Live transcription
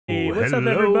what's up,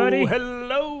 everybody?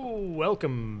 Hello,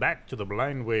 welcome back to the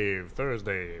Blind Wave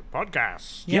Thursday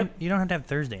podcast. Yep, you don't have to have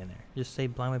Thursday in there. Just say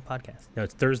Blind Wave Podcast. No,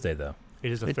 it's Thursday, though.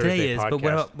 It is a But Thursday today is, podcast. but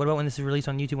what about when this is released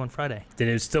on YouTube on Friday? Then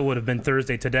it still would have been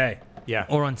Thursday today. Yeah.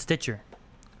 Or on Stitcher?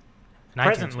 And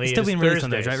Presently, it's still it being is released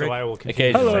Thursday, on those, right, so Rick? I will continue.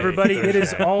 Occasionally. Hello, everybody. It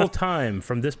is Thursday. all time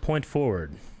from this point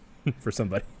forward for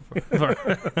somebody.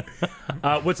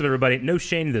 What's up, everybody? No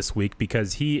Shane this week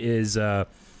because he is...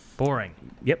 Boring.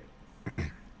 Yep.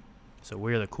 So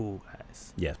we're the cool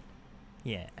guys. Yeah.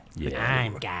 Yeah. Yeah.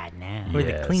 I'm God now. We're the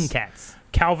Yes. clean cats.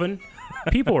 Calvin,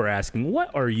 people are asking,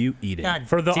 what are you eating? God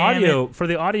For the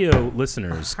damn audio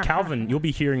listeners, Calvin, you'll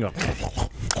be hearing a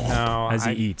No, as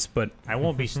he eats, but I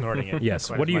won't be snorting it. yes,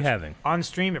 quite what as are you much. having? On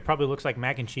stream, it probably looks like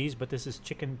mac and cheese, but this is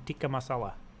chicken tikka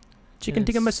masala. Chicken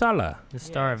tikka Yes. masala. The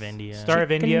Star of India. Star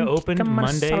of India Chicken opened tikka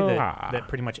Monday. masala. That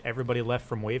pretty much everybody left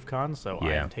from Wavecon, so I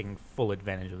Yeah. am taking full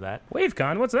advantage of that.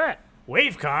 Wavecon, what's that?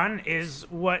 Wavecon is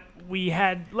what we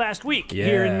had last week Yeah,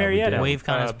 here in we Marietta. did.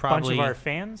 Wavecon is A bunch probably of our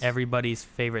fans. Everybody's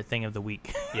favorite thing of the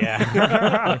week. Yeah,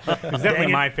 it's definitely Dang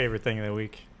it. my favorite thing of the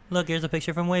week. Look, here's a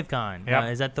picture from Wavecon. Yep.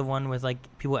 Is that the one with like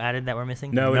people added that were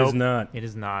missing? No, it Nope. is not. It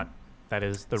is not. That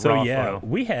is the So raw yeah, photo.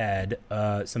 we had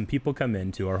some people come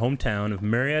into our hometown of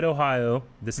Marietta, Ohio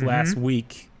this last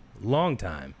week. Long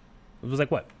time. It was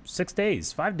like what, 6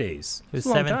 days, 5 days? It was a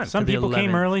long 7th. time. Some the people came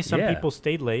 11th. early. Some Yeah. people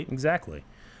stayed late. Exactly.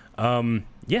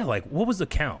 Yeah, like what was the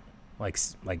count? Like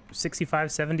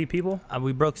 65, 70 people?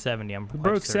 We broke 70. I'm quite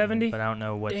broke certain, 70? but I don't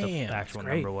know what Damn, the that's actual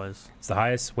great. number was. It's the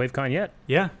highest Wavecon yet,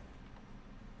 Yeah.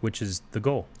 which is the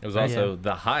goal. It was Yeah. also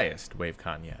the highest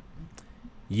Wavecon yet.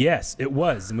 Yes, it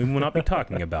was, and we will not be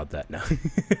talking about that now.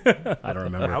 I don't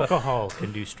remember. Alcohol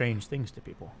can do strange things to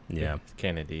people. Yeah. It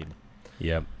can indeed.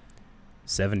 Yep.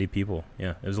 70 people.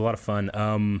 Yeah, it was a lot of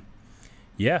fun.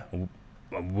 Yeah,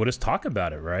 we'll just talk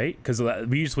about it, right? Because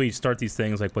we usually start these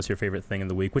things like, what's your favorite thing of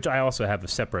the week? Which I also have a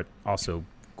separate, also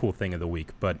cool thing of the week,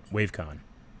 but Wavecon.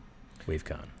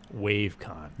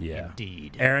 Wavecon. Yeah.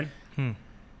 Indeed. Aaron, Hmm.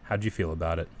 how'd you feel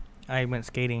about it? I went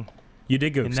skating, You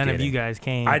did go and skating. none of you guys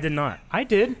came. I did not. I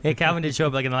did. Yeah, Calvin did show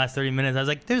up like in the last 30 minutes. I was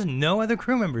like, "There's no other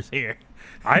crew members here."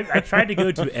 I tried to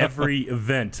go to every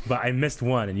event, but I missed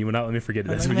one, and you would not let me forget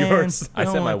I was this like, one "Man, yours. I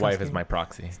don't set my wanna come wife as skating." my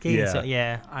proxy. Skating,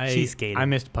 Yeah. yeah, she's skating. I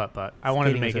missed putt-putt. I wanted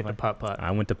to Skating was make so it to fun. putt-putt.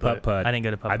 I went to But putt-putt. I didn't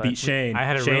go to putt-putt. I beat Shane. I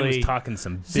had a Shane really- was talking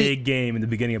some See- big game in the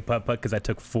beginning of putt-putt because I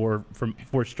took four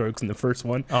strokes in the first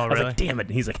one. Oh, I was really? like, damn it.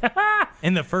 And he's like, ha.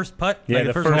 In the first putt, Yeah, like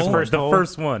the first first, hole? one, the hole?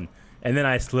 first one. And then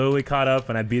I slowly caught up,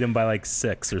 and I beat him by like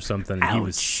 6 or something. And he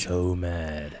was Ouch. so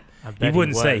mad. I He bet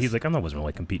wouldn't say. was. He's like, I wasn't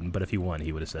really competing, but if he won,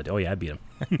 he would have said, oh, yeah, I beat him.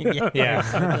 yeah.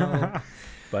 Yeah.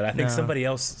 But I think No. somebody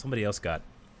else got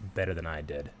better than I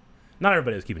did. Not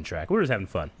everybody was keeping track. We were just having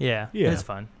fun. Yeah, Yeah. it was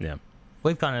fun. Yeah.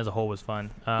 Wavecon as a whole was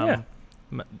fun. Yeah.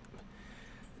 m-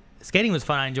 Skating was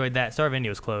fun. I enjoyed that. Star of India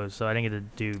was closed, so I didn't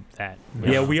get to do that.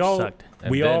 Yeah, which we all sucked. And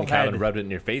we then all Calvin had. rubbed it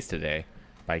in your face today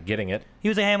by getting it. He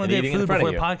was like, "Hey, I'm gonna And get eating in food front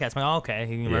of before the you. podcast." I'm like, "Oh, okay,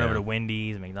 you can run Yeah. over to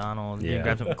Wendy's, McDonald's, you Yeah. can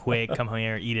grab something quick, come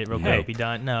here, eat it real Hey. quick, be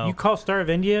done." No, You call Star of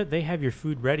India, they have your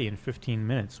food ready in 15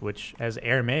 minutes, which, as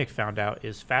Aramaic found out,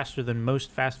 is faster than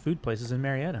most fast food places in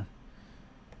Marietta.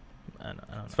 I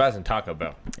don't know. It's faster than Taco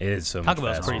Bell. It is so Taco much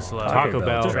Bell's faster. pretty slow. Taco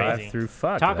Bell. drive Crazy. through.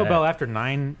 Fuck Taco that. Bell after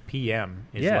 9 p.m.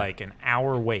 is Yeah. like an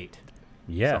hour wait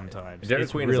Yeah. sometimes. Dairy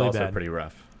It's Queen really is also bad. pretty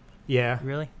rough. Yeah.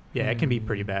 Really? Yeah, it can be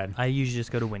pretty bad. I usually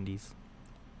just go to Wendy's.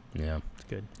 Yeah. It's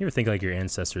good. You ever think like your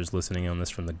ancestors listening on this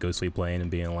from the ghostly plane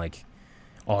and being like,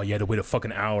 "Oh, you had to wait a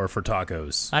fucking hour for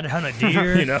tacos." I'd hunt a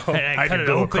deer. You know, and I I'd had cut to it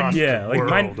go open. across Yeah, like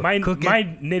world. Cook it.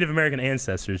 my Native American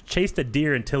ancestors chased a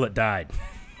deer until it died,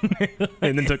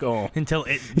 and then took it home. until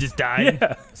it just died.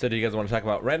 Yeah, So do you guys want to talk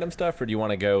about random stuff, or do you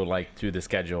want to go like through the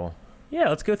schedule? yeah.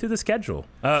 Let's go through the schedule.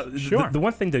 Sure. The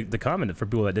one thing to comment for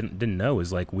people that didn't know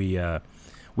is like we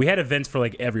had events for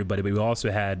like everybody, but we also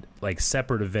had like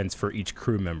separate events for each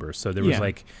crew member. So there was Yeah.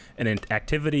 like an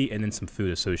activity and then some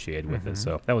food associated with it.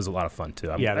 So that was a lot of fun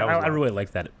too. Yeah, that was a I lot. really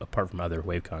like that. Apart from other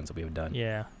Wavecons that we have done.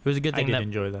 Yeah. It was a good I thing did that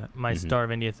enjoy that. my Mhm. Star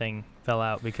of India thing fell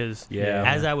out because Yeah.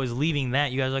 as I was leaving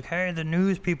that, you guys were like, "Hey, the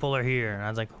news people are here," and I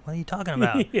was like, "What are you talking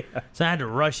about?" Yeah. So I had to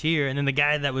rush here, and then the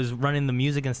guy that was running the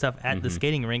music and stuff at the Mhm.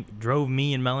 skating rink drove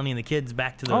me and Melanie and the kids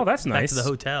back to the Oh, that's back nice. to the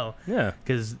hotel Yeah.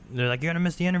 because they're like, "You're gonna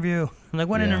miss the interview." I'm like,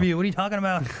 "What Yeah. interview? What are you talking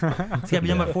about?" It's gotta be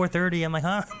done by Yeah. 4:30. I'm like,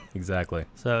 "Huh?" Exactly.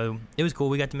 So it was cool.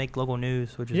 We got to make local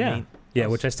news, which is Yeah. neat. Yeah,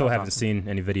 That's- which I still that's haven't awesome. seen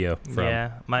any video from.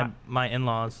 Yeah, my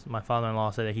in-laws, my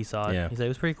father-in-law said that he saw it. Yeah. He said it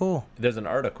was pretty cool. There's an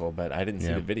article, but I didn't see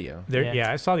Yeah. the video. There, Yeah.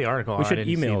 yeah. I saw the article. We I should didn't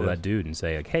see email the- that dude and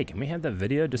say like, "Hey, can we have that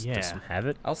video? Just Yeah. have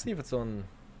it." I'll see if it's on.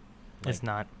 It's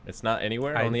not. It's not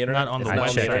anywhere I- on the not internet. on It's the I not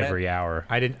website. check internet? every hour.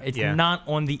 I didn't. It's yeah. not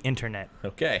on the internet.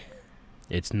 Okay.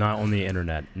 It's not on the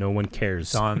internet. No one cares.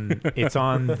 It's on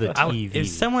the TV.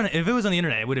 If it was on the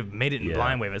internet, it would have made it in Yeah.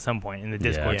 Blind Wave at some point in the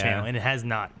Discord Yeah. channel, and it has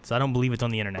not. So I don't believe it's on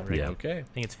the internet right Yeah. now. Okay. I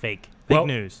think it's fake. Well,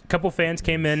 News. A couple fans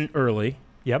came in early,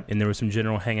 Yep. and there were some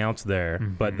general hangouts there.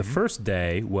 But the Mhm. first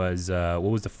day was what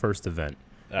was the first event?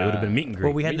 It would have been meet and greet.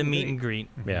 Well, we had Meet the and meet greet.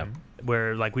 and greet Yeah.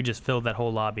 where like we just filled that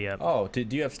whole lobby up. Oh, do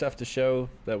you have stuff to show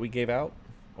that we gave out,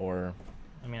 or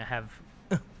I mean, I have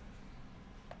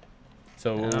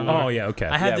so? Oh yeah. Okay.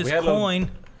 I have Yeah, this we had little- coin.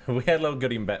 We had little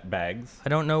goodie bags. I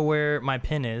don't know where my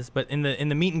pin is, but in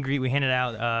the meet and greet we handed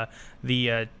out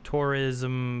the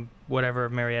tourism whatever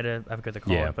of Marietta. I forget what they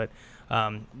call Yeah. it, but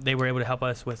they were able to help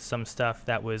us with some stuff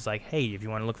that was like, hey, if you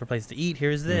want to look for places to eat,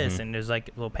 here's this, and there's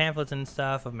like little pamphlets and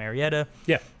stuff of Marietta.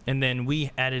 Yeah. And then we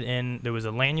added in there was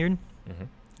a lanyard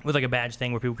with like a badge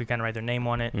thing where people could kind of write their name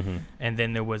on it, and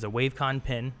then there was a Wavecon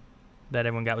pin that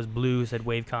everyone got was blue, said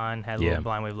Wavecon, had a Yeah. little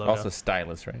Blind Wave logo. Also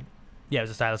stylus, right? Yeah, it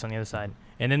was a stylus on the other side.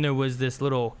 And then there was this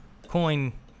little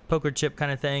coin poker chip kind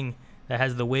of thing that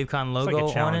has the Wavecon It's logo like a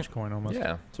on challenge it. coin almost.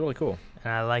 Yeah, it's really cool.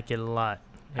 And I like it a lot.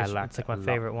 I It's, like it's like it my a lot.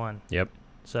 favorite one. Yep.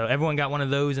 So everyone got one of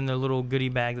those in their little goodie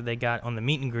bag that they got on the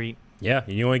meet and greet. Yeah.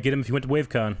 You only get them if you went to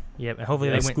Wavecon. Yep. And hopefully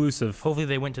Exclusive. Hopefully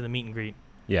they went to the meet and greet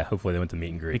Yeah. Hopefully they went to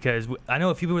meet and greet. because I know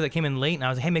a few people that came in late and I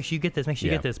was like, hey, make sure you get this, make sure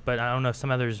you Yeah. get this. But I don't know if some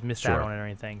others missed out Sure. on it or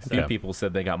anything. A So. few Yeah. people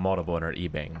said they got multiple and are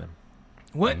eBaying them.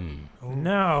 What?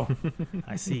 No.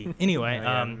 I see. Anyway,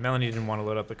 Yeah, Melanie didn't want to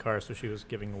load up the car, so she was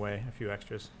giving away a few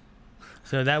extras.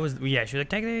 so that was she was like,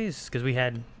 take these because we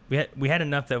had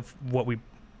enough of what we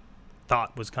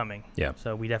thought was coming. Yeah.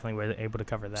 So we definitely were able to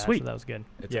cover that. Sweet. So that was good.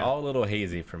 It's Yeah. all a little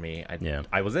hazy for me. Yeah.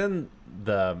 I was in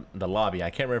the lobby.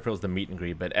 I can't remember if it was the meet and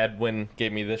greet, but Edwin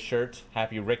gave me this shirt,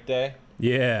 Happy Rick Day,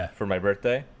 Yeah. for my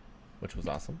birthday, which was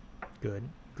awesome. Good.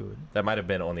 That might have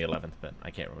been on the 11th, but I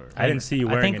can't remember. I didn't see you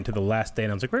I wearing think- it until the last day,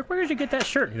 and I was like, Rick, where did you get that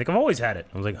shirt? He's like, I've always had it.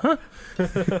 I was like, huh?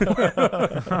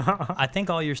 I think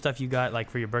all your stuff you got like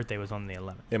for your birthday was on the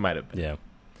 11th. It might have been. Yeah.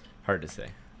 Hard to say.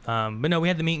 But no, we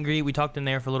had the meet and greet. We talked in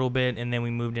there for a little bit, and then we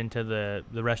moved into the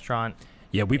restaurant.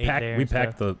 Yeah. We Ate packed. there We and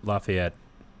packed the Lafayette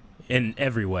in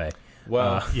every way.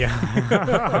 Well,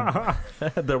 Yeah.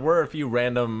 there were a few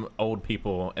random old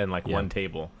people in like Yeah. one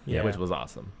table, Yeah. which was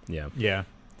awesome. Yeah. Yeah.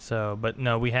 So, but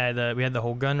no, we had the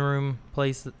whole gun room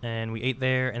place, and we ate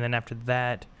there, and then after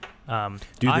that,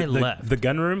 Dude, I the, left. the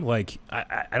gun room. Like,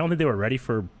 I don't think they were ready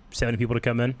for 70 people to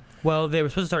come in. Well, they were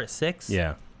supposed to start at 6.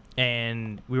 Yeah.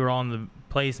 And we were on the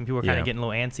place, and people were kind Yeah. of getting a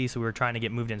little antsy, so we were trying to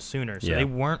get moved in sooner. So Yeah. they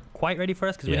weren't quite ready for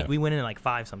us because Yeah. we went in at like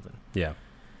 5 something. Yeah.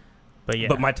 But yeah.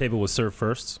 But my table was served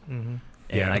first. Mm-hmm.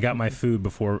 Yeah. And I got my food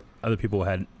before other people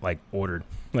had like ordered,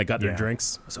 like got their Yeah.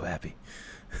 drinks. I was so happy.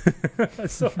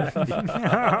 So happy.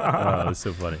 Oh, it was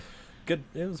so funny. Good.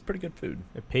 It was pretty good food.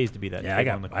 It pays to be that Yeah, I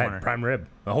table in the got I corner. had prime rib.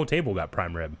 The whole table got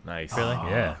prime rib. Nice. Really?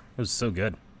 Yeah, it was so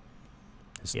good.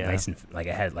 It's Yeah. nice and like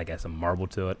it had some marble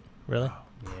to it. Really?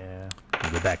 Yeah.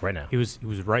 I'll go back right now. He was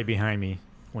right behind me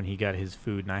when he got his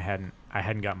food, and I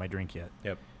hadn't got my drink yet.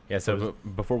 Yeah. So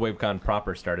before Wavecon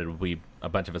proper started, a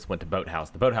bunch of us went to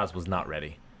Boathouse. The Boathouse was not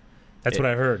ready. That's what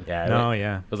I heard. Yeah. No, It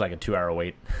yeah. was like a 2-hour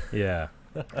wait. Yeah.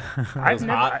 It I've was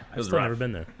never, hot. I've It was still rough. never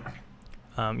been there.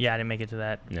 Yeah, I didn't make it to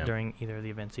that No. during either of the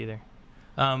events either.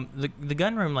 The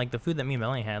gun room, like the food that me and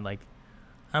Melanie had, like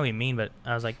I don't even mean, but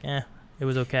I was like, it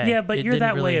was okay. Yeah, but It you're didn't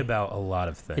that really, way about a lot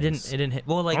of things. It didn't hit.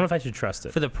 Well, I like don't know if I should trust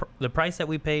it. for the price that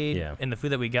we paid Yeah. and the food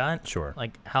that we got, Sure.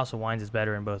 like House of Wines is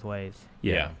better in both ways.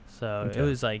 Yeah. So Okay. it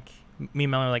was like me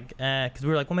and Melanie were like, because we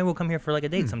were like, well, maybe we'll come here for like a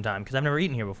date sometime because I've never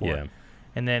eaten here before. Yeah.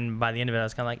 And then by the end of it, I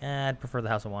was kind of like, I'd prefer the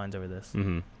House of Wines over this.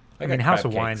 Mm-hmm. I mean, House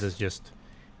of Wines is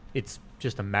it's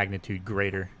just a magnitude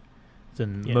greater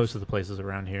than Yes. most of the places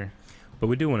around here. But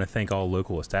we do want to thank all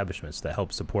local establishments that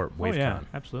help support Wavecon, Oh, yeah,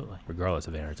 absolutely. regardless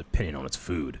of anyone's opinion on its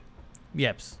food.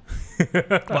 Yeps.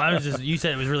 Well, I was just, you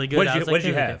said it was really good. What'd I you- was like, what'd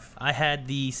you "Hey, have?" I had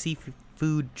the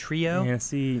seafood trio. Yeah,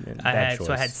 see, I bad had choice.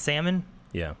 so I had salmon,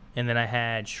 Yeah, and then I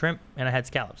had shrimp, and I had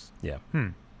scallops, yeah,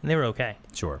 and they were okay.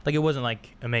 sure. Like it wasn't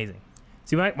like amazing.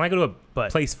 See, when I go to a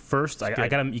But place first, I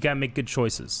good. you gotta make good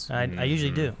choices. I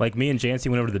usually do. Like me and Jancy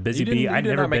went over to the Busy didn't- Bee. you I'd did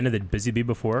never not been make- to the Busy Bee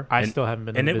before. I and, still haven't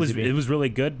been. and to it was Busy Bee. it was really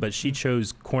good, but she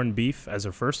chose corned beef as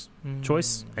her first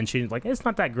choice, and she was like, "It's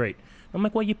not that great." I'm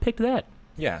like, "Well, you picked that."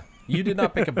 Yeah. You did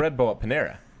not pick a bread bowl at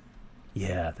Panera.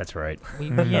 Yeah, that's right.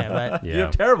 Yeah, but You Yeah,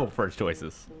 have terrible first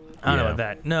choices. I don't know Yeah. about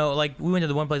that. No, like we went to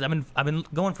the one place. I've been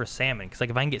going for salmon because like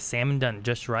if I can get salmon done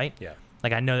just right, yeah.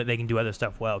 like I know that they can do other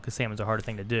stuff well because salmon's a harder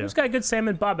thing to do. Who's got good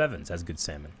salmon? Bob Evans has good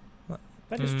salmon.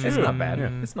 That is It's true. not bad.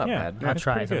 Mm. It's not Yeah. bad. I'll That's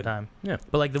try pretty it good. sometime. Yeah.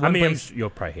 But like the I one mean, place, you'll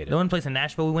probably hate it. the one place in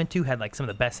Nashville we went to had like some of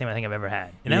the best salmon I think I've ever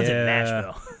had, and that was in Yeah.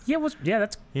 Nashville. Yeah, yeah,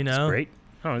 that's You that's know, great.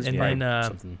 Oh, it's And probably then,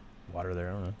 something water there.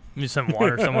 I don't know. Just some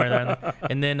water somewhere there.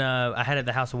 And then I had it at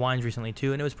the House of Wines recently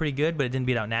too, and it was pretty good, but it didn't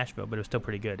beat out Nashville, but it was still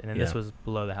pretty good. And then this Yeah. was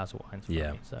below the House of Wines for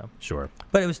Yeah. me. So, Sure.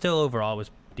 but it was still overall it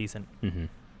was decent. Mm-hmm.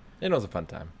 It was a fun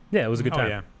time. Yeah, it was a good Oh time.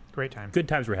 yeah, great time. Good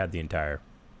times were had the entire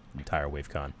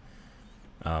Wavecon.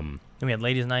 And we had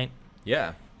ladies' night.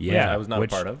 Yeah. Yeah, I was not a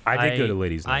which part of. I did go to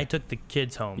ladies' I night. took the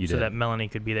kids home You so did. that Melanie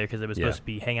could be there because it was Yeah. supposed to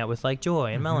be hang out with like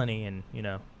Joy and Mhm. Melanie and that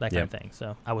kind Yep. of thing.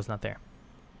 So I was not there.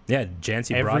 Yeah,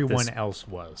 Jancy Everyone brought this. else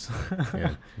was.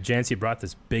 Yeah, Jancy brought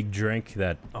this big drink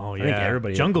that Oh I yeah, think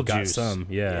everybody jungle got juice. some.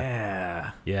 Yeah.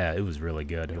 Yeah. Yeah, it was really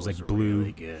good. It was like blue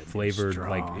really good. It was flavored,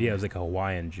 like strong. it was like a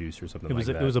Hawaiian juice or something It was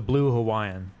like that. it was a blue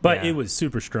Hawaiian, but yeah. it was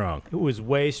super strong. It was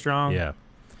way strong. Yeah.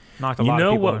 Knocked a You lot know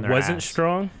of people what in their wasn't ass.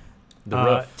 strong? The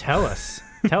roof. Tell us,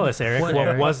 Eric. What, what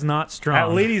Eric? was not strong?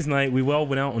 At ladies' night, we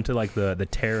went out onto like the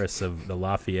terrace of the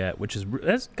Lafayette, which is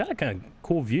that's got a kind of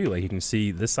cool view. Like you can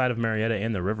see this side of Marietta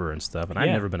and the river and stuff. And I've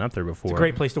Yeah. never been up there before. It's a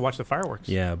great place to watch the fireworks.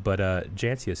 Yeah, but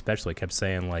Jancy especially kept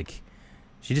saying like,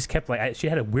 she just kept like she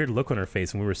had a weird look on her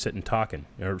face when we were sitting talking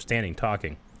or standing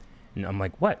talking, and I'm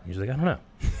like, what? And she's like, I don't know.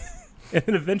 And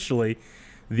then eventually,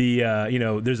 the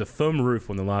there's a foam roof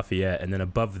on the Lafayette, and then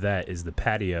above that is the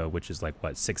patio, which is like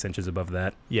what 6 inches above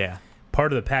that. Yeah.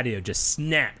 Part of the patio just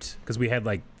snapped because we had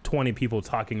like 20 people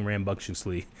talking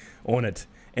rambunctiously on it,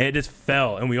 and it just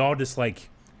fell, and we all just like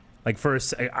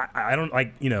first I don't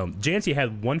like Jancy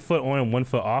had 1 foot on and 1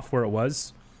 foot off where it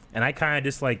was, and I kind of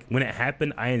just like when it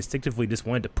happened I instinctively just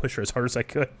wanted to push her as hard as I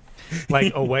could,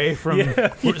 Like away from.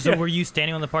 Yeah. So were you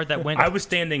standing on the part that went? I was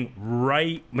standing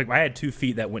right, like I had 2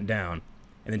 feet that went down,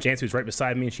 and then Jancy was right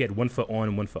beside me, and she had 1 foot on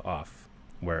and 1 foot off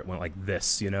where it went like this,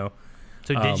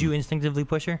 So did you instinctively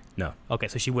push her? No, Okay,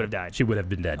 so she would have died. she would have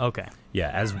been dead. Okay. Yeah,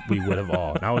 as we would have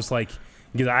all. And I was like,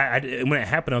 because I when it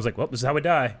happened, I was like, well, this is how I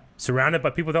die. Surrounded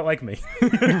by people that like me.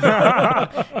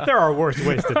 There are worse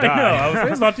ways to I know. die. I was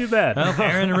like, it's not too bad. Well,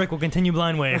 Aaron and Rick will continue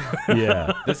blind wave.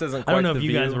 Yeah. This isn't I quite don't know the if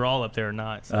you view. guys were all up there or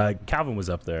not. So Calvin was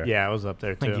up there. Yeah, I was up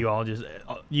there I too. think you all just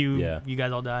you Yeah.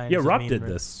 guys all died. Yeah, It's just Rob me did and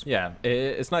Rick. this. Yeah,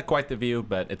 it's not quite the view,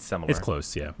 but it's similar. It's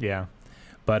close, yeah. Yeah.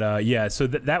 But yeah, so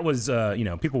that was,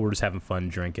 people were just having fun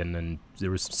drinking, and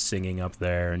there was singing up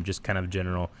there and just kind of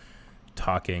general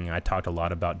talking. I talked a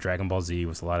lot about Dragon Ball Z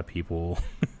with a lot of people.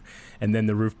 And then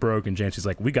the roof broke, and Jancy's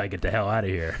like, we got to get the hell out of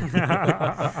here.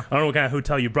 I don't know what kind of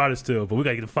hotel you brought us to, but we got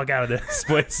to get the fuck out of this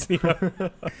place.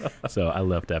 So I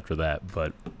left after that,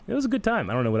 but it was a good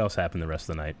time. I don't know what else happened the rest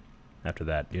of the night after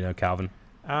that. Calvin?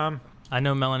 I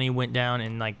know Melanie went down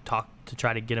and like talked to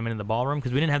try to get him into the ballroom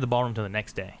because we didn't have the ballroom till the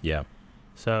next day. Yeah.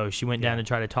 So she went down Yeah. to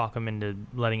try to talk him into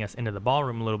letting us into the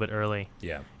ballroom a little bit early.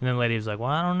 Yeah. And then the lady was like, well,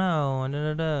 I don't know. And,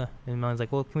 and Melanie's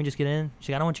like, well, can we just get in? She's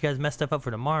like, I don't want you guys to mess stuff up for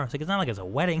tomorrow. It's like, it's not like it's a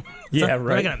wedding. Yeah, We're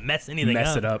right. not going to mess anything Mess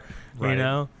up. it up. You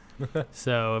know?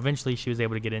 So eventually she was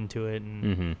able to get into it.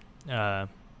 And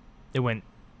Mm-hmm. it went,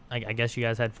 I guess you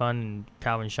guys had fun. And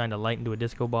Calvin shined a light into a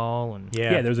disco ball. And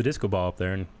Yeah, there was a disco ball up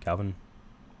there, and Calvin.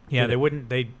 Yeah, did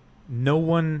they it. no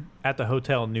one at the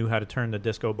hotel knew how to turn the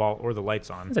disco ball or the lights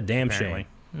on. That's a damn apparently.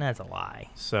 shame. that's a lie.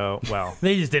 So, well,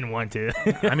 They just didn't want to.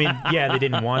 I mean, yeah, they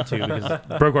didn't want to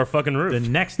because Broke our fucking roof. the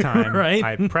next time Right.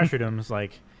 I pressured him, it's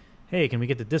like, hey, can we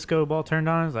get the disco ball turned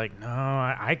on? It's like, no,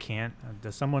 I can't.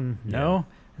 Does someone know?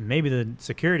 And maybe the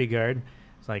security guard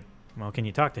is like, well, can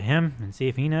you talk to him and see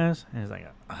if he knows? And he's like,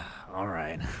 all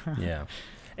right. Yeah.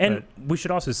 And we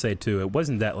should also say, too, it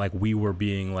wasn't that, like, we were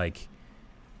being, like,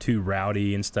 too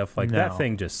rowdy and stuff. Like, that No.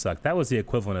 thing just sucked. That was the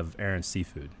equivalent of Aaron's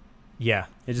seafood. Yeah,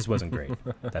 It just wasn't great,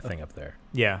 that thing up there.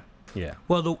 yeah. Yeah.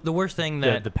 Well, the worst thing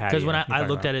that the because when patio you're I talking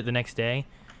looked about. at it the next day,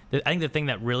 I think the thing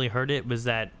that really hurt it was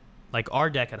that like our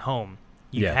deck at home,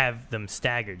 you Yeah. have them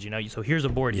staggered. So here's a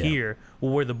board Yeah. here.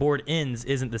 Well, where the board ends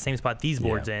isn't the same spot these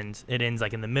boards Yeah. ends. It ends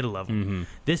like in the middle of them. Mm-hmm.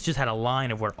 This just had a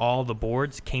line of where all the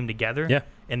boards came together. Yeah.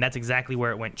 And that's exactly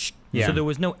where it went. Shh. Yeah. So there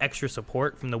was no extra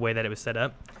support from the way that it was set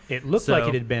up. It looked like So-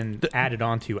 it had been added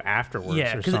onto afterwards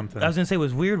Yeah, or because something. I was gonna say what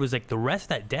was weird was like the rest of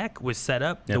that deck was set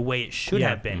up Yeah. the way it should Yeah.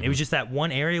 have been. It was just that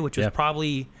one area which was Yeah.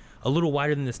 probably a little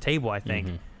wider than this table, I think.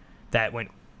 Mhm. That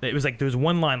went. It was like there was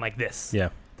one line like this Yeah.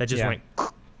 that just Yeah. went,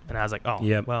 and I was like, oh,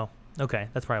 Yep. well, okay,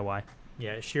 that's probably why.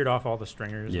 Yeah, it sheared off all the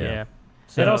stringers. Yeah. Yeah. It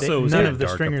So also was none kinda of the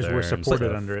dark up stringers there were and supported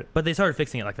stuff. under it. but they started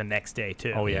fixing it like the next day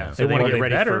too. Oh yeah, Yeah. they So want to they get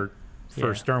ready better.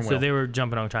 for stern So they were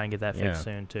jumping on trying to get that fixed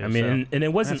Yeah. soon too. I mean, so. and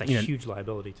it wasn't, That's a huge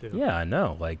liability too. Yeah, I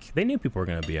know. Like, they knew people were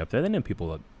going to be up there. They knew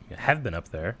people have been up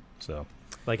there. So,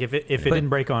 Like if it But- didn't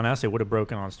break on us, it would have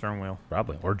broken on stern wheel.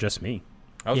 probably. Or just me.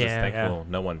 I was just Yeah. thankful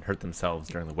no one hurt themselves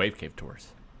during the Wave Cave tours.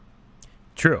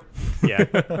 True. Yeah,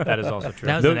 that is also true.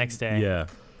 That was the next day. Yeah.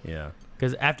 Yeah.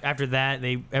 Because after that,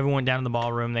 everyone went down to the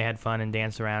ballroom. They had fun and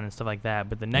danced around and stuff like that.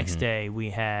 But the next day,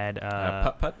 we had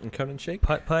putt-putt and cone and shake.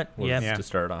 Putt-putt, yeah. To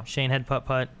start off. Shane had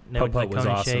putt-putt. Putt-putt was cone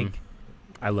and awesome. shake.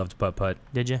 I loved putt-putt.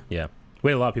 Did you? Yeah.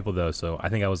 We had a lot of people, though, so I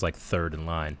think I was like third in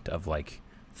line of like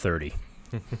 30.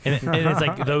 and it's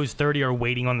like those 30 are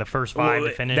waiting on the first 5 to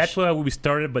finish. That's why we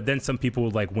started, but then some people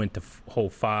like went to hole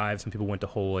 5, some people went to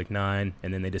hole like 9,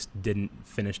 and then they just didn't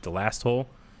finish the last hole.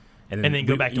 And then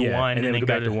go back to 1, and then go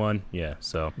back to 1. Yeah,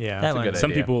 so that's a good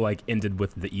some idea. people like ended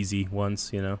with the easy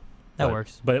ones, you know. That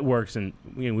works. But it works, and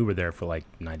we were there for like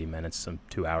 90 minutes, some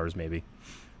 2 hours maybe.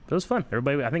 But it was fun.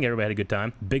 I think everybody had a good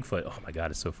time. Bigfoot, oh my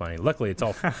God, it's so funny. Luckily, it's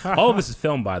all of this is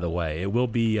filmed, by the way. It will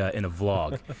be in a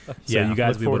vlog, so you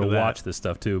guys will be able to watch this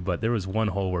stuff too. But there was one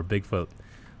hole where Bigfoot,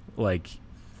 like,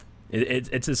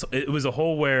 it was a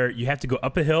hole where you have to go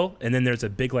up a hill, and then there's a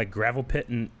big like gravel pit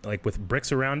and like with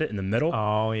bricks around it in the middle.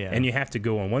 Oh yeah. And you have to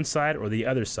go on one side or the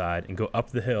other side and go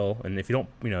up the hill. And if you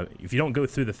don't go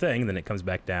through the thing, then it comes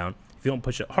back down. If you don't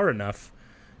push it hard enough,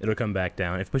 it'll come back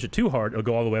down. If you push it too hard, it'll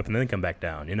go all the way up and then come back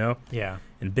down, you know? Yeah.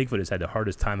 And Bigfoot has had the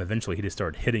hardest time. Eventually, he just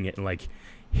started hitting it and, like,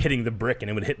 hitting the brick, and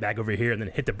it would hit back over here and then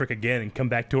hit the brick again and come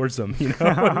back towards him, you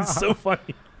know? It's so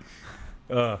funny.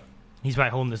 He's probably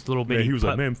holding this little bitty he was putt.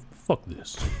 like, man, fuck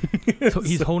this. So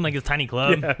he's holding, like, this tiny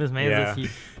club. Yeah. This man's this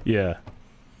huge. Yeah.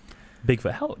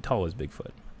 Bigfoot. How tall is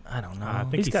Bigfoot? I don't know. I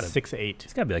think he's gotta- 6'8".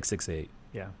 He's got to be like 6'8",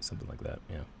 Yeah. something like that,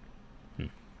 yeah.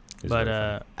 It's But really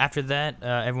fun. after that,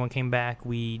 everyone came back.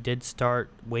 We did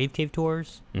start Wave Cave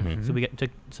tours. Mhm. So we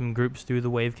took some groups through the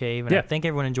Wave Cave, and I Yeah. think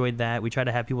everyone enjoyed that. We tried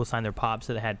to have people sign their pops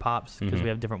that had pops, because Mhm. we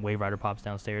have different Wave Rider pops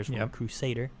downstairs from Yep.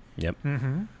 Crusader. Yep.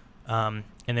 Mm-hmm.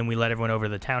 And then we let everyone over to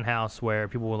the townhouse where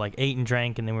people were like ate and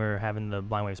drank, and then we were having the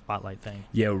Blind Wave Spotlight thing.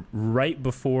 Yeah, right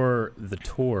before the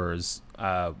tours,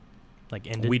 Like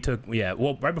ended.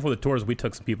 right before the tours, we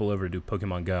took some people over to do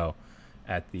Pokemon Go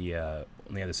at the on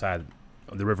the other side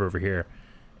of the river over here.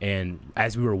 And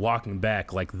as we were walking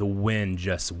back, like the wind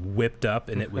just whipped up,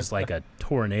 and it was like a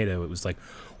tornado. It was like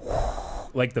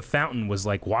the fountain was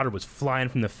like water was flying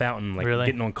from the fountain, like Really?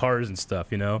 getting on cars and stuff.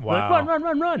 You know, We're Wow. like,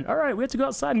 run! All right, we have to go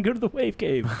outside and go to the wave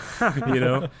cave. You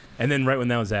know, and then right when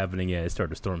that was happening, yeah, it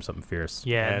started to storm something fierce.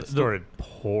 yeah, It started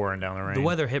pouring down the rain. the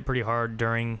weather hit pretty hard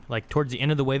during like towards the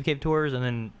end of the Wave Cave tours, and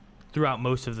then throughout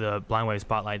most of the Blind Wave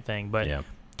Spotlight thing. But Yeah,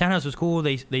 townhouse was cool.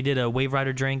 They did a Wave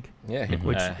Rider drink. Yeah,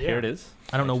 Which- here it is.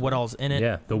 I don't know what all's in it,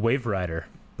 yeah, the Wave Rider,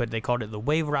 but they called it the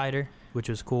Wave Rider, which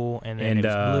was cool. And then and it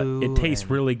was blue. it tastes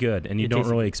and really good, and you It don't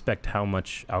tastes- really expect how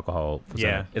much alcohol. Was in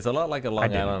Yeah. it. It's a lot like a Long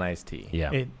didn't. Island iced tea.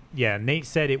 Yeah. Nate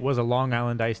said it was a Long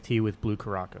Island iced tea with blue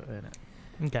Caraca in it.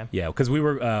 Okay. Yeah, because we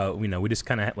were, we just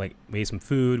kind of like we ate some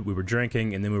food, we were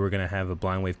drinking, and then we were gonna have a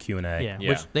Blind Wave Q&A. Yeah. Yeah.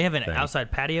 Which they have an Thing.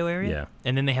 outside patio area. Yeah.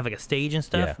 And then they have like a stage and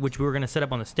stuff, Yeah. which we were gonna set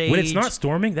up on the stage. When it's not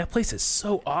storming, that place is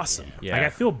so awesome. Yeah. Like I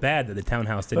feel bad that the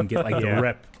townhouse didn't get like Yeah. the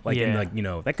rep, like in Yeah.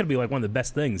 like that could be like one of the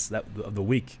best things of the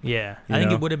week. Yeah, You I think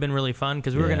know? it would have been really fun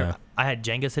because we were Yeah. gonna. I had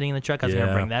Jenga sitting in the truck. I was gonna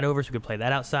Yeah. bring that over so we could play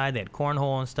that outside. They had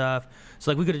cornhole and stuff, so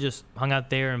like we could have just hung out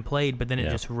there and played. But then it Yeah.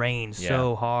 just rained Yeah.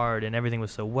 so hard and everything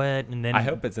was so wet. And then I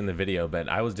hope it's in the video, but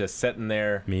I was just sitting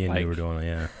there, Me and like, you were doing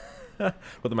it, yeah.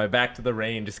 with my back to the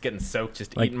rain, just getting soaked,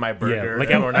 just Like, eating my burger. like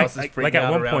Everyone else is like freaking at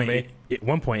out one around point, me. at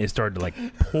one point it started to like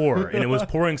pour, and it was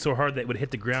pouring so hard that it would hit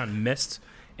the ground, mist,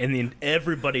 and then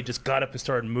everybody just got up and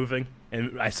started moving.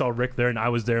 And I saw Rick there, and I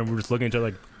was there, and we were just looking at each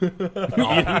other like.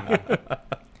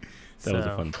 That was a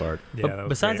So- fun part. Yeah, But that was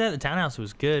besides great. that, the townhouse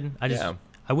was good. Yeah.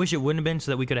 I wish it wouldn't have been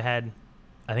so that we could have had,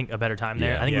 I think, a better time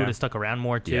there. Yeah. I think we Yeah. would have stuck around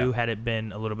more too Yeah. had it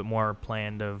been a little bit more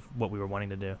planned of what we were wanting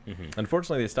to do.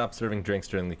 Unfortunately, they stopped serving drinks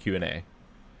during the Q&A.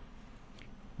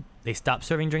 They stopped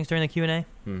serving drinks during the Q&A.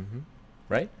 Mm-hmm.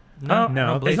 Right? No, I don't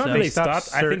no, believe It's not so. that they They stopped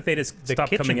stopped. I think they just the stopped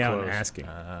kitchen coming out and closed. asking.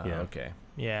 Yeah. Okay.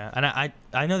 Yeah, and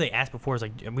I know they asked before. It's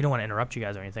like we don't want to interrupt you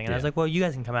guys or anything. And I was Yeah. like, well, you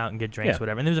guys can come out and get drinks, Yeah.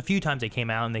 whatever. And there was a few times they came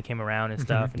out and they came around and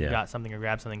stuff and Yeah. got something or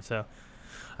grabbed something. So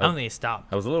I don't think they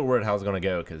stopped. I was a little worried how I was going to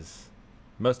go because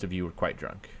most of you were quite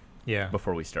drunk Yeah.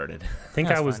 before we started. I think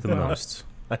That's I was fine. the most.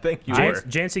 I think you were.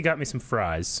 Jancy got me some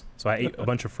fries, so I ate a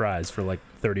bunch of fries for like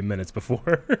 30 minutes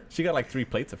before. She got like 3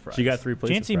 plates of fries. She got 3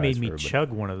 plates. Jancy of fries made for me everybody.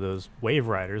 chug one of those Wave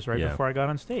Riders right Yeah. before I got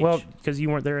on stage. Well, because you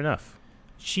weren't there enough.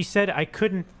 she said I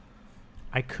couldn't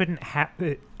have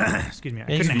it. Excuse me. I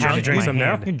Yeah, couldn't you have drunk it in my some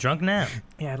now? hand. You're drunk now.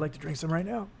 Yeah, I'd like to drink some right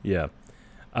now. Yeah.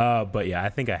 But yeah, I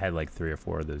think I had like 3 or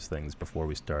 4 of those things before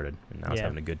we started, and I was Yeah.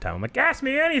 having a good time. I'm like, ask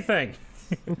me anything.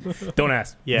 Don't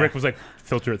ask. Yeah. Rick was like,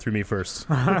 filter it through me first.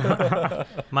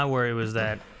 My worry was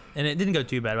that, and it didn't go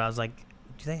too bad. But I was like,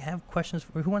 do they have questions?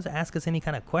 Who wants to ask us any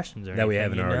kind of questions or That we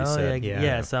anything, haven't already said. Like, Yeah.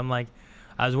 yeah. So I'm like,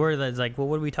 I was worried that it's like, well,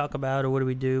 what do we talk about or what do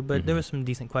we do? But there was some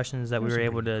decent questions that we There's were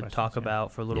some able good to questions, talk yeah.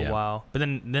 about for a little Yeah. while. But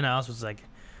then I also was like,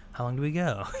 how long do we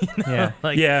go? Yeah.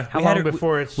 Like, Yeah. How we had long it-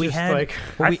 before it's we just had- like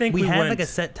well, I think we we had like went- a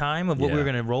set time of what we were Yeah.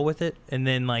 gonna roll with it, and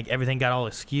then like everything got all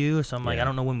askew. So I'm like, Yeah. I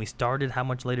don't know when we started. How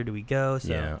much later do we go?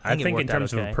 So Yeah, I I think, think it in worked out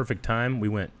terms of okay. a perfect time, we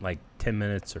went like 10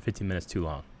 minutes or 15 minutes too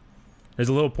long. There's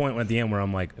a little point at the end where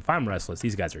I'm like, if I'm restless,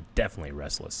 these guys are definitely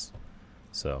restless.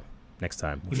 So next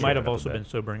time, you might have also been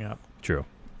sobering up. True.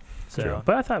 So True.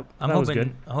 But I thought I'm that was hoping.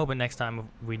 good. I'm hoping next time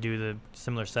we do the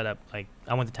similar setup. Like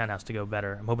I want the townhouse to go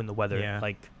better. I'm hoping the weather Yeah.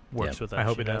 like works with us. I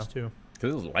hope you it does know? too.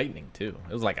 Because it was lightning too.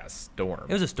 It was like a storm.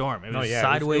 It was a storm. It was Oh, yeah, it was-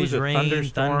 sideways it was a rain,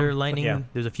 thunderstorm. thunder, lightning. Yeah.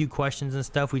 There's a few questions and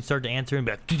stuff. We'd start to answer and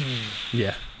be like,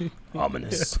 Yeah.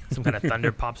 Ominous. some kind of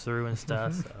thunder pops through and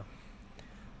stuff. So.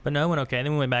 But no, it went okay.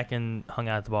 Then we went back and hung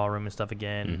out at the ballroom and stuff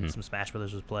again. Mhm. Some Smash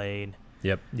Brothers was played.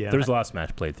 Yep. Yeah. There's a lot of Smash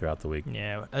played throughout the week.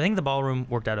 Yeah, I think the ballroom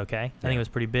worked out okay. I think Yeah. it was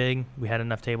pretty big. We had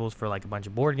enough tables for like a bunch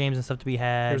of board games and stuff to be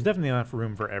had. There's definitely enough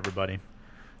room for everybody.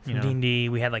 You Some know, D&D.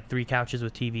 We had like 3 couches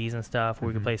with TVs and stuff where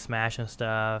we could Mhm. play Smash and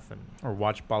stuff. And or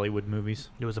watch Bollywood movies.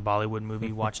 there was a Bollywood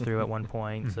movie watched through at one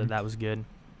point, so Mhm. that was good.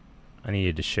 I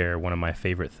needed to share one of my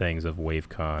favorite things of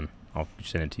Wavecon. I'll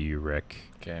send it to you, Rick.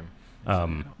 Okay.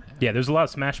 Yeah, there's a lot of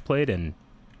Smash played, and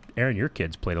Aaron, your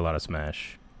kids played a lot of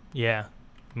Smash. Yeah,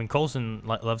 I mean Colson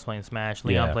loves playing Smash.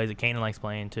 Leon Yeah. plays it. Kanan likes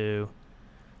playing too,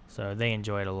 so they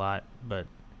enjoy it a lot. But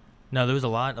no, there was a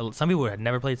lot. Some people had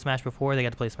never played Smash before. They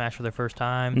got to play Smash for their first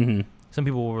time. Mm-hmm. Some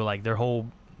people were like their whole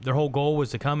goal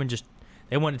was to come and just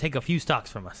they wanted to take a few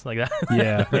stocks from us like that.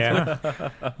 Yeah. Yeah.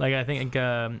 Like I think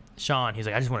Sean, he's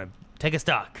like, I just want to take a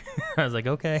stock. I was like,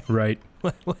 okay, Right.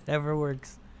 whatever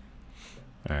works.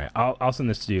 All right. I'll send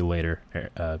this to you later,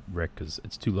 Rick, because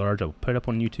it's too large. I'll put it up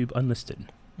on YouTube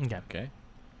unlisted. Okay, Okay.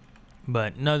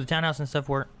 but no, the townhouse and stuff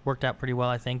worked out pretty well.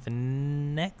 I think the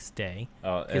next day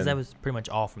because that was pretty much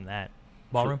all from that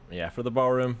ballroom. For the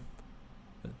ballroom,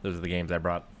 those are the games I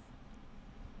brought.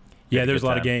 Yeah, Had a there's good a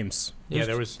lot of time. games. Yeah,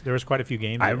 there was quite a few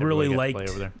games. I that everybody really got to play liked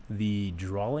over there. the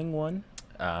drawing one.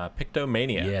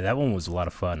 Pictomania. Yeah, that one was a lot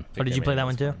of fun. Oh, did you play that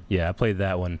one too? Yeah, I played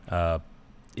that one.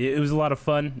 It was a lot of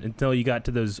fun until you got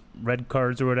to those red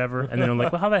cards or whatever, and then I'm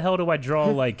like, well, how the hell do I draw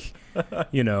like,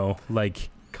 like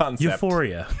Concept.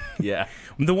 Euphoria? Yeah.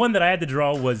 The one that I had to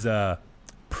draw was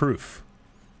proof.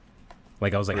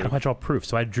 Like I was like, how do I draw proof?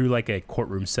 So I drew like a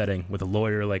courtroom setting with a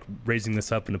lawyer like raising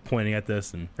this up and pointing at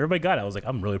this, and everybody got it. I was like,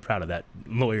 I'm really proud of that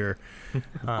lawyer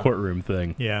courtroom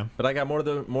thing. Yeah. But I got more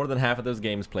than half of those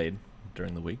games played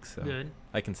during the week, so Good.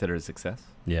 I consider it a success.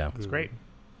 Yeah. It's great.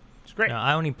 It's great. No,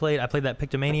 I played that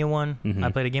Pictomania one. Mhm. I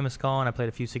played a game of Skull and I played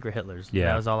a few Secret Hitlers. Yeah.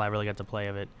 That was all I really got to play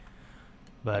of it.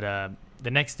 But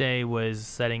the next day was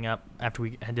setting up after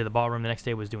we did the ballroom. The next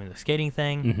day was doing the skating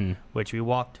thing, Mm-hmm. which we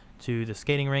walked to the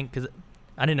skating rink because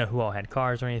I didn't know who all had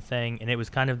cars or anything, and it was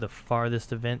kind of the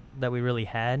farthest event that we really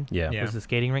had. Yeah. Yeah. Was the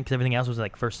skating rink because everything else was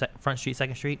like Front Street,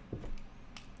 Second Street.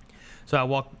 So I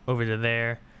walked over to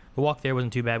there. The walk there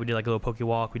wasn't too bad. We did like a little poke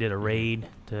walk. We did a raid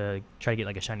to try to get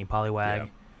like a shiny Poliwag.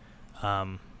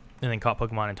 And then caught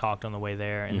Pokemon and talked on the way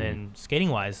there. And Mhm. then skating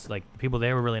wise, like the people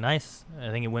there were really nice. I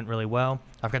think it went really well.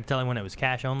 I forgot to tell everyone it was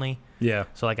cash only. Yeah.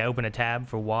 So like I opened a tab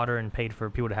for water and paid for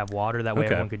people to have water. That way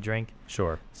Okay. everyone could drink.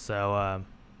 Sure. So,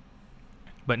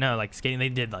 but no, like skating, they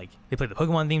played the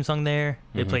Pokemon theme song there.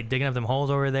 They Mhm. played Digging Up Them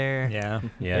Holes over there. Yeah.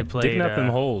 Yeah. They played, Digging up them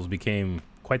holes became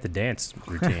quite the dance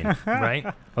routine. Right?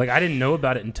 Like I didn't know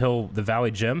about it until the Valley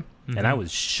Gym, and I Mhm.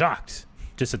 was shocked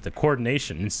just at the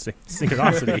coordination and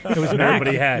synchronicity It was that Mac.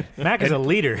 everybody had. Mac is a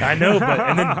leader. I know, but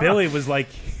and then Billy was like,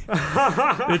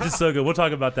 "It's just so good." We'll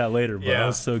talk about that later, but it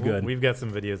was so good. We've got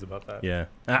some videos about that. Yeah,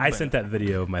 I sent that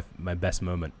video of my best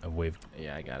moment of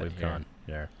Yeah, I got it Wavecon. here.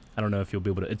 Yeah, I don't know if you'll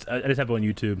be able to. I just have it on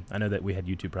YouTube. I know that we had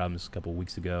YouTube problems a couple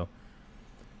weeks ago,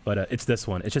 but it's this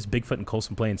one. It's just Bigfoot and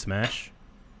Coulson playing Smash.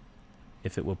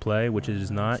 If it will play, which it is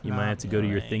not, It's you might have to go to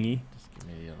your playing. thingy. Just give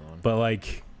me the other one. But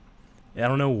like, I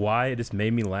don't know why it just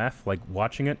made me laugh. Like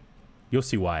watching it, you'll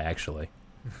see why actually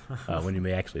when you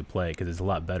may actually play because it's a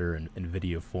lot better in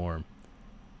video form.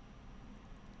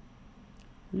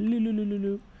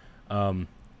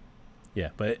 Yeah,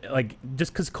 but like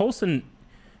just because Coulson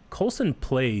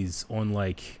plays on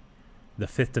like the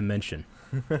fifth dimension.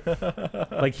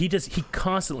 Like he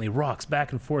constantly rocks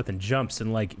back and forth and jumps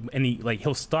and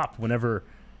he'll stop whenever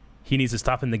he needs to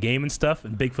stop in the game and stuff,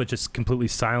 and Bigfoot just completely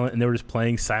silent, and they were just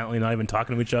playing silently, not even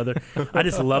talking to each other. I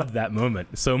just loved that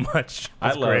moment so much.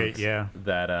 That's I loved great, yeah.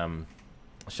 that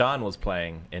Sean was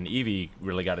playing, and Evie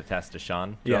really got attached to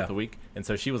Sean throughout Yeah. the week, and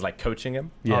so she was like coaching him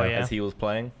Oh, yeah. as he was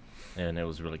playing, and it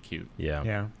was really cute. Yeah.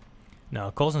 Yeah. No,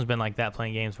 Colson's been like that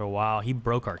playing games for a while. He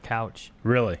broke our couch.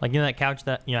 Really? Like, you know that couch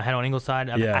that I had on Ingleside?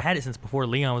 Yeah. I had it since before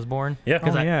Leon was born. Yeah.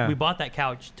 Because yeah. we bought that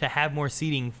couch to have more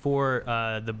seating for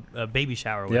the baby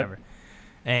shower or whatever.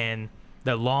 And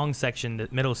the long section, the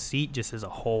middle seat just is a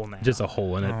hole now. Just a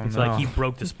hole in it. Oh, So like he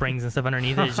broke the springs and stuff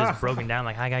underneath it. It's just broken down.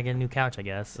 Like, I gotta get a new couch, I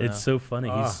guess. So. It's so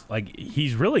funny.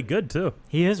 He's really good too.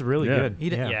 He is really Yeah.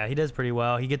 good. He does pretty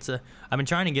well. He gets I've been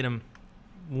trying to get him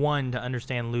to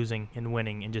understand losing and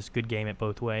winning and just good game it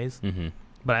both ways. Mm-hmm.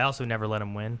 But I also never let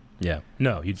him win. Yeah.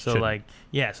 No, you So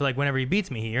shouldn't. so whenever he beats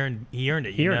me, he earned it. He You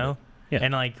earned know. it. Yeah.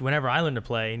 And like whenever I learned to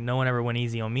play, no one ever went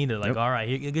easy on me. They're like, Nope. all right,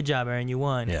 good job, Aaron, you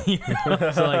won. Yeah. You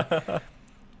know?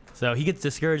 So he gets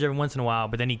discouraged every once in a while,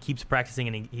 but then he keeps practicing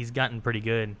and he's gotten pretty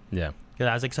good. Yeah. Because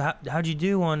I was like, so how'd you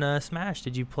do on Smash?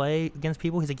 Did you play against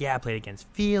people? He's like, yeah, I played against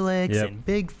Felix Yep. and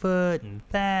Bigfoot and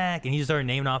Thak. And he just started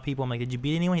naming off people. I'm like, did you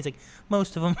beat anyone? He's like,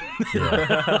 most of them.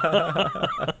 Yeah.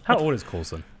 How old is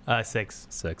Coulson? 6.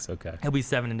 6. Okay. He'll be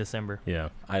 7 in December. Yeah.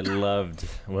 I loved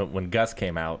when Gus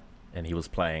came out and he was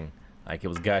playing. Like, it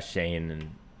was Gus, Shane,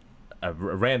 and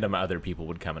random other people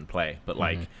would come and play. But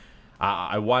like,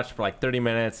 I watched for like 30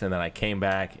 minutes and then I came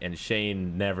back and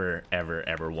Shane never, ever,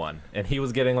 ever won. And he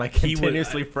was getting like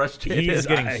continuously frustrated. He's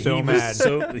getting so mad.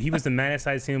 He was the maddest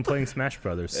I'd seen him playing Smash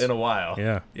Brothers in a while.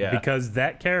 Yeah. Yeah. Because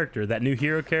that character, that new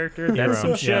hero character, that's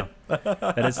some shit.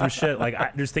 That is some shit.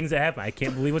 Like, there's things that happen. I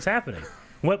can't believe what's happening.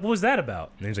 What was that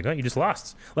about? And he's like, oh, you just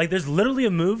lost. Like, there's literally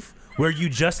a move where you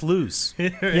just lose.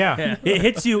 Yeah. It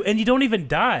hits you and you don't even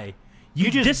die.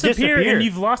 You just disappear and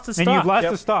you've lost the stock. And you've lost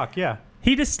the stock, yeah.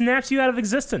 He just snaps you out of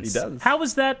existence. He does. How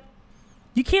is that?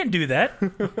 You can't do that.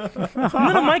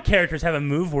 None of my characters have a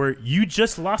move where you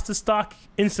just lost the stock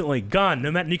instantly, gone.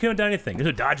 No matter, you can't do anything. There's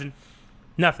no dodging,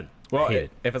 nothing. Well, I hate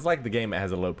it. if it's like the game, it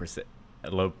has a low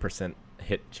percent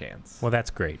hit chance. Well, that's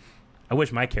great. I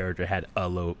wish my character had a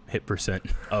low hit percent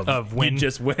of win. You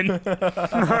just win.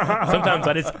 Sometimes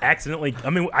I just accidentally.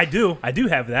 I mean, I do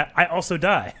have that. I also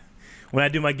die when I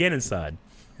do my Ganon side,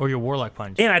 Or your Warlock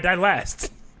Punch. and I die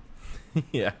last.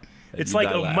 Yeah. It's You like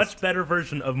die a last. much better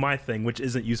version of my thing, which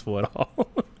isn't useful at all.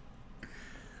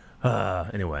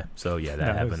 Anyway, so yeah,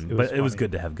 that happened. But it was funny.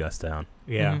 good to have Gus down.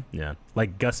 Yeah. Mhm. Yeah.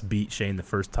 Like, Gus beat Shane the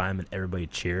first time and everybody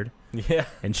cheered. Yeah.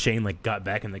 And Shane, like, got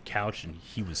back in the couch and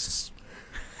he was...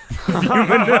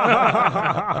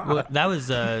 Well, that was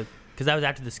because that was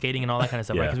after the skating and all that kind of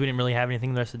stuff, right? Yeah. Because we didn't really have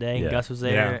anything the rest of the day. And Yeah. Gus was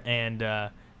there, and there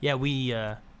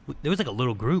was like a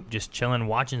little group just chilling,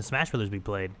 watching Smash Brothers be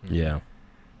played. Yeah.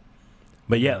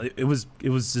 But yeah, it was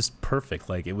just perfect.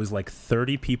 Like, it was like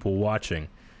 30 people watching.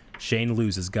 Shane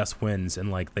loses, Gus wins,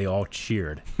 and like they all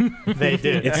cheered. They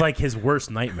did. It's like his worst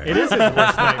nightmare. It is his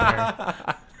worst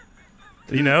nightmare.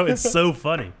 You know, it's so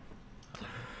funny.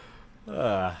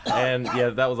 And yeah,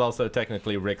 that was also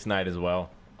technically Rick's night as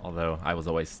well. Although I was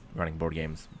always running board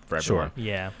games for everyone. Sure.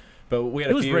 Yeah. But we had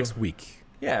It a was few. Rick's week.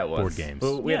 Yeah, it was. board games.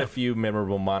 But we had Yeah. a few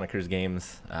memorable monikers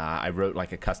games. I wrote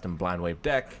like a custom blind wave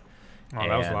deck. Oh,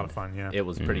 that was a lot and of fun, yeah. It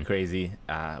was pretty crazy.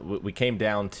 We came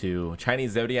down to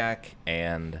Chinese Zodiac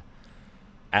and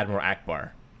Admiral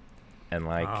Akbar. And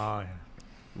like Oh,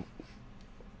 yeah.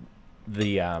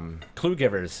 the clue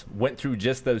givers went through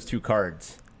just those two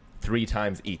cards 3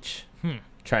 times each,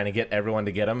 trying to get everyone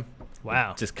to get them.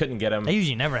 Wow. Just couldn't get them. That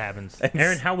usually never happens.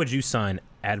 Aaron, how would you sign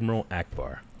Admiral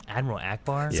Akbar? Admiral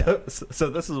Akbar? Yeah. So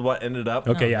this is what ended up.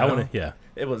 Okay, yeah, I no. want to. Yeah.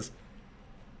 It was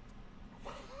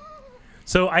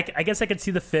So I guess I could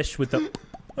see the fish with the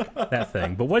that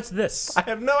thing, but what's this? I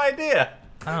have no idea.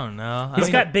 I don't know. He's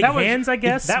got big that was- hands, I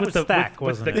guess. that with was Thak, with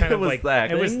wasn't the it? kind It of was like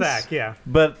Thak. It was things. Thak, yeah.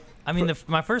 But I mean,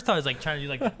 my first thought was like trying to do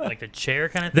like the chair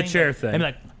kind of The thing. chair thing. And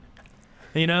like,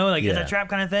 you know, like it's Yeah. a trap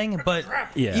kind of thing. But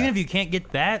Yeah. even if you can't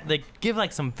get that, like give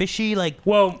like some fishy like.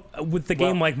 Well, with the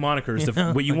game Well, like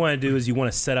monikers, what you want to do is you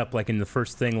want to set up like in the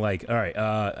first thing, like, all right,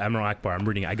 Admiral Akbar. I'm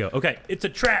reading it. I go, okay, it's a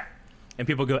trap, and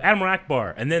people go Admiral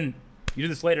Akbar, and then you do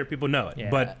this later, people know it. Yeah,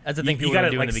 but that's the thing you people gotta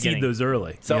don't do in like the seed beginning. those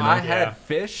early. so you know? I had Yeah.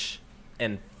 fish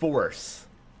and force.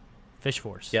 Fish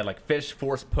Force. Yeah, like fish,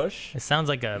 force, push. It sounds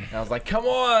like a And I was like, come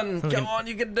on, Sounds come like on,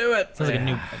 you can do it. sounds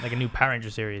like a new Power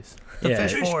Ranger series. yeah,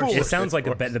 Fish Force. It sounds like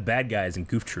the bad guys in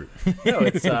Goof Troop. No,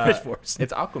 it's Fish Force.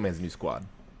 It's Aquaman's new squad.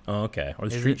 Oh, okay. Or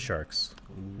the Is Street it? Sharks.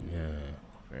 Yeah.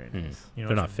 Very Hmm. nice. You know,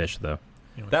 They're it's- not fish though.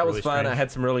 you know, it's That was really fun. I strange.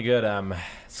 had some really good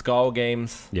skull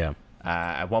games. Yeah.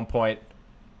 At one point,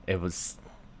 it was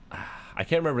I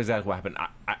can't remember exactly what happened.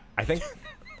 I think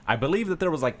I believe that there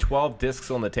was like 12 discs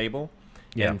on the table,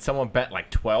 Yeah. and someone bet like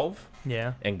 12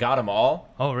 Yeah. and got them all.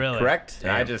 Oh really? Correct.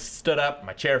 And I Damn. just stood up.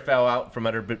 My chair fell out from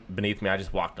beneath me. I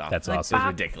just walked off. That's Like, awesome. It was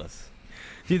ridiculous.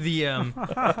 Dude,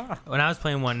 when I was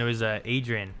playing one, there was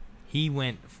Adrian. He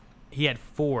went he had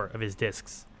 4 of his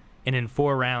discs, and in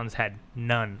 4 rounds had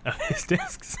none of his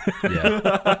discs.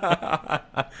 Yeah.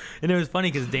 And it was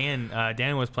funny because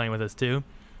Dan was playing with us too.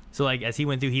 So like as he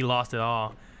went through, he lost it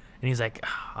all, and he's like,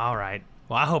 "All right,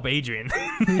 well I hope Adrian."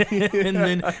 And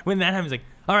then when that happened, he's like,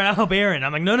 "All right, I hope Aaron."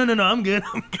 I'm like, "No, I'm good.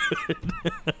 I'm good."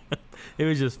 It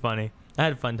was just funny. I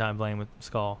had a fun time playing with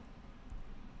Skull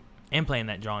and playing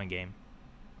that drawing game.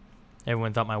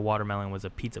 Everyone thought my watermelon was a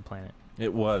pizza planet.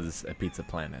 It was a pizza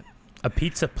planet. A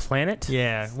pizza planet?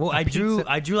 Yeah. Well, I drew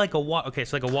like a okay,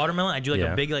 so like a watermelon. I drew like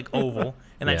a big like oval,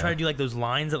 and I tried to do like those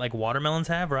lines that like watermelons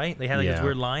have, right? They have like those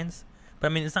weird lines. But I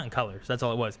mean, it's not in color, so that's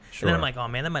all it was. Sure. And then I'm like, oh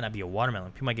man, that might not be a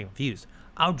watermelon. People might get confused.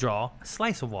 I'll draw a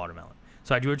slice of watermelon.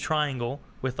 So I drew a triangle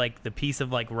with like the piece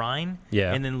of like rind,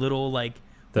 and then little like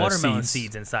The watermelon seeds.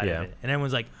 seeds inside of it. And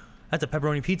everyone's like, that's a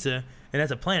pepperoni pizza, and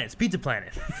that's a planet. It's Pizza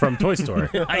Planet. From Toy Story.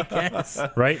 I guess.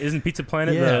 Right? Isn't Pizza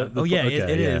Planet the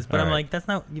it is. But All I'm right. like, that's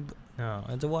not. No,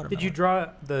 it's a watermelon. Did you draw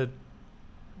the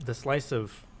slice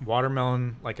of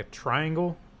watermelon like a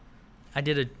triangle? I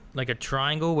did a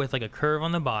triangle with like a curve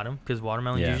on the bottom because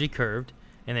watermelon's Yeah. usually curved,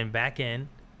 and then back in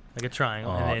like a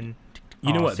triangle, and then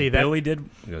You know what see that- Billy did?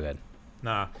 Go ahead.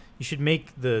 Nah, you should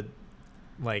make the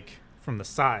like from the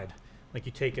side, like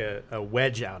you take a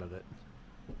wedge out of it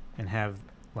and have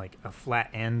like a flat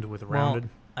end with rounded.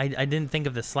 I didn't think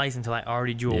of the slice until I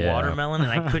already drew a Yeah. watermelon,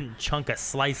 and I couldn't chunk a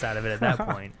slice out of it at that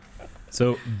point.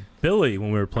 So Billy,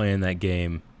 when we were playing that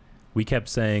game, we kept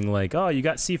saying like, "Oh, you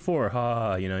got C4, ha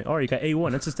ha," you know, "Oh, you got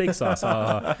A1, that's a steak sauce,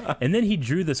 ha ha." And then he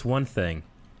drew this one thing,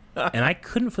 and I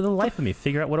couldn't for the life of me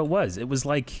figure out what it was. It was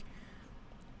like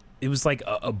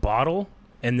a bottle,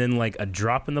 and then like a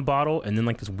drop in the bottle, and then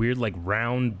like this weird like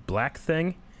round black thing.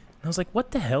 And I was like,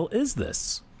 "What the hell is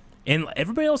this?" And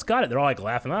everybody else got it. They're all like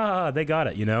laughing, they got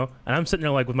it, you know? And I'm sitting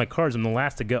there like with my cards, I'm the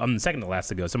last to go. I'm the second to last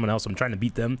to go. Someone else, I'm trying to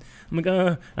beat them. I'm like,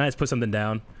 and I just put something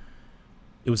down.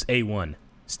 It was A1,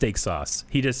 steak sauce.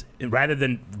 He just, rather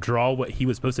than draw what he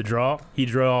was supposed to draw, he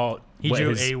drew A1? He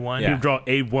would draw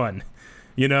A1,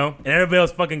 you know? And everybody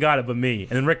else fucking got it but me.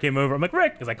 And then Rick came over. I'm like,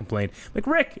 Rick, because I complained. I'm like,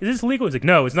 Rick, is this legal? He's like,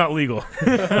 no, it's not legal. I'm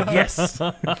like, yes.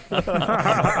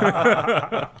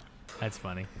 That's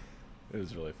funny. It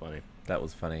was really funny. That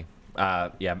was funny.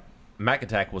 Yeah, Mac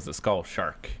Attack was a skull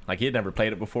shark. Like, he had never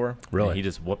played it before. Really? And he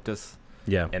just whooped us.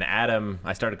 Yeah. And Adam,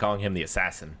 I started calling him the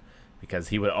assassin because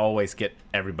he would always get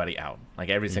everybody out. Like,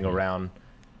 every single round,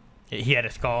 He had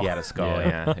a skull. he had a skull.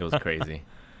 Yeah. Yeah, it was crazy.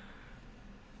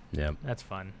 Yeah. That's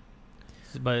fun.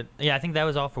 But yeah, I think that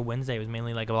was all for Wednesday. It was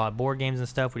mainly like a lot of board games and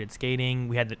stuff. We did skating.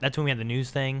 That's when we had the news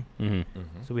thing. Mm-hmm.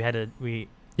 So we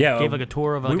Yeah. gave like a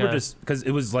tour of like we were just, because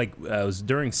it was like, it was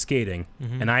during skating,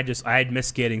 and I had missed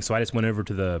skating, so I just went over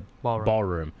to the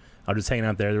ballroom. I was just hanging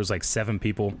out there. There was like 7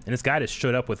 people, and this guy just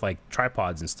showed up with like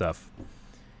tripods and stuff.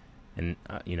 And,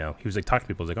 you know, he was like talking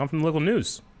to people. He was like, I'm from the local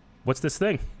news. What's this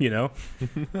thing? You know?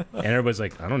 And everybody's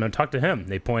like, I don't know, talk to him.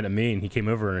 They point at me, and he came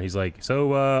over, and he's like,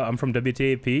 so I'm from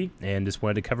WTAP, and just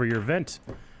wanted to cover your event.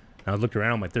 And I looked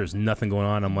around, I'm like, there's nothing going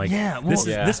on. I'm like,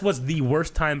 this was the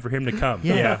worst time for him to come.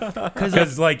 Yeah.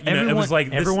 Because like, you know, it was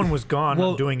like Everyone was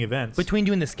gone doing events. between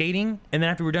doing the skating and then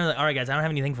after we're done, like, all right, guys, I don't have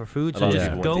anything for food, so I just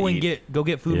just go want and to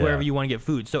get food Yeah. wherever you want to get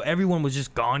food. So everyone was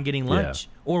just gone getting lunch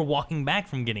or walking back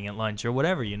from getting at lunch or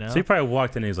whatever, you know. So he probably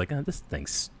walked in and he was like, oh, this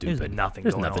thing's stupid. There's nothing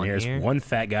There's going nothing on here. here. It's one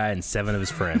fat guy and 7 of his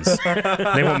friends.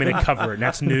 They want me to cover it. And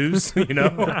that's news, you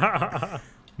know?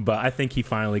 But I think he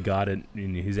finally got it.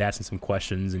 And he was asking some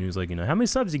questions, and he was like, you know, how many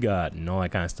subs you got? And all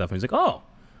that kind of stuff. And he's like, oh,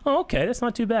 okay, that's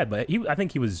not too bad. But I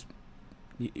think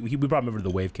we brought him over to the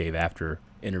Wave Cave after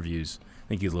interviews. I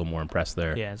think he was a little more impressed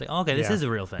there. Yeah, it's like, okay, this is a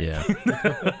real thing. Yeah.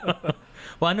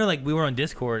 Well, I know, like, we were on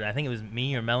Discord. I think it was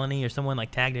me or Melanie or someone,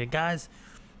 like, tagged it. Guys,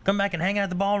 come back and hang out at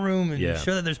the ballroom and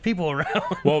show that there's people around.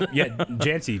 Well, yeah,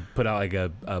 Jancy put out, like,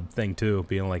 a thing, too,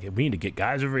 being like, we need to get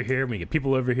guys over here. We need to get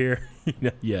people over here.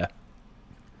 Yeah.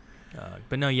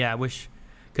 But no, yeah, I wish,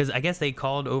 because I guess they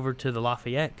called over to the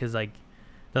Lafayette, because, like,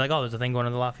 they're like, oh, there's a thing going on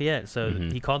in the Lafayette. So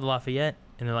he called the Lafayette,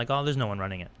 and they're like, oh, there's no one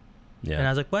running it. Yeah. And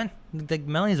I was like, what? Like,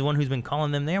 Melanie's the one who's been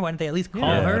calling them there. Why didn't they at least call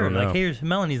Yeah, I her? don't Like, know. here's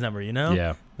Melanie's number, you know?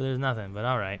 Yeah. But there's nothing. But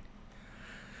all right.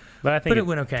 But I think it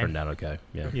went okay. Turned out okay.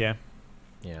 Yeah. Yeah.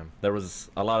 Yeah, there was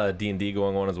a lot of D&D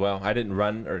going on as well. I didn't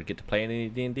run or get to play any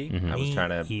D&D. I was Me trying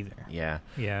to either. Yeah.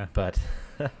 Yeah. But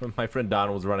my friend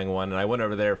Don was running one, and I went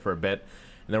over there for a bit,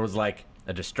 and there was like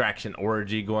a distraction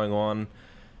orgy going on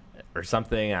or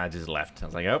something. I just left. I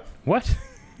was like, oh, What?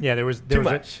 Yeah, there was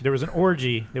an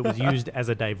orgy that was used as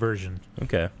a diversion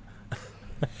Okay.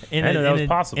 In I know that was a,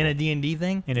 possible. In a D&D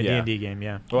thing? in a Yeah. D&D game.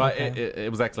 Yeah. well, Okay.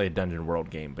 it was actually a Dungeon World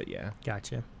game, but yeah.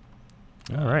 Gotcha.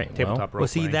 All right. Tabletop role Well,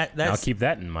 see, playing. that's I'll keep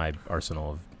that in my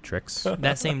arsenal of tricks.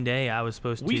 That same day, I was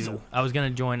supposed to. Weasel. I was gonna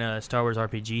join a Star Wars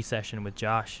RPG session with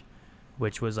Josh,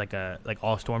 which was like a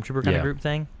all stormtrooper kind Yeah. of group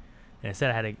thing, and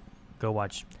instead I had to go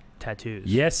watch tattoos.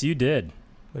 Yes, you did.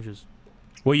 Which was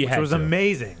Well, you Which had was to.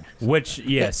 amazing. Which,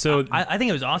 yeah, so I think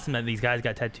it was awesome that these guys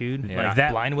got tattooed Yeah. like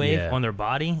That- blind wave yeah. on their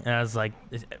body, and I was like,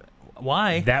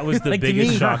 why? that was the Like, to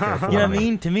biggest me- shocker for You know what me. I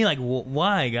mean? To me, like,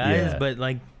 why, guys? Yeah. But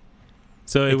like,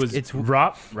 So it It's- was it's-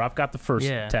 Rob. Rob got the first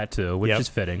Yeah. tattoo, which Yep. is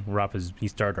fitting. Rob he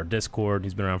started our Discord.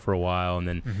 He's been around for a while, and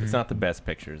then It's not the best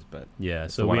pictures, but yeah.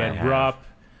 It's So the we one I had have. Rob,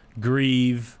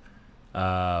 Grieve,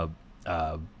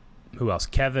 who else?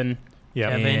 Kevin, Yeah.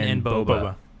 Kevin and Boba.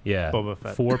 Boba. yeah. Boba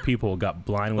Fett. 4 people got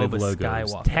blind wave Boba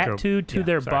logos Skywalker. tattooed to Yeah,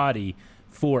 their sorry. body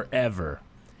forever,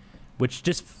 which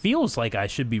just feels like I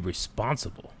should be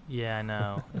responsible. yeah, I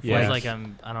know. It Yeah. feels like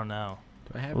I don't know.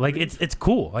 do I have Like Grieve? it's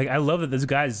cool. Like I love that those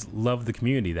guys love the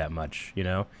community that much, you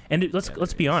know. And let's Yeah,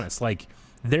 be there is. honest. Like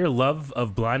their love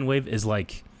of Blind Wave is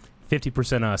like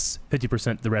 50% us,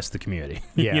 50% the rest of the community.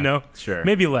 Yeah. you know, Sure.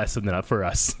 maybe less than that for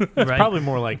us. Right? Probably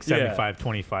more like Yeah. 75,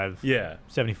 25, yeah,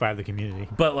 75 the community.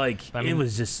 but like I it mean-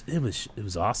 was just it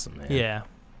was awesome, man. Yeah.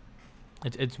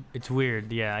 It's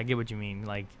weird. Yeah, I get what you mean.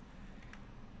 Like,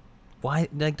 why?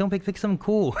 Like, don't pick something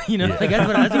cool. You know, Yeah. like that's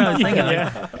what I was thinking. Like,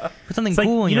 Yeah. put something It's like,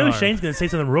 cool in you your know, arm. Shane's gonna say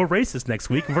something real racist next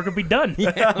week, and we're gonna be done.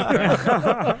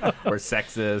 Or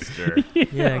sexist, or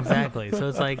Yeah, exactly. So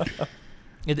it's like,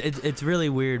 it's really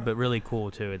weird, but really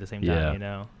cool too at the same time. Yeah. You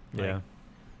know. Like, Yeah.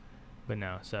 But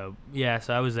no. So yeah.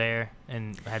 So I was there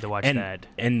and I had to watch And that.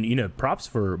 and you know, props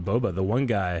for Boba, the one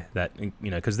guy that you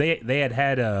know, because they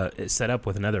had it set up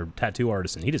with another tattoo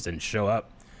artist, and he just didn't show up.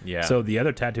 yeah. So the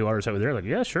other tattoo artists over there, like,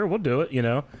 yeah, sure, we'll do it, you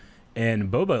know. And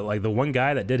Boba, like the one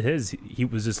guy that did his, he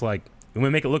was just like, "You want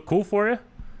to make it look cool for you?"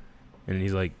 And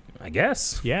he's like, "I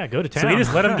guess." Yeah, go to town. So he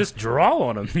just let him just draw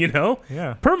on him, you know,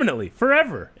 Yeah. permanently,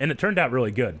 forever, and it turned out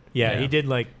really good. Yeah, Yeah. he did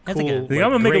like That's a cool good- like, Like,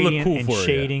 I'm gonna make it look gradient cool and for you.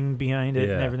 shading behind it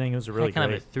and Yeah. everything. It was really Had kind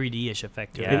great. of a 3D-ish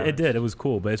effect to Yeah. it. It did. It was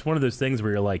cool, but it's one of those things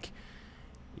where you're like,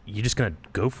 you just gonna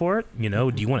go for it, you know?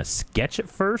 Do you want to sketch it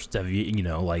first? Have you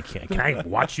know, like, can I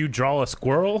watch you draw a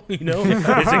squirrel? You know, is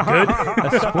it good?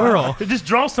 A squirrel. Just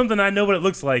draw something I know what it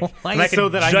looks like, Why and I is- can so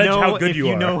that I judge know how good if you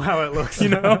are. know how it looks. You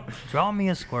know? Draw me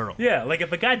a squirrel. Yeah, like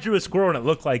if a guy drew a squirrel and it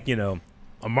looked like, you know,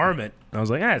 a marmot, I was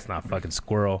like, it's not fucking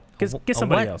squirrel. Get A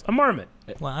somebody what? else. A marmot,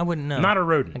 Well, I wouldn't know. not a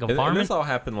rodent. like a and varmint. this all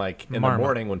happened like in Marmot. the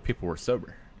morning when people were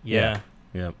sober. Yeah.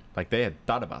 Yeah. Like they had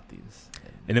thought about these.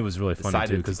 And it was really funny Decided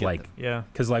too, to because get like, them.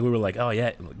 Yeah. we were like, oh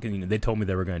yeah, you know, they told me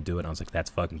they were going to do it. And I was like, that's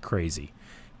fucking crazy.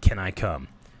 Can I come? And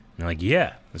they're like,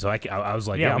 yeah. So I was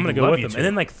like, Yeah, yeah, I'm we'd going to go love with you them. to. And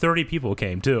then like 30 people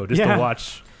came too, just Yeah. to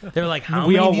watch. They were like, how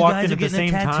we many all of you walked guys in are at the getting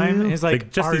same a tattoo? time. It's like,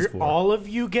 Like, just these are four. all of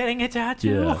you getting a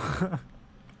tattoo? Yeah.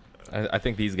 I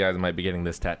think these guys might be getting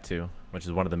this tattoo, which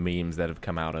is one of the memes that have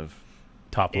come out of.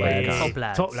 Top Hey. lads. Top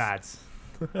lads. Top lads.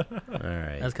 All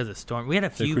right. That's because of Storm. We had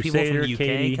a So few people from Crusader, the UK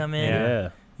Katie, come in. Yeah.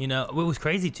 You know, what was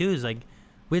crazy too is like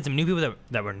we had some new people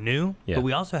that were new, Yeah. but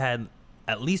we also had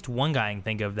at least one guy I can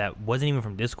think of that wasn't even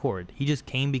from Discord. He just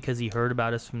came because he heard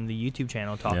about us from the YouTube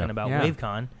channel talking Yeah. about Yeah.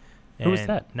 Wavecon. Who was and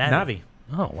that? Navi.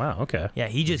 Oh, wow. Okay. Yeah,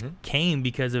 he just Mhm. came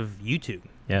because of YouTube,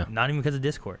 Yeah. not even because of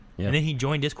Discord. Yeah. And then he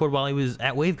joined Discord while he was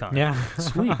at Wavecon. Yeah.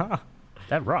 Sweet.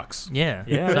 That rocks. Yeah.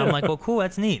 Yeah. So I'm like, well, cool.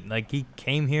 That's neat. Like he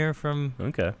came here from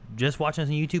Okay. just watching us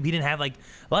on YouTube. He didn't have like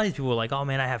a lot of these people were like, oh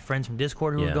man, I have friends from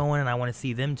Discord who Yeah. are going, and I want to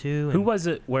see them too. Who And, was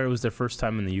it where it was their first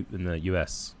time in the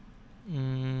U.S.?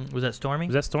 was that Stormy?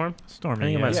 Was that Storm? I Stormy.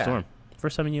 think it might have Yeah. Storm.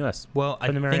 First time in U.S. Well, I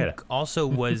From the Marietta. think also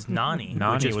was Nani,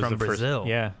 Nani which is was from the first- Brazil.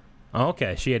 Yeah. Oh,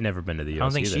 okay. She had never been to the U.S. I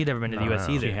don't think either. she'd ever been to the U.S.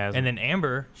 No. either. She hasn't. And then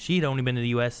Amber, she'd only been to the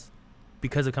U.S.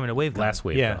 because of coming to Wavecon. Last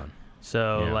Wavecon. Yeah.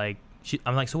 So Yeah. like,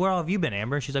 I'm like, so where all have you been,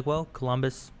 Amber? She's like, well,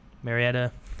 Columbus,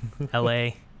 Marietta,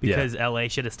 L.A. Because L.A.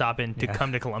 should have stopped in to Yeah.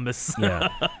 come to Columbus. Yeah.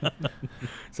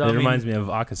 So It reminds me of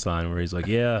Akasan, where he's like,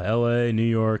 yeah, L.A., New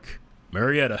York,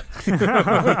 Marietta.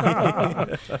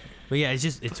 But yeah,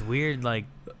 it's weird. Like,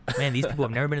 man, these people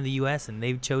have never been to the U.S. and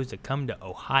they chose to come to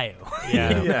Ohio.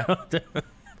 Yeah.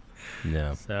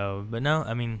 Yeah. So, but no,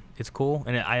 I mean, it's cool,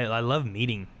 and I love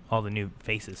meeting all the new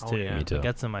faces Oh, too. yeah. Me too. Like,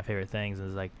 that's some of my favorite things.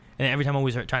 Is like, and every time I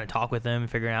always trying to talk with them,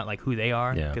 figuring out like who they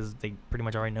are, Yeah. because they pretty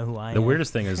much already know who I am. The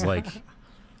weirdest thing is like,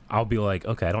 I'll be like,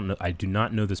 okay, I do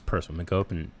not know this person. I'm gonna go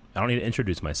up and I don't need to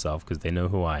introduce myself because they know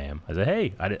who I am. I say,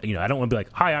 hey, I don't want to be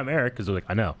like, hi, I'm Eric, because they're like,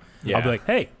 I know. Yeah. I'll be like,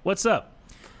 hey, what's up?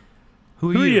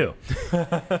 Who Who are are you? you?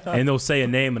 And they'll say a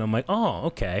name, and I'm like, oh,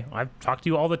 okay. I've talked to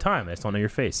you all the time. I just don't know your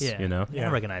face. Yeah, You know, Yeah,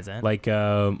 I recognize that. like,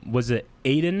 was it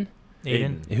Aiden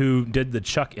Aiden. who did the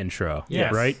Chuck intro?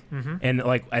 Yes. Right. Mm-hmm. And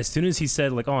like, as soon as he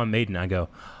said like, oh, I'm Aiden, I go,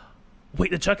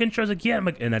 wait, the Chuck intros again? I'm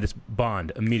like, and I just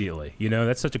bond immediately. You know,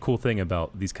 that's such a cool thing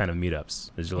about these kind of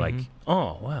meetups. Is you're like,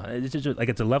 oh wow, it's just like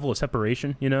it's a level of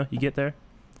separation. You know, you get there.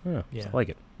 Oh, Yeah. I like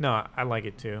it. No, I like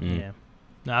it too. Mm. Yeah.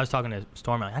 No, I was talking to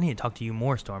Stormy. Like, I need to talk to you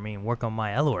more, Stormy, and work on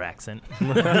my Elor accent.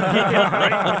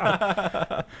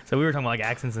 So we were talking about like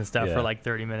accents and stuff Yeah. for like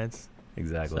 30 minutes.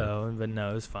 Exactly. So, but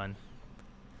no, it was fun.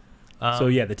 So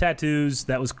yeah, the tattoos,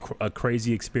 that was a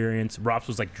crazy experience. Rops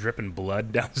was like dripping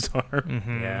blood down his arm.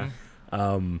 Yeah.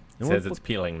 It says it's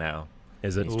peeling now.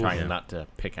 Is it? He's trying not to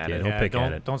pick at Yeah, it. don't pick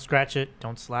at it. Don't scratch it.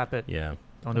 Don't slap it. Yeah.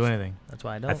 Don't do anything. That's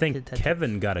why I don't. I think get tattoos.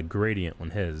 Kevin got a gradient on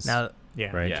his. Now,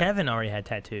 Yeah. Right. Yeah. Kevin already had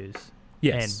tattoos.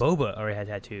 yes. And Boba already had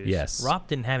tattoos. Yes. Rop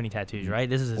didn't have any tattoos, right?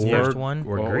 This is his Or- first one.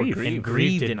 Or Or Grieve. Grieve. And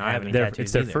Grieve didn't have any tattoos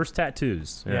It's their either. first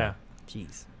tattoos. Yeah.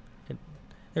 Jeez.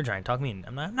 They're trying to talk me in.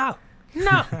 I'm not.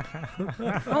 No. I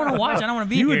don't want to watch. I don't want to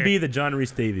be You here. would be the John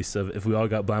Reese Davies of if we all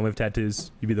got blind wave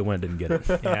tattoos. You'd be the one that didn't get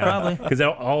it. Yeah. Probably. Because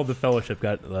all the fellowship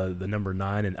got the number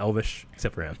 9 and Elvish,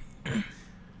 except for him.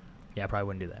 Yeah, I probably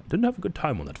wouldn't do that. Didn't have a good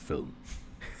time on that film.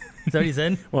 Is that what he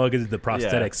said? Well, because the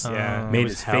prosthetics Yeah. made It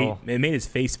was his hell. face. It made his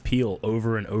face peel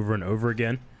over and over and over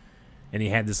again, and he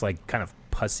had this like kind of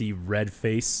pussy red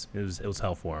face. It was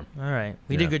hell for him. All right.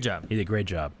 He Yeah. did a good job. He did a great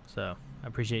job. So I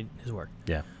appreciate his work.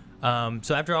 Yeah.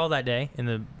 So after all that day and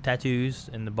the tattoos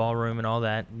and the ballroom and all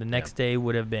that, the next day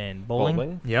would have been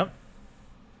bowling, Yep.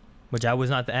 which I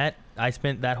was not at. I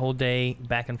spent that whole day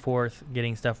back and forth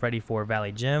getting stuff ready for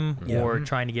Valley Gym Yeah. or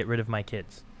trying to get rid of my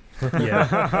kids. Yeah.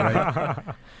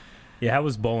 Right. Yeah. How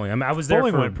was bowling? I mean, I was there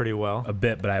Bowling for went pretty well. a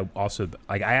bit, but I also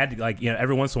like I had to like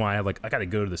every once in a while I got to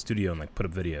go to the studio and like put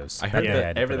up videos. I heard That day that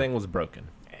had to put everything up- was broken.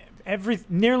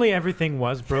 Nearly everything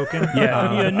was broken.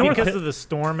 Yeah, North- because of the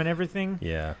storm and everything.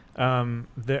 Yeah.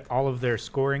 All of their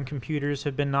scoring computers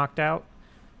have been knocked out.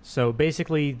 So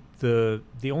basically, the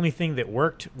only thing that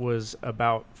worked was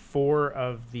about 4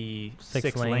 of the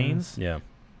 6 lanes. Yeah.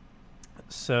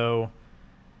 So,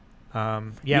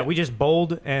 Yeah. we just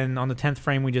bowled, and on the 10th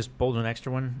frame, we just bowled an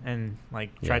extra one and Yeah.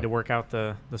 tried to work out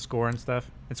the score and stuff.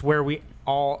 It's where we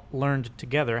all learned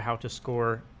together how to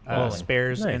score Bowling.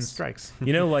 spares and Nice. strikes.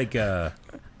 You know, like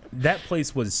that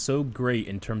place was so great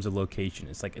in terms of location.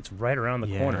 It's like it's right around the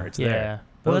Yeah. corner. It's Yeah. there.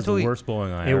 Well, That that's was what the we worst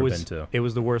bowling I It ever was been to. it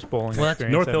was the worst bowling Well, that's-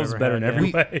 experience North I've Hill's ever better had, in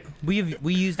every way.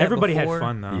 we used that Everybody before. had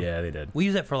fun though. Yeah, they did. We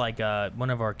used it for like one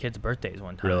of our kids' birthdays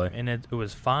one time. Really? And it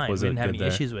was fine. Was we it didn't have good any there?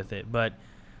 issues with it. But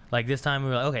like this time we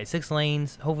were like, okay, 6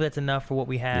 lanes. Hopefully that's enough for what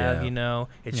we have, Yeah. you know.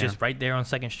 It's Yeah. just right there on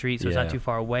 2nd Street, so it's not Yeah. too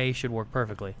far away. Should work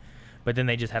perfectly. But then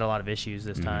they just had a lot of issues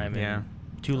this time. Yeah. And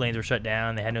 2 lanes were shut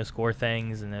down. They had no score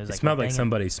things. And it was It like, smelled like dang it.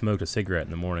 somebody smoked a cigarette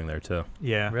in the morning there too.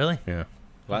 Yeah. Really? Yeah.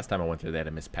 Last time I went there, they had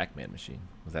a Miss Pac-Man machine.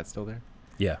 Was that still there?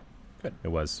 Yeah. Good. It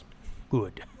was.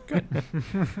 Good.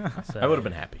 So, I would have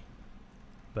been happy.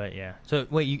 But yeah. So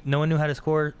wait, no one knew how to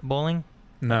score bowling?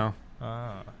 No.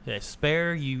 Yeah,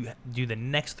 spare, you do the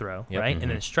next throw, Yep. right? Mhm.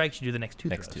 And then strikes, you do the next 2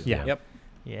 Next throws. two. Yeah. Yep.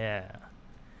 Yeah.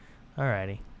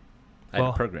 Alrighty. I had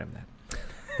Well- to program that.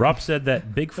 Rob said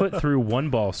that Bigfoot threw one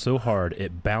ball so hard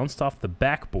it bounced off the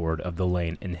backboard of the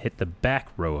lane and hit the back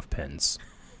row of pins.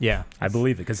 Yeah. I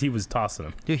believe it because he was tossing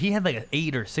them. Dude, he had like an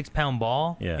 8 or 6 pound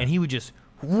ball, Yeah. and he would just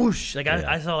whoosh. Like Yeah.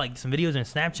 I saw like some videos and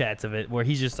Snapchats of it where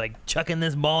he's just like chucking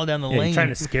this ball down the Yeah, lane. he's trying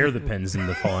to scare the pins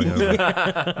into falling over.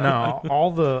 No,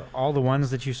 all the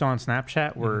ones that you saw on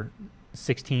Snapchat were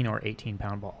 16 or 18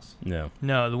 pound balls. No.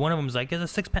 No, the one of them was like it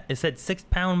said 6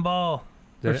 pound ball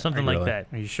or Did it? something Really? like that.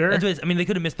 Are you sure? That's what I mean, they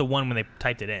could have missed the one when they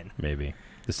typed it in. Maybe.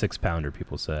 The 6-pounder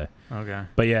people say. Okay.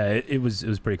 But yeah, it was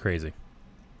pretty crazy.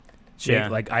 Shane, Yeah.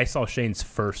 like I saw Shane's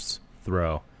first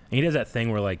throw. And he does that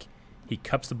thing where like he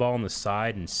cups the ball on the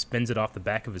side and spins it off the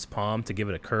back of his palm to give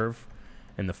it a curve.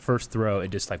 And the first throw, it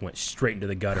just like went straight into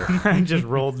the gutter. I just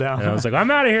rolled down. And I was like, I'm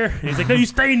out of here. And he's like, no, you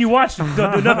stay and you watch. Don't do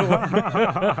another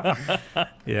one.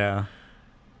 Yeah.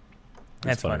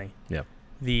 That's funny. Yeah.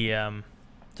 The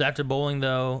so after bowling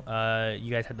though,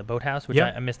 you guys had the boathouse, which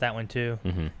Yep. I missed that one too.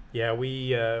 Mm-hmm. Yeah,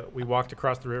 we walked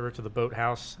across the river to the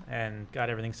boathouse and got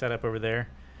everything set up over there.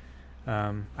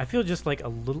 I feel just like a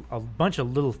bunch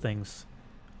of little things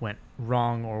went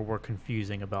wrong or were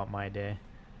confusing about my day.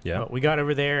 Yeah. But we got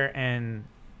over there and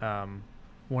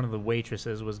one of the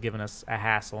waitresses was giving us a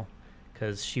hassle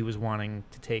because she was wanting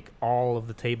to take all of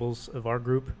the tables of our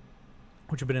group,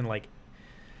 which have been in like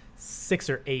 6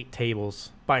 or 8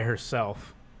 tables by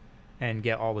herself, and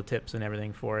get all the tips and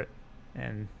everything for it.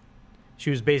 And she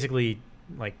was basically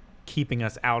like keeping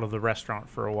us out of the restaurant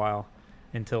for a while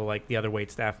until like the other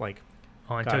wait staff like,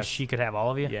 Oh, until Gosh. she could have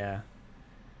all of you. yeah,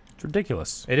 It's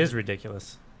ridiculous. it is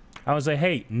ridiculous. I was like,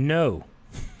 hey, no.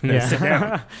 And then sit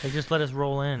down. They just let us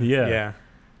roll in. Yeah. Yeah.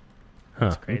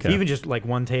 Huh, crazy. okay. Even just like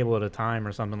one table at a time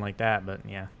or something like that. But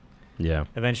yeah, Yeah.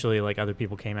 eventually like other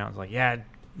people came out and was like, yeah,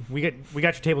 we got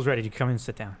your tables ready. You come in and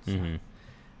sit down. So Mm-hmm.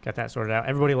 got that sorted out.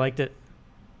 Everybody liked it.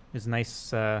 It was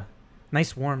a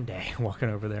nice warm day walking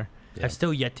over there. Yeah. I've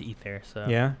still yet to eat there, so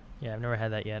Yeah, I've never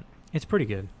had that yet. it's pretty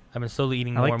good. I've been slowly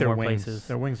eating I more like and their more wings. places.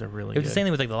 Their wings are really It was good. the same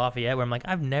thing with like the Lafayette, where I'm like,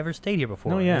 I've never stayed here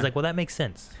before. Oh, yeah. It's like, well, that makes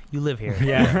sense. You live here.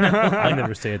 Yeah. I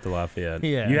never stayed at the Lafayette.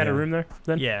 Yeah. You had a Yeah. room there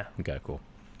then? Yeah. Okay, cool.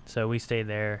 So we stayed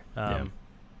there. Yeah.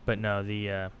 But no,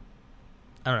 I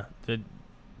don't know. The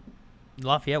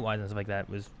Lafayette wise and stuff like that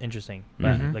was interesting.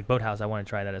 But Mhm. like Boathouse, I want to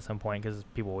try that at some point because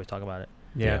people always talk about it.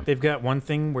 Yeah, Yeah. they've got one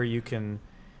thing where you can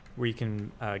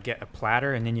get a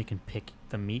platter and then you can pick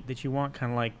the meat that you want,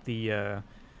 kind of like the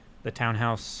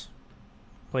townhouse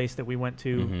place that we went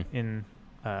to Mhm. in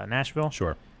Nashville.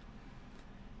 Sure.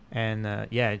 And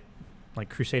yeah, like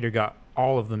Crusader got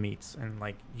all of the meats, and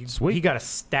like Sweet. he got a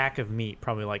stack of meat,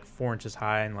 probably like 4 inches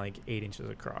high and like 8 inches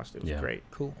across. It was Yeah. great.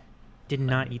 Cool. Did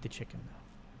not eat the chicken though.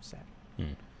 Sad.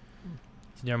 Mm.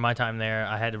 So during my time there,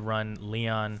 I had to run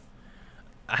Leon.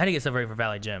 I had to get stuff ready for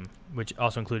Valley Gym, which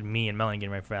also included me and Melanie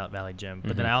getting ready for Valley Gym.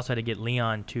 But then Mhm. I also had to get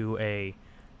Leon to a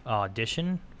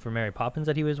audition for Mary Poppins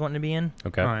that he was wanting to be in,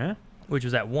 Okay. Oh yeah. which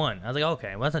was at 1. I was like,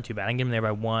 okay, well, that's not too bad. I can get him there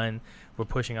by 1. We're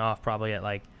pushing off probably at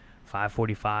like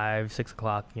 5:45, 6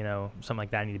 o'clock, something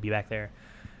like that. I need to be back there.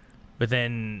 But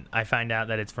then I find out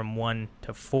that it's from 1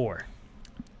 to 4.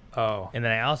 Oh. And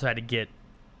then I also had to get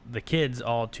the kids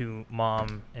all to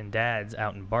mom and dad's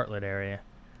out in Bartlett area.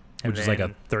 And Which is like a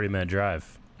then- 30-minute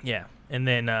drive. Yeah. And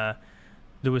then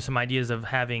there was some ideas of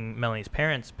having Melanie's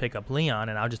parents pick up Leon,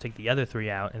 and I'll just take the other 3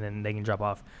 out, and then they can drop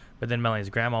off. But then Melanie's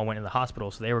grandma went to the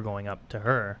hospital, so they were going up to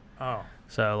her. Oh.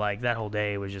 So, like, that whole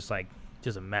day was just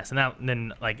a mess. And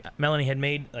then, like, Melanie had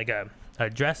made, like, a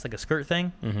dress, like a skirt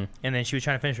thing, Mm-hmm. and then she was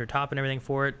trying to finish her top and everything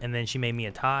for it, and then she made me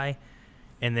a tie.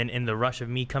 And then in the rush of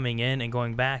me coming in and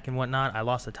going back and whatnot, I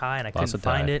lost the tie, and I Lost couldn't the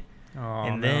tie. find it. Oh.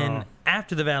 And no. then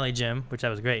after the Valley Gym, which that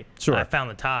was great, Sure. I found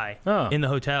the tie Oh. in the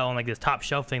hotel on like this top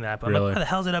shelf thing that I put. I'm Really? like, how the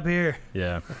hell's it up here?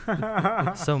 Yeah.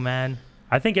 So mad.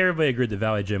 I think everybody agreed the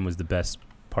Valley Gym was the best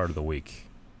part of the week.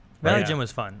 Valley Yeah. Gym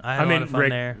was fun. I had a lot of fun Rick,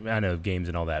 there. I know games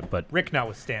and all that, but Rick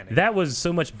notwithstanding. that was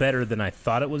so much better than I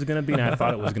thought it was going to be, and I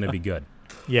thought it was going to be good.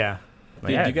 Yeah. Like, I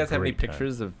Do had you guys a have any great time.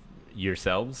 pictures of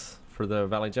yourselves for the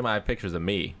Valley Gym? I have pictures of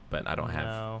me, but I don't have.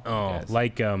 No. Oh, Yes.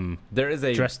 like There is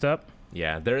a dressed up?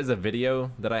 Yeah, there is a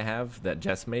video that I have that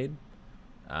Jess made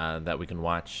that we can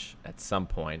watch at some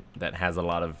point that has a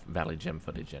lot of Valley Gym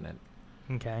footage in it.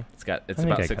 Okay. It's I think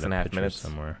about I six got and a half picture minutes.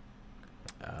 somewhere.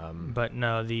 But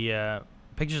no, the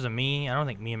pictures of me, I don't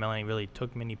think me and Melanie really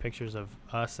took many pictures of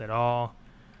us at all.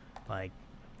 Like,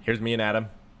 Here's me and Adam.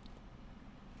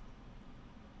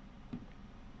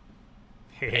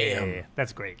 Hey,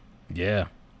 that's great. Yeah.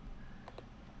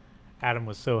 Adam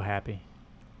was so happy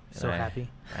so I- happy.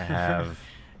 I have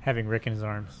having Rick in his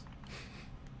arms.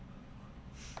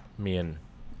 me and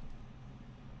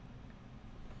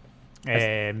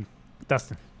And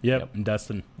Dustin Yep. Yep. And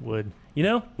Dustin. would. You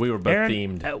know, we were both Aaron,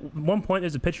 themed. at one point,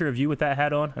 there's a picture of you with that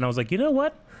hat on, and I was like, you know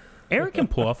what? Aaron can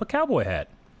pull off a cowboy hat.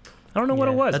 I don't know what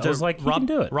it Yeah. was. That's I was what like, he Rob, can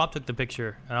do it. Rob took the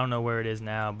picture. I don't know where it is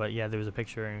now, but yeah, there was a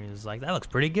picture, and he was like, that looks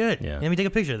pretty good. Yeah. Let me take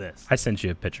a picture of this. I sent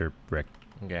you a picture, Rick.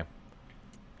 Okay,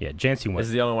 Yeah, Jancy this went.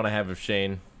 is the only one I have of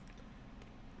Shane.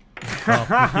 So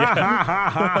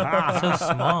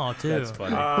small, too. That's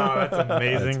funny. Oh, that's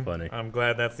amazing. That's funny. I'm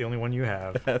glad that's the only one you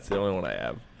have. That's the only one I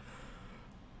have.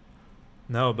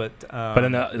 No, but But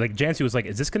then, like, Jancy was like,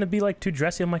 is this going to be, like, too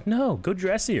dressy? I'm like, no, go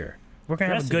dressier. We're going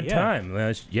to have a Dressy, good yeah. time.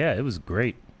 Yeah, it was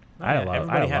great. I had a lot,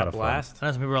 everybody I had a lot a of blast. I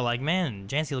know some people were like, man,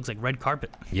 Jancy looks like red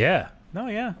carpet. fun. Yeah, No,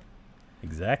 yeah.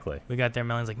 exactly. We got there,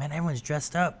 Melanie's like, man, everyone's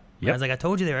dressed up. Yep. I was like, I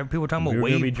told you there. People were talking We about were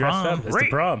gonna wave be dressed prom. up. It's the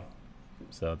prom.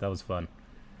 So that was fun.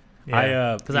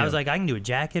 Yeah. Because I was like, I can do a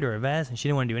jacket or a vest, and she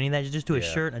didn't want to do any of that. Just do a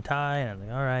Yeah. shirt and a tie. And I was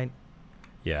like, all right.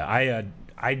 Yeah,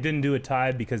 I didn't do a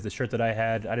tie because the shirt that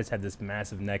I just had this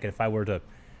massive neck, and if I were to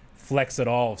flex at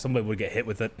all, somebody would get hit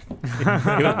with it. It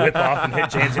would whip off and hit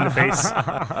Jancy in the face.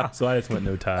 So I just went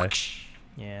no tie.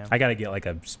 Yeah. I gotta get like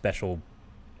a special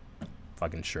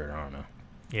fucking shirt. I don't know.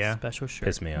 yeah. Special shirt.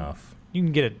 Piss me off. You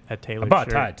can get a I tailored bought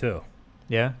shirt. a tie too.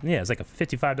 Yeah. Yeah, it's like a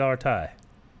 $55 tie.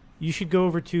 You should go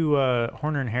over to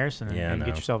Horner and Harrison and, Yeah, I and know.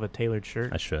 get yourself a tailored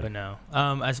shirt. I should. But no.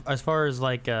 As far as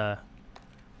like for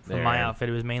There. my outfit,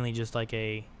 it was mainly just like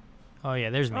a. Oh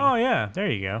yeah, there's me. Oh yeah, there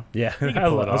you go. Yeah, You can I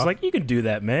pull it was off. like, you can do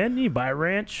that, man. You buy a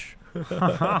ranch.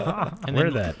 And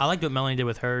Wear then that. I liked what Melanie did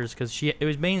with hers because it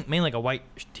was mainly like a white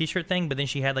T-shirt thing, but then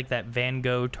she had like that Van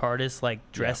Gogh TARDIS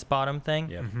like dress bottom thing,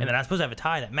 Yeah. and then I was supposed to have a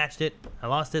tie that matched it. I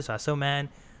lost it, so I was so mad.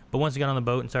 But once we got on the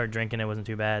boat and started drinking, it wasn't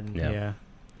too bad. Yeah.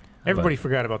 Everybody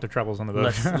forgot about their troubles on the boat.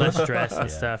 Less stress and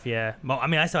stuff. Yeah. Well, I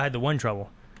mean, I still had the one trouble.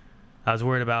 I was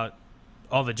worried about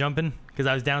all the jumping because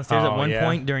I was downstairs at one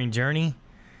point during Journey,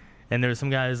 and there was some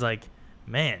guy who's like,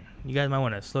 "Man, you guys might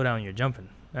want to slow down when you're jumping."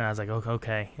 And I was like,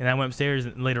 okay. And I went upstairs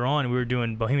later on, and we were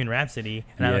doing Bohemian Rhapsody.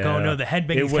 And I was like, oh no, the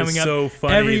headbang is coming up. So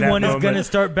funny. Everyone is going to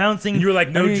start bouncing. And you were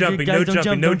like, no jumping, no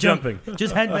jumping, no jumping.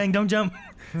 Just headbang, don't jump.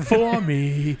 For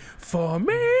me.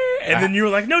 And then you were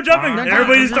like, no jumping. And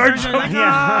everybody started jumping.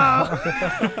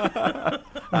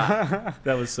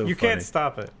 That was so funny. You can't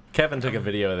stop it. Kevin took a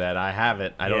video of that. I have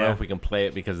it. I don't know if we can play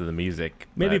it because of the music.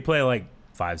 Maybe play like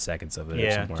 5 seconds of it.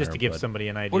 Yeah, just to give somebody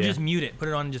an idea. Or just mute it. Put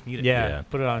it on and just mute it. Yeah,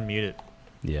 put it on mute it.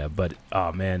 Yeah, but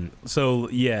oh man, so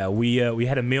yeah, we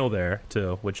had a meal there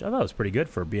too, which I thought was pretty good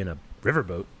for being a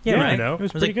riverboat. Yeah, right. You know, It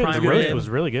was like pretty good. prime The roast rib. was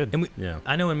really good. And yeah.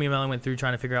 I know when me and Melanie went through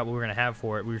trying to figure out what we were going to have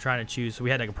for it, we were trying to choose. So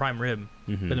we had like a prime rib,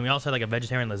 but then we also had like a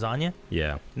vegetarian lasagna.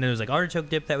 Yeah. And there was like artichoke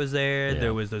dip that was there. Yeah.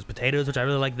 There was those potatoes, which I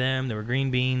really like them. There were green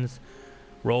beans,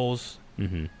 rolls.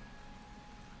 Mm-hmm. Where's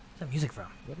that music from?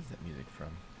 What is that music from?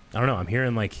 I don't know. I'm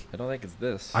hearing like I don't think it's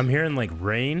this.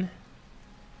 rain.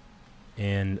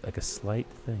 And like a slight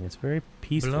thing. It's very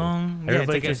peaceful. Yeah, it's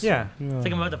like, just, yeah. it's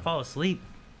like I'm about to fall asleep.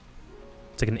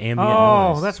 It's like an ambient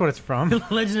Oh, noise. that's what it's from.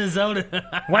 Legend of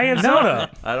Zelda. Why in Zelda?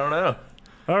 I don't know.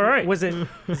 All right. Was it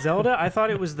Zelda? I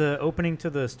thought it was the opening to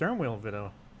the stern wheel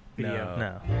video.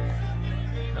 No.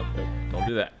 Nope. Don't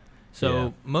do that.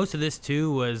 So most of this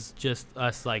too was just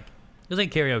us like it was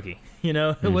like karaoke. You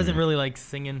know, it wasn't really like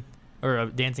singing or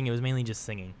dancing. It was mainly just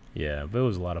singing. Yeah, but it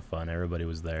was a lot of fun. Everybody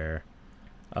was there.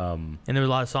 And there were a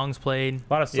lot of songs played.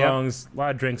 A lot of songs, a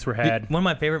lot of drinks were had. One of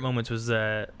my favorite moments was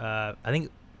I think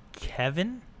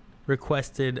Kevin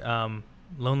requested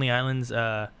Lonely Island's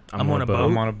I'm on a boat.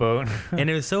 I'm on a boat. And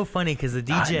it was so funny because the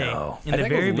DJ in I the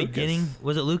think it very was Lucas. beginning,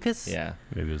 was it Lucas? Yeah.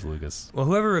 Maybe it was Lucas. Well,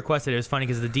 whoever requested it was funny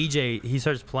because the DJ, he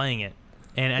starts playing it.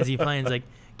 And as he playing, he's like,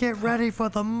 get ready for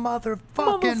the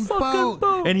motherfucking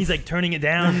boat. And he's like turning it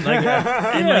down. Like,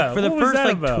 and like for the what was first that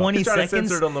like about? 20 He's trying to seconds,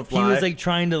 censor it on the he fly. was like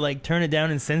trying to like turn it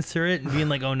down and censor it and being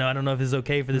like, oh no, I don't know if this is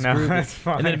okay for this No, group. that's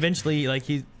fine. And then eventually like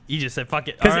he just said, fuck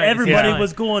it. Because All right, everybody it's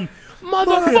was fine. going,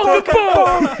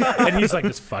 motherfucker! And he's like,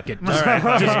 just fuck it. All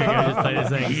right, just play this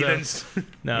thing. Heathens. So,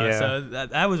 no, Yeah. so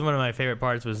that was one of my favorite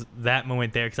parts was that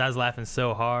moment there because I was laughing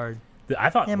so hard. I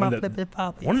thought Yeah, one my of, the,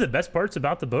 flippity-floppies. one of the best parts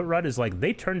about the boat ride is like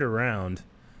they turned around,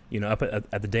 you know, up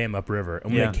at the dam upriver,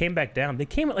 and when they came back down, they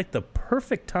came at like the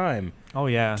perfect time Oh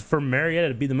yeah. for Marietta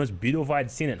to be the most beautiful I'd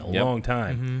seen it in a long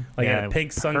time. Like Yeah, a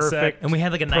pink sunset, perfect. And we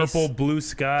had like a purple nice blue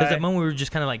sky. because that moment we were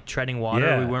just kind of like treading water.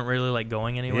 Yeah. We weren't really like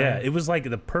going anywhere. Yeah, it was like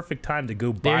the perfect time to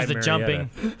go by There's the Marietta. jumping.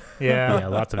 Yeah. Yeah,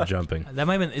 lots of jumping. That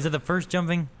might have been. Is it the first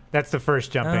jumping? That's the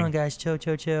first jumping. Oh, guys, chill.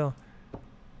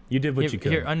 You did what Here, you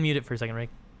could. here, unmute it for a second, Rick.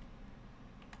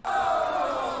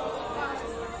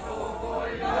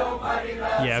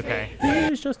 Yeah, okay.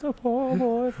 He's just a poor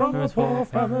boy from a poor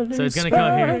family. So it's gonna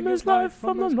come here. sparing his life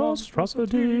from the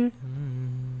monstrosity.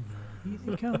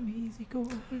 Easy come, easy go.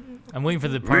 I'm waiting for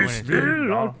the part when it's,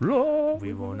 Love.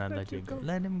 we will not let you go.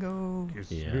 Let him go.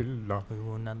 Yeah. We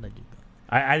will not let you go.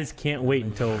 I just can't wait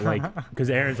until like because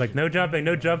Aaron's like no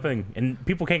jumping, and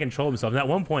people can't control themselves. And at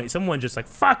one point, someone just like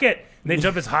fuck it, and they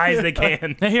jump as high as they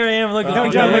can. Now here I am. Look, Don't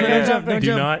don't jump, jump. look, Don't jump. Don't Do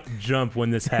jump. not jump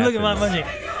when this happens. Look at my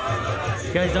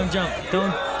munchie. Guys, don't jump.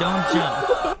 Don't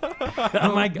jump.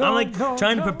 I'm like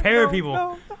trying to prepare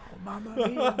people.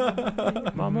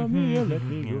 Mamma mia, let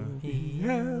me go.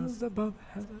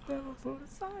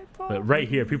 But right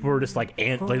here, people were just like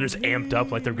they're just amped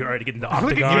up, like they're ready to get in the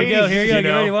octagon. Here you go. Here you go. you Get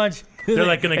ready to know? watch. They're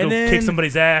like gonna go And then- kick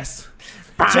somebody's ass.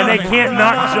 And they can't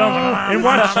not jump. And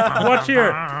watch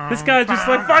here. This guy's just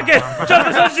like, fuck it, jump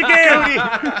as much as you can.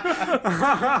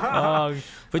 Oh,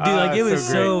 but dude, like it was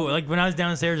so so like when I was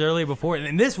downstairs earlier before,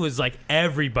 and this was like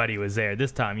everybody was there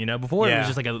this time, you know. Before it was Yeah.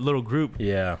 just like a little group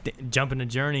Yeah. jumping the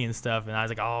journey and stuff, and I was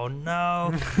like, oh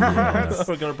no.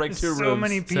 We're gonna break two So rooms.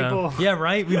 many So, people. yeah,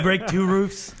 right. We break 2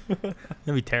 roofs. That'd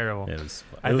be terrible. It was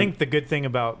fun. I think the good thing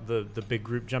about the big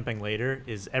group jumping later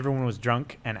is everyone was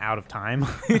drunk and out of time.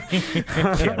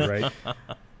 yeah, right.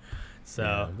 So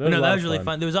Yeah, that but was no, a lot that of was really fun.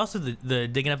 fun. There was also the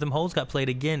digging up them holes got played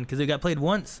again because it got played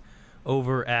once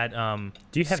over at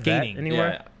Do you have skating. that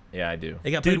anywhere? Yeah, I do.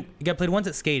 It got Dude. played. It got played once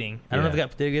at skating. I don't know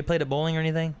if did it get played at bowling or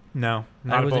anything. No, I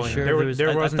not wasn't bowling. sure. There, if was, there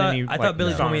was, wasn't I thought, any. I thought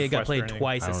Billy like, told song me it got request or played anything.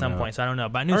 twice I at don't some know. point, so I don't know.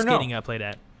 But I knew Or no. skating got played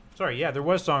at. Sorry, yeah, there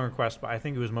was song request, but I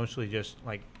think it was mostly just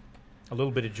like a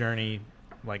little bit of Journey,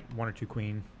 like 1 or 2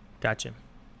 Queen. Gotcha.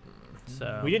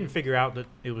 So We didn't figure out that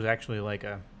it was actually like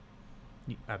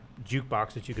a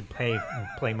jukebox that you could play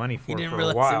money for You didn't a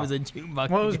realize while. it was a jukebox.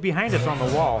 Well, it was behind us on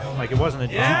the wall. Like, it wasn't a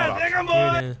jukebox.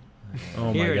 Here it is.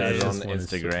 Oh Here my it god, is. this on one is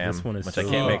Instagram, this one is which so I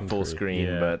can't make fucking full great. screen,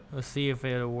 Yeah. but Let's see if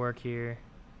it'll work here.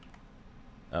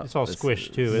 It's all this squished,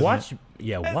 is- too, isn't watch, it?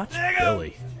 yeah, watch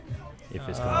Billy. If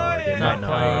it's gonna work, it not might Oh,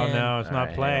 not. playing. no, it's All not right,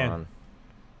 hang playing. on.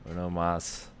 Uno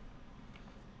mas.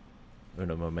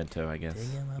 Uno momento, I guess.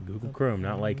 Google Chrome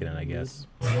not liking it, I guess.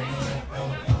 No,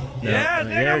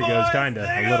 there it goes, kinda,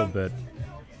 a little bit.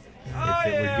 If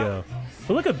it would go.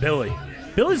 But look at Billy.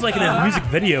 Billy's like in a music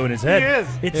video in his head. He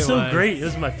is. It's It so was. great.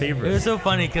 This is my It favorite. was so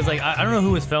funny because like I don't know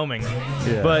who was filming,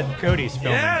 Yeah. but Cody's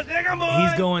filming.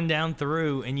 he's going down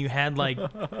through, and you had like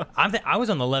I was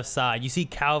on the left side. You see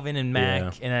Calvin and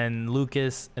Mac, and then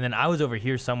Lucas, and then I was over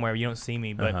here somewhere. You don't see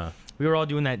me, but we were all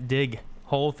doing that dig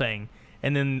hole thing.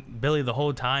 And then Billy the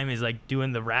whole time is like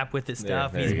doing the rap with it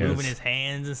stuff. there He's he moving goes. his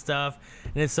hands and stuff,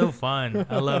 and it's so fun.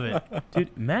 I love it.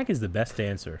 Dude, Mac is the best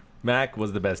dancer. Mac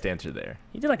was the best answer there.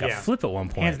 He did like a Yeah. flip at one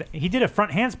point. He did a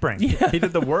front handspring. Yeah. He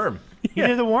did the worm. He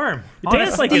did the worm. He On a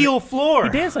danced like steel floor. He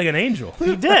danced like an angel.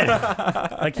 He did.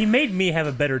 Like he made me have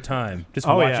a better time just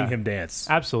Oh, watching yeah. him dance.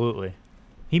 Absolutely.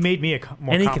 He made me a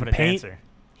more And he can confident paint. dancer.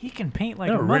 He can paint like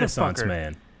Like a a Renaissance motherfucker.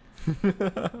 man.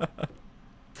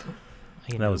 I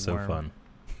can That do was the so worm. fun.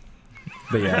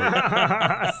 But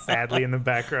yeah, Sadly in the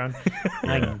background.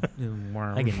 I can do the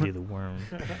worm. I can do the worm.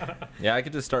 Yeah, I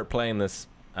could just start playing this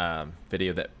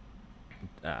video that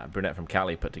Brunette from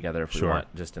Cali put together if we Sure.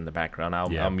 want, just in the background.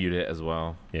 I'll Yeah. mute it as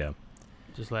well. yeah.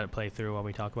 Just let it play through while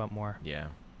we talk about more. Yeah.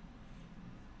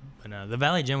 But the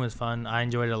Valley Gym was fun. I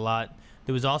enjoyed it a lot.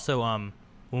 There was also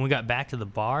when we got back to the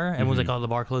bar, everyone was like, "Oh, the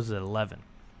bar closes at 11,"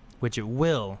 which it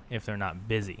will if they're not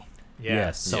busy. Yeah.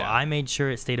 Yes. So Yeah. I made sure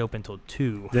it stayed open till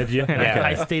 2. Did you? And Yeah.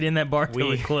 I stayed in that bar till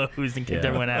We- it closed and kicked Yeah.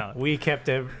 everyone out. We kept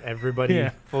everybody Yeah.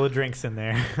 full of drinks in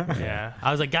there. Yeah. I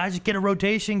was like, guys, just get a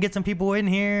rotation, get some people in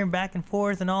here, back and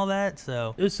forth, and all that.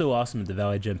 So It was so awesome that the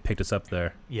Valley Gym picked us up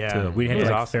there. Yeah. too. We It had to was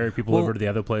like awesome. ferry people Well, over to the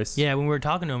other place. yeah, when we were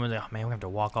talking to him, I was like, oh man, we're gonna have to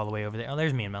walk all the way over there. Oh,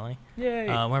 there's me and Melanie. Yay. We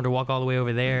have to walk all the way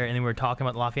over there, and then we were talking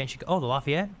about the Lafayette. She goes, oh, the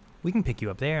Lafayette, we can pick you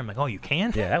up there. I'm like, oh, you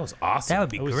can? yeah, that was awesome. That would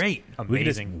be It was great. We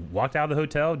just Amazing. walked out of the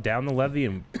hotel, down the levee,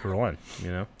 and we're on. You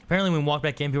know. Apparently, when we walked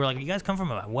back in, people were like, you guys come from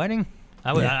a wedding?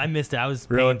 Yeah. I missed it. I was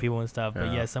Really? paying people and stuff. But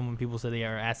Yeah. yeah, some people said they were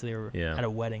asked if they were Yeah. at a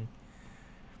wedding.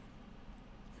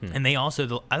 Hmm. And they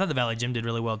also, I thought the Valley Gym did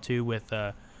really well too with,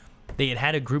 they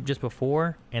had a group just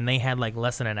before, and they had like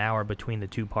less than an hour between the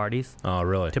two parties Oh,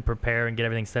 really? to prepare and get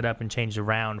everything set up and changed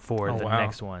around for Oh, the wow.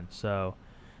 next one. So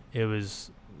it was,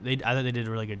 I thought they did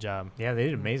a really good job. Yeah, they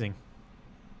did amazing.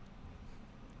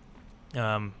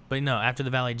 But no, after the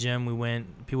Valley Gym, we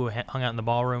went. People hung out in the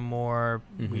ballroom more.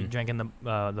 We Mhm. drank in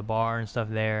the bar and stuff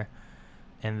there,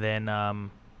 and then I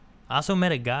also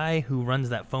met a guy who runs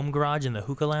that foam garage in the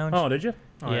hookah lounge. Oh, did you?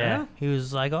 Oh, yeah. yeah? He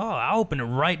was like, "Oh, I'll open it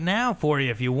right now for you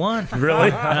if you want." Really?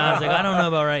 And I was like, "I don't know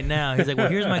about right now." He's like, "Well,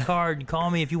 here's my card. You call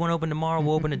me if you want to open tomorrow.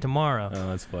 We'll open it tomorrow." Oh,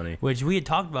 that's funny. Which we had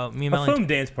talked about. Me and A Melanie. foam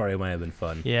dance party might have been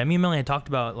fun. Yeah, me and Melanie had talked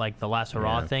about like the last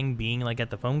hurrah Yeah. thing being like at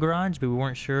the foam garage, but we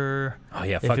weren't sure. Oh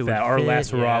yeah, If fuck it would that. Our fit,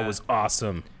 last hurrah yeah. was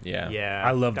awesome. Yeah. Yeah.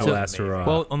 I love that the was last amazing. hurrah.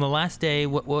 Well, on the last day,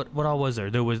 what all was there?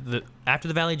 There was after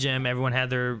the Valley Gym, everyone had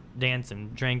their dance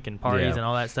and drink and parties Yeah. and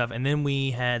all that stuff, and then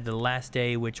we had the last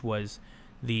day, which was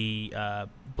the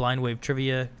blind wave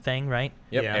trivia thing, right?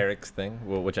 Yep. Yeah. Eric's thing,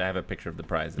 which I have a picture of the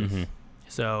prizes. Mhm.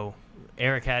 So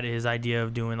Eric had his idea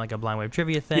of doing like a blind wave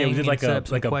trivia thing. Yeah, we did and like set a up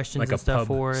some questions like a and stuff pub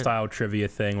for it. style trivia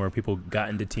thing where people got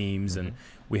into teams and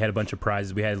we had a bunch of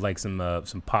prizes. We had like some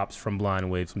pops from Blind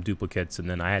Wave, some duplicates, and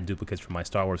then I had duplicates from my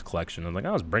Star Wars collection. I'm like,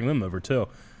 I was bring them over too,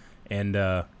 and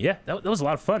yeah, that was a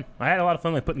lot of fun. I had a lot of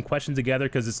fun like putting questions together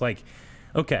because it's like,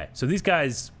 okay, so these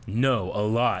guys know a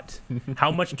lot. How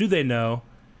much do they know?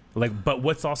 Like, but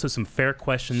what's also some fair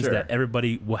questions Sure. that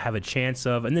everybody will have a chance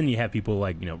of, and then you have people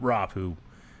like Rob who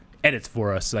edits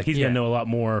for us. Like he's Yeah. gonna know a lot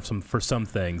more for some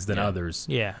things than Yeah. others.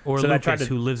 Yeah, or So I Lucas, tried to-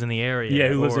 who lives in the area. Yeah,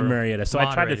 who lives in or Marietta. So I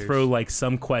tried to moderators. throw like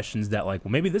some questions that like,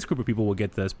 well, maybe this group of people will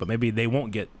get this, but maybe they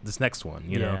won't get this next one.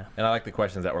 You know, And I like the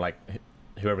questions that were like,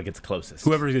 whoever gets closest.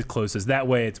 whoever gets closest. That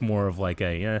way, it's more of like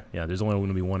a yeah. There's only going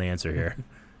to be one answer here.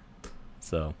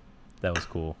 So that was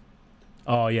cool.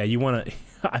 Oh yeah, you want to?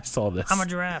 I saw this. I'm a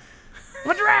giraffe.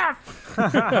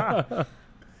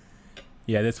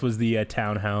 Yeah, this was the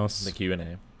townhouse. The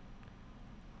Q&A.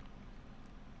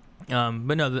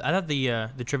 But no, I thought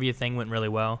the trivia thing went really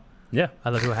well. Yeah,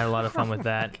 I thought people had a lot of fun with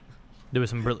that. There was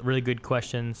some really good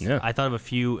questions. Yeah. I thought of a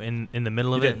few in the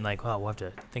middle of You it, did. and like, oh, we'll have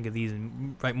to think of these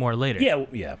and write more later.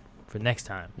 yeah. For next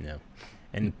time. Yeah.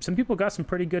 And some people got some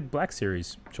pretty good Black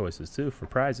Series choices too for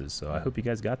prizes. So I hope you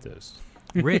guys got those.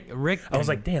 Rick. I was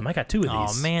like, damn, I got 2 of oh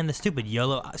these. man, the stupid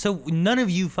YOLO. So none of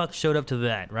you fucks showed up to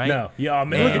that, right? No. Yeah, oh,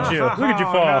 man, look at you. Look at you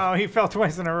Oh, fall. no, he fell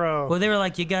twice in a row. Well, they were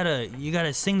like, you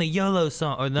gotta sing the YOLO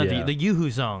song or the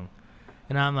Yoo-Hoo song,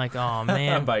 and I'm like, oh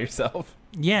man. By yourself.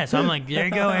 Yeah, so I'm like, there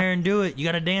you go, Aaron, do it. You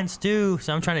got to dance too.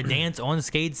 So I'm trying to dance on the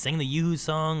skates, sing the Yoo-Hoo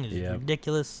song. It's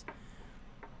ridiculous.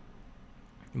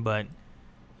 But,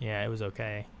 yeah, it was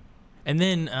okay. And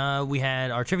then we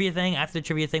had our trivia thing. After the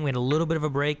trivia thing, we had a little bit of a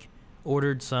break.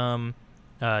 Ordered some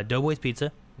Doughboys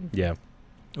pizza. Yeah.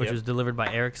 Which was delivered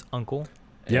by Eric's uncle.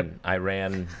 And I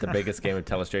ran the biggest game of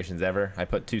telestrations ever. I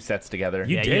put 2 sets together.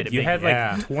 You did. You had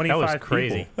like 25 That was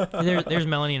crazy. There's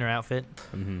Melanie in her outfit.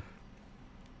 Mm-hmm.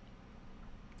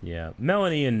 Yeah,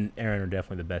 Melanie and Aaron are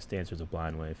definitely the best dancers of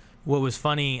Blind Wave. What was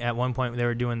funny, at one point they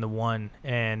were doing the one,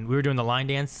 and we were doing the line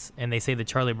dance, and they say the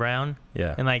Charlie Brown.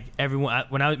 Yeah. And like everyone,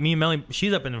 me and Melanie,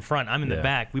 she's up in the front, I'm in the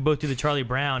back. We both do the Charlie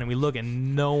Brown, and we look,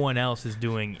 and no one else is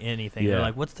doing anything. Yeah. They're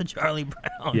like, "What's the Charlie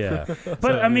Brown?" Yeah.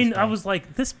 But I mean, I was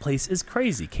like, this place is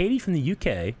crazy. Katie from the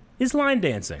UK is line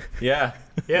dancing. Yeah.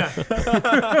 Yeah.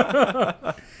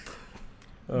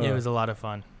 It was a lot of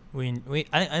fun.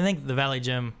 I think the Valley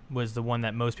Gym was the one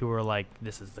that most people were like,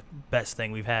 "This is the best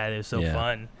thing we've had. It was so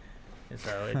fun." And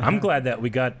so I'm glad that we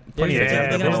got plenty of Look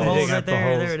at Billy the holes digging right up the there.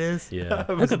 holes. There it is. Yeah.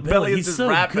 Look at Billy. He's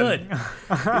so good.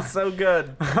 He's so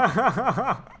good.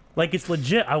 Like, it's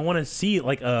legit. I want to see it.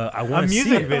 Like, I want A to see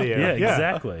music it. video. Yeah, Yeah.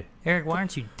 exactly. Eric, why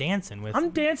aren't you dancing with?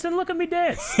 I'm dancing. Look at me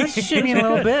dance. That's shimmying a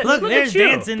little bit. Look, at there's you.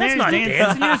 dancing, That's there's not dancing.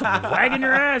 dancing. You're just wagging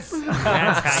your ass.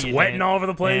 That's how you Sweating dance. all over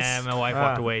the place. Yeah, my wife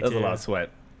walked away There's too. a lot of sweat.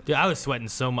 Dude, I was sweating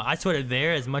so much. I sweated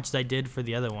there as much as I did for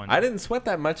the other one. I didn't sweat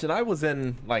that much, and I was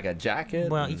in like a jacket.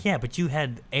 Well, yeah, but you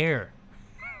had air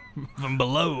from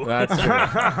below. That's true.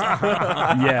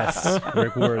 Yes.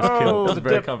 Rick Ward is It killed. was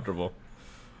very comfortable.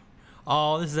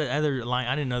 Oh, this is the other line.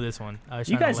 I didn't know this one. I was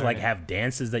You trying to guys learn like it. have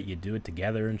dances that you do it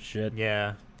together and shit.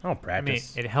 Yeah. I don't I mean,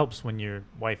 practice. it helps when your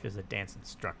wife is a dance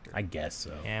instructor. I guess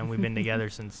so. And we've been together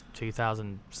since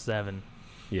 2007.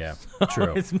 Yeah.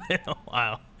 True. It's been a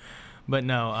while. But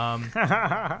no.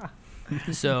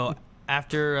 So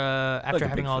after Like a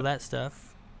having all Bigfoot. that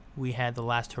stuff, we had the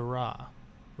last hurrah,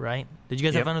 right? Did you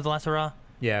guys have Yep. fun with the last hurrah?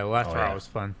 Yeah, the last Oh, hurrah yeah. was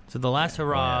fun. So the last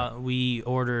hurrah, yeah. we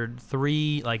ordered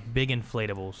 3 like big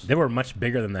inflatables. They were much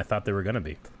bigger than I thought they were going to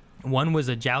be. One was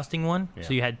a jousting one, Yeah.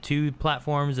 so you had 2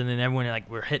 platforms, and then everyone like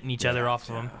were hitting each other off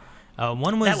of them.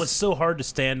 One was That was so hard to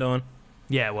stand on.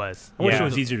 yeah, it was. I wish Yeah. it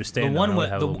was easier to The stand one on. was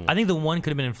Have a little- I think the one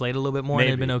could have been inflated a little bit more, and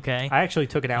it'd Maybe. been okay. I actually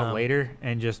took it out Um, later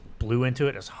and just blew into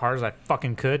it as hard as I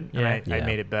fucking could, and Yeah. I Yeah.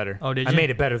 made it better. Oh, did I you? made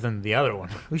it better than the other one.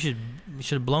 we should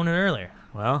have blown it earlier.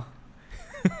 Well,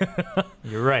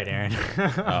 you're right, Aaron.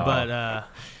 But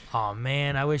oh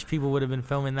man, I wish people would have been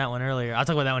filming that one earlier. I'll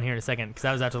talk about that one here in a second because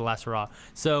that was after the last hurrah.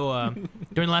 So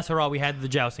during the last hurrah, we had the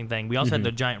jousting thing. We also had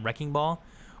the giant wrecking ball,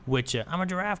 which I'm a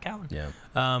giraffe, Calvin. Yeah.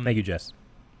 Um, Thank you, Jess.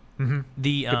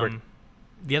 The work.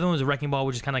 the other one was a wrecking ball,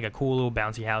 which is kind of like a cool little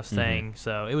bouncy house thing.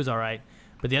 So it was all right.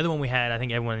 But the other one we had, I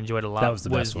think everyone enjoyed a lot. That was the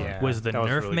best one. Was the that was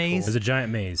Nerf really maze? It was a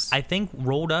giant maze. I think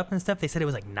rolled up and stuff. They said it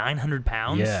was like 900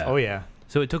 pounds. Yeah. Oh yeah,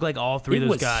 So it took like all 3 It of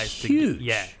those was guys. huge.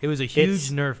 Yeah, it was a huge It's-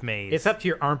 Nerf maze. it's up to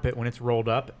your armpit when it's rolled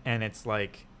up, and it's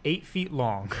like 8 feet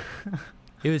long.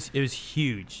 It was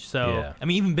huge. So Yeah. I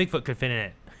mean, even Bigfoot could fit in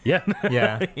it. yeah.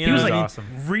 Yeah, You he know, was like awesome.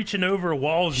 reaching over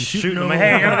walls and shooting Shooting them. them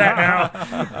Hey, over. out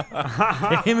of that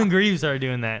now. Him and Greaves started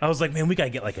doing that. I was like, man, we got to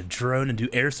get like a drone and do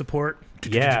air support.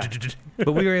 Yeah.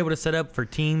 But we were able to set up for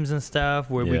teams and stuff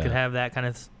where we Yeah. could have that kind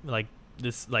of like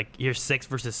this, like here's 6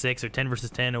 versus 6 or 10 versus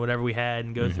 10 or whatever we had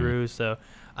and go through. So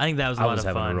I think that was a I lot was of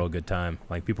having fun. a real good time.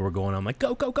 Like, people were going on, like,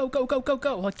 go, go, go, go, go, go,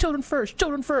 go. Like, children first,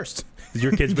 children first.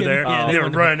 Your kids were there. Yeah, they they were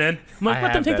wanted to- running in. I'm like, I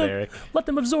let them have take that, the, Eric. let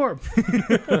them absorb.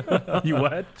 You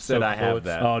what? Said I have close.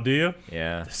 that. Oh, do you?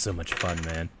 Yeah. It's so much fun,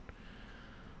 man.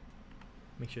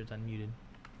 Make sure it's unmuted.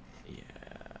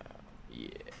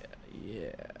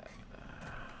 Yeah.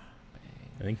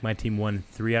 I think my team won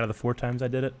 3 out of the 4 times I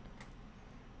did it.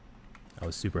 I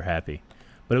was super happy.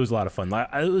 But it was a lot of fun. Like,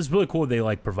 it was really cool. They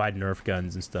like provide Nerf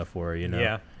guns and stuff for you, you know.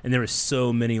 Yeah. And there was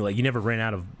so many. Like, you never ran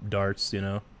out of darts, you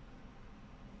know.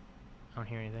 I don't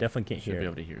hear anything. Definitely can't Should be hear.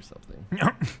 able to hear something.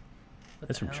 What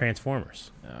That's the from hell?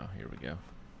 Transformers. Oh, here we go.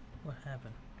 What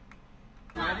happened?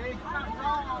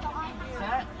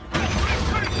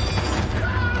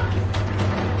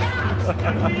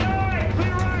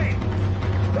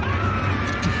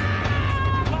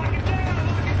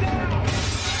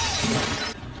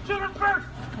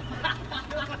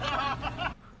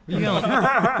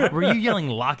 Were you yelling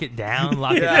lock it down,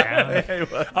 lock it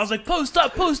down? I was like, post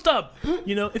up, post up.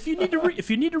 You know, if you need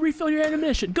to refill your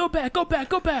ammunition, go back, go back,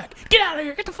 go back. Get out of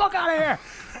here, get the fuck out of here.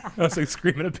 I was like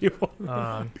screaming at people.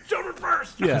 Jump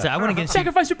first. Yeah. I went against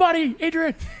Sacrifice your body,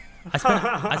 Adrian. I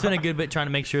spent a good bit trying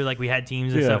to make sure like we had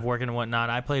teams and Yeah. stuff working and whatnot.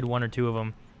 I played 1 or 2 of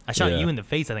them. I shot Yeah. you in the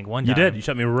face, I think, one time. You did. You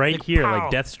shot me right Like, here, pow.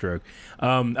 like Deathstroke.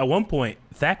 At one point,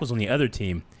 Thak was on the other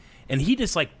team, and he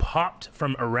just like popped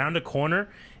from around a corner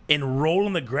and rolled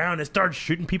on the ground and started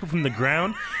shooting people from the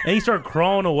ground, and he started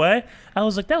crawling away. I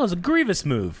was like, that was a Grievous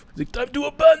move. He's like, time to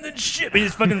abandon ship. He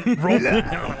just fucking rolled. You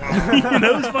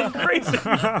know, it was fucking crazy.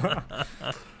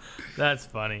 That's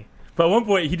funny. But at one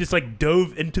point, he just like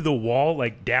dove into the wall,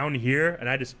 like down here, and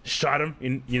I just shot him.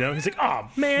 And you know, he's like, "Oh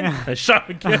man!" I shot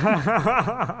him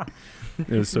again.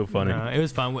 It was so funny. It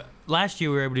was fun. Last year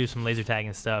we were able to do some laser tag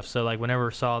and stuff. So like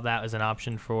whenever saw that as an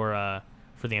option for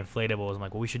the inflatables, I'm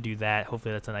like, well, we should do that.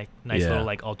 Hopefully that's a nice Yeah. little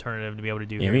like alternative to be able to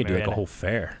do. Yeah, here we in need to do like a Marietta. whole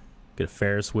fair. Get a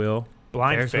Ferris wheel.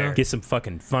 Blind Ferris fair. wheel? Get some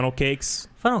fucking funnel cakes.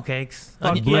 funnel cakes, Fuck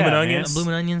onion- Bloomin' yeah, onions.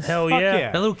 bloomin' onions. Hell Fuck yeah.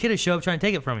 yeah. That little kid will show up trying to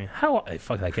take it from you. How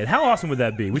fuck that kid? How awesome would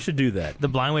that be? We should do that. The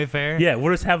Blind Way Fair. Yeah,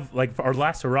 we'll just have like our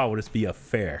last hurrah will just be a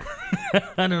fair.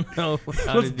 I don't know.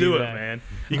 How Let's to do it, that. man.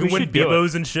 You We can win should do it.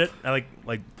 bibbos and shit. I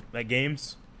like at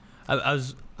games. I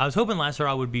was hoping Last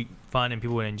Hurrah would be fun and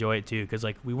people would enjoy it too, because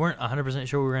like we weren't 100%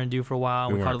 sure what we were gonna do for a while.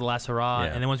 We We called weren't. it the Last Hurrah,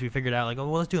 Yeah. and then once we figured out like, oh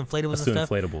well, let's do inflatables Let's and do stuff.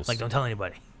 inflatables. Like, don't tell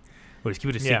anybody. We'll just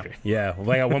keep it a Yeah. secret. Yeah,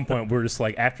 like at one point we were just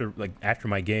like after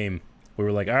my game, we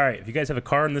were like, all right, if you guys have a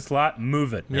car in this lot,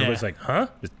 move it. And Yeah. everybody's like, huh?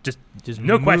 Just Just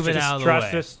no move question. it out of the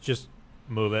Trust way. us. Just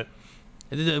move it.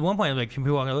 At one point, like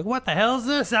people walking like, "What the hell is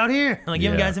this out here?" I'm like, you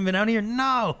Yeah. guys haven't been out here?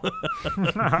 No.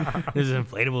 There's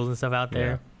inflatables and stuff out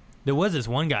there. Yeah. There was this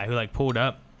one guy who like pulled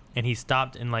up and he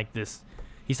stopped in like this.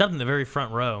 He stopped in the very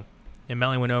front row, and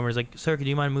Melanie went over and was like, "Sir, could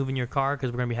you mind moving your car?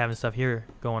 Because we're gonna be having stuff here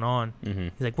going on." Mm-hmm.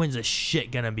 He's like, "When's this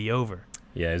shit gonna be over?"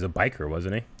 Yeah, he's a biker,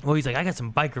 wasn't he? Well, he's like, "I got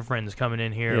some biker friends coming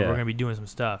in here. Yeah. We're gonna be doing some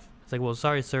stuff." It's like, "Well,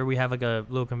 sorry, sir. We have like a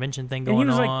little convention thing And he going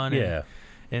was on." like, yeah,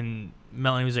 And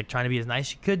Melanie was like trying to be as nice as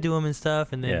she could to him and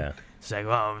stuff, and then yeah. it's like,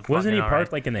 "Well, I'm Wasn't he fucking all parked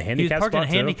right." like in the He was handicap parked in a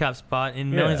spot, too? handicap spot, and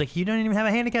Yeah. Melanie's like, "You don't even have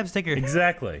a handicap sticker."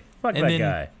 Exactly. Fuck And that then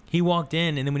guy. he walked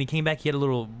in, and then when he came back, he had a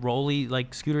little rolly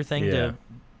like scooter thing Yeah. to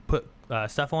put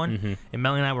stuff on. Mhm. And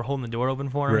Melanie and I were holding the door open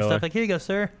for him Really? and stuff. Like, "Here you go,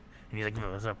 sir." And he's like,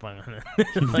 "Oh, what's up?"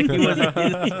 Like he wasn't.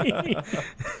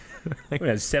 We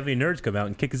had 70 nerds come out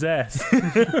and kick his ass.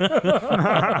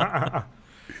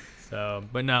 So,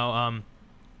 but no.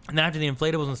 And after the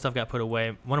inflatables and stuff got put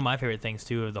away, one of my favorite things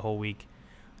too of the whole week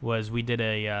was we did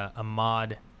a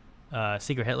mod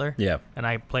Secret Hitler. Yeah. And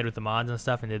I played with the mods and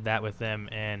stuff and did that with them,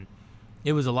 and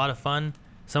it was a lot of fun.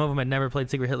 Some of them had never played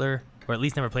Secret Hitler, or at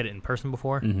least never played it in person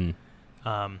before. Mm-hmm.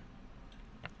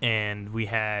 And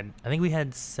I think we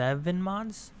had 7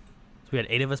 mods. So we had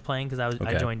 8 of us playing because I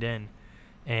Okay. joined in.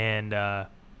 And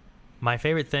my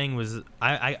favorite thing was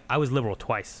I was liberal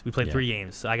twice. We played Yeah. 3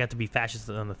 games, so I got to be fascist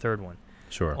on the 3rd one.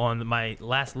 Sure. On my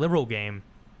last liberal game,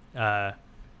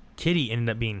 Kitty ended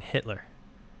up being Hitler,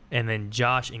 and then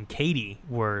Josh and Katie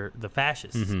were the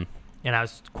fascists. Mm-hmm. And I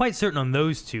was quite certain on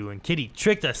those 2, and Kitty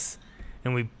tricked us,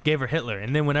 and we gave her Hitler.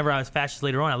 And then whenever I was fascist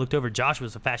later on, I looked over, Josh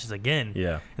was a fascist again,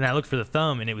 Yeah. and I looked for the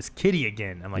thumb, and it was Kitty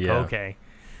again. I'm like, Yeah. okay.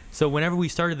 So whenever we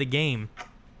started the game,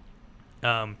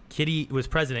 Kitty was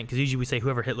president, because usually we say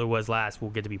whoever Hitler was last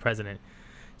will get to be president.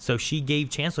 So she gave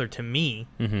Chancellor to me,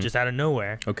 Mhm. just out of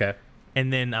nowhere. Okay.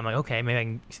 And then I'm like, okay, maybe I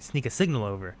can sneak a signal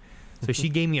over. So she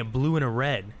gave me a blue and a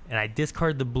red, and I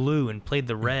discarded the blue and played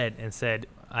the red and said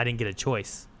I didn't get a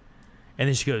choice. And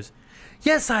then she goes,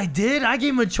 "Yes, I did. I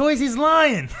gave him a choice. He's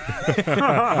lying." And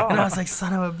I was like,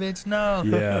 "Son of a bitch, no."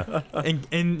 Yeah.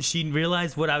 And she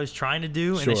realized what I was trying to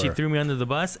do, and then she Sure. threw me under the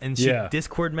bus. And she Yeah.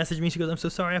 Discord messaged me. She goes, "I'm so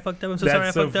sorry, I fucked up. I'm so sorry,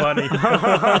 I That's so fucked up." funny.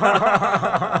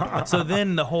 So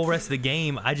then the whole rest of the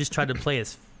game, I just tried to play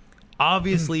as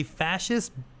obviously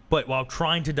fascist, but while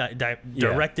trying to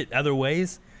direct it other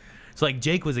ways. So like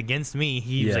Jake was against me.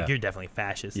 He was Yeah. like, "You're definitely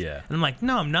fascist." Yeah. And I'm like,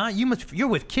 "No, I'm not. You're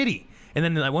with Kitty." And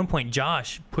then at one point,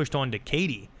 Josh pushed on to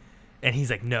Katie, and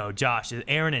he's like, "No, Josh, it's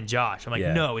Aaron and Josh." I'm like,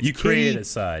 Yeah. "No, it's you Kitty, created a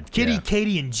side. Kitty, Yeah.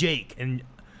 Katie, and Jake." And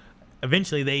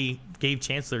eventually, they gave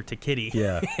Chancellor to Kitty.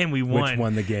 Yeah. And we won. Which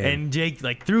won the game. And Jake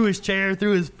like threw his chair,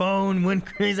 threw his phone, went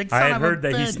crazy. He's like, "Son I of had a heard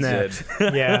that he bitch."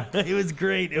 snapped. Yeah. It was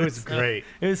great. It was so- great.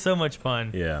 It was so much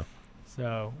fun. Yeah.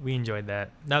 So we enjoyed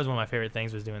that. That was one of my favorite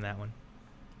things, was doing that one.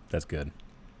 That's good.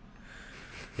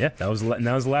 Yeah, that was the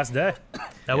last day.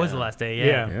 That was Yeah. the last day. Yeah.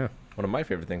 Yeah. Yeah. One of my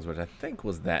favorite things, which I think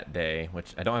was that day,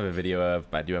 which I don't have a video of,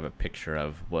 but I do have a picture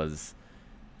of, was,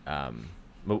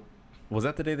 was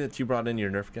that the day that you brought in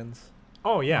your Nerf guns?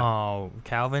 Oh yeah. Oh,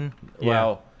 Calvin. Yeah.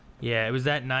 Well, Yeah, it was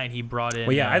that night he brought in.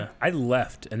 Well, yeah, I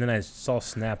left, and then I saw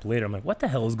Snap later. I'm like, what the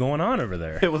hell is going on over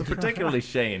there? it was particularly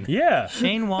Shane. Yeah.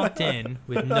 Shane walked in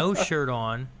with no shirt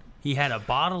on, he had a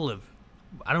bottle of,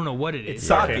 I don't know what it It's is.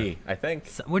 sake, I think.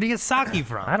 Where do you get sake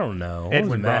from? I don't know. What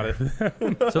Edwin does bought it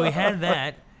matter? So he had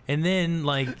that, and then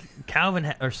like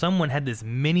Calvin or someone had this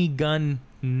mini gun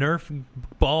Nerf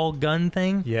ball gun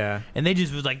thing. Yeah. And they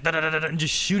just was like and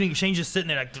just shooting. Shane's just sitting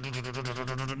there like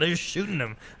they're just shooting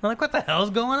him. I'm like, what the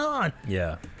hell's going on?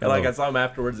 Yeah. And, like I saw him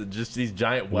afterwards, and just these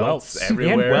giant welts Welts. He had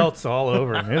everywhere. welts all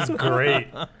over him. It was great.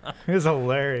 It was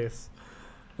hilarious.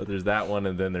 But there's that one,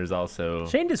 and then there's also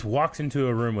Shane just walks into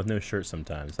a room with no shirt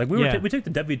sometimes. Like Yeah. we took the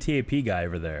WTAP guy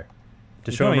over there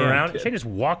to show Oh, him yeah. around. Shane just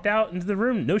walked out into the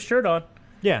room, no shirt on.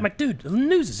 Yeah. I'm like, dude, the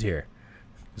news is here.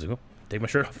 He's like, oh, take my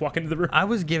shirt off, walk into the room. I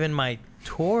was given my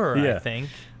tour, I Yeah. think.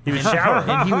 He was and- showering.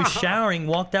 And he was showering,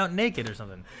 walked out naked or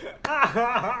something.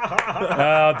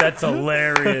 Oh, that's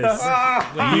hilarious.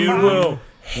 You will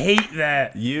hate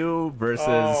that. you versus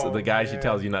the guy she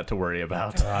tells you not to worry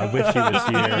about. I wish he was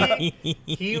here.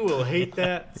 He will hate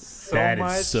that so That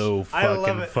much. is so I love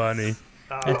fucking it. funny.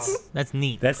 That's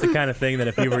neat. That's the kind of thing that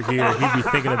if he were here, he'd be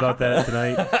thinking about that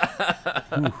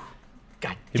tonight.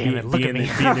 God He'd damn be, it! Look be at in me.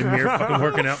 the, be in the mirror fucking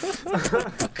working out.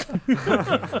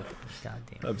 God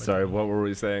damn. I'm sorry, what were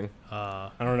we saying?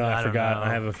 I don't know. I forgot. know.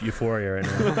 I have a euphoria right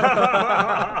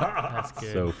now. That's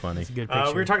good. So funny. That's a good picture.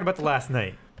 We were talking about the last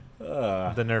night,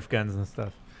 Uh, the Nerf guns and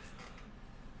stuff.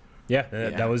 Yeah, Yeah.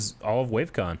 that was all of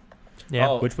Wavecon, yeah.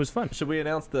 Oh. which was fun. should we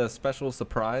announce the special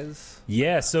surprise?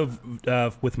 Yeah, so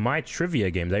with my trivia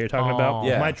game that you're talking about, Oh. with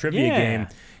Yeah. my trivia Yeah.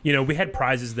 game, we had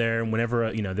prizes there, and whenever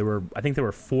I think there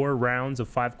were 4 rounds of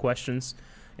 5 questions,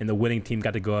 and the winning team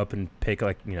got to go up and pick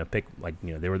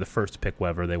they were the first to pick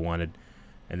whatever they wanted,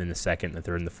 and then the second, the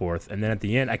third, and the fourth, and then at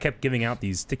the end, I kept giving out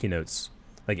these sticky notes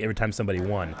like every time somebody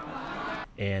won.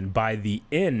 And by the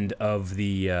end of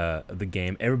the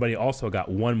game, everybody also got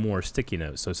 1 more sticky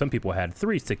note. So some people had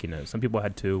 3 sticky notes. Some people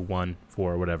had 2, 1,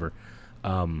 4, whatever.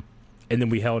 And then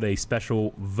we held a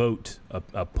special vote,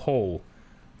 a poll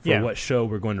for what show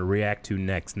we're going to react to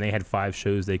next. And they had 5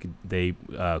 shows they could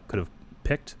have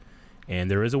picked, and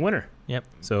there is a winner. Yep.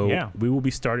 So we will be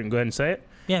starting. Go ahead and say it.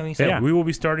 Yeah, we can Yeah, say we will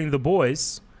be starting The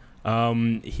Boys.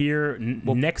 Here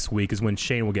next week is when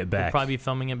Shane will get back. we'll probably be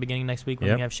filming it beginning next week when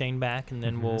Yep. we have Shane back, and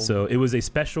then we'll. So it was a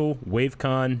special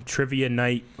Wavecon trivia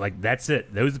night. Like, that's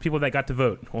it. Those are the people that got to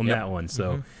vote on Yep. that one.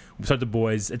 So we start The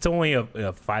Boys. It's only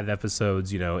a 5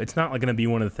 episodes. It's not like going to be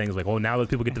one of the things like, oh, now those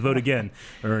people get to vote again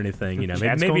or anything. Chat's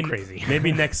maybe going crazy.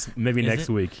 maybe next it?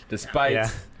 week. Despite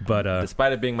But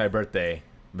despite it being my birthday,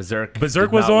 Berserk Berserk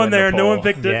did was not on win the there. No one poll.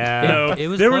 picked it. Yeah. No, It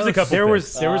was there was a close. couple. There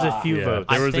picks. was a few yeah. votes.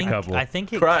 There was a think, couple. I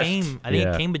think it Crushed. came. I think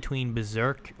Yeah. it came between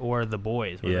Berserk or The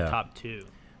Boys. Were Yeah. the top 2.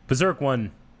 Berserk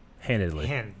won handedly.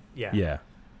 Yeah. Yeah,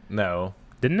 No,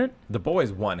 didn't it? the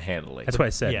boys won handily. That's what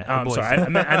I said. Yeah, Oh, The I'm Boys. sorry. I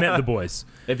meant The Boys.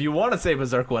 If you want to say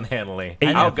Berserk won handily,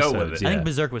 8 I'll go with episodes, it. I Yeah. think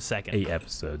Berserk was second. 8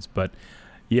 episodes, but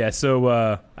yeah. So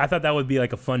I thought that would be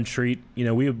like a fun treat.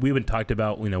 We've been talked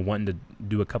about wanting to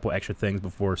do a couple extra things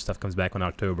before stuff comes back in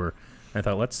October. And I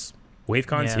thought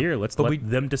Wavecon's Yeah. here. Let's But let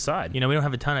them decide. We don't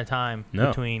have a ton of time No.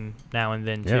 between now and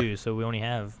then Yeah. too, so we only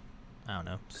have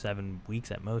 7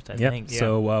 weeks at most. I Yeah. think.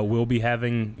 So we'll be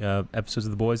having episodes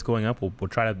of The Boys going up. We'll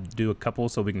try to do a couple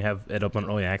so we can have it up on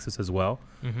early access as well,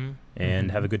 Mm-hmm.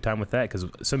 and have a good time with that because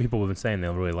some people have been saying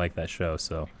they'll really like that show.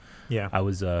 So Yeah. I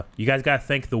was. You guys got to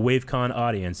thank the Wavecon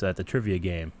audience at the trivia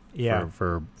game Yeah.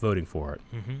 for voting for it.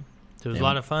 Mm-hmm. So it was And- a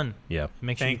lot of fun. Yeah.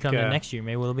 Make sure you Thank, come in uh, next year.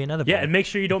 Maybe there'll be another. Yeah, poll. and make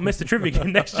sure you don't miss the trivia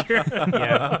game next year.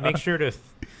 Yeah. Make sure to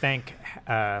thank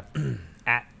at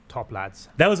Top Lads.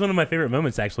 That was one of my favorite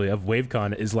moments actually of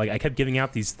Wavecon. Is like I kept giving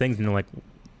out these things and they're like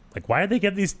why did they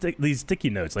get these sticky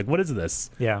notes? Like, what is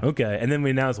this? Yeah. Okay, and then we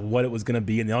announced what it was gonna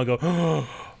be, and they all go. I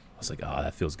was like, oh,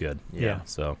 that feels good. Yeah.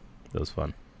 So that was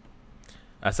fun.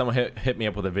 Someone hit me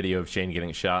up with a video of Shane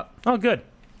getting shot. Oh, good.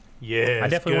 Yeah. I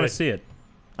definitely want to see it.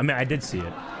 I mean, I did see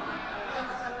it.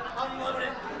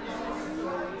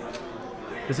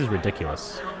 This is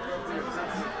ridiculous.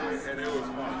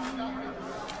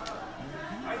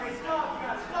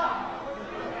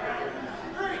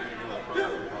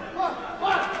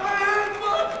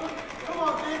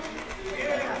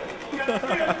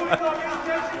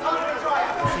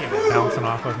 Bouncing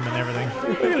off of him and everything.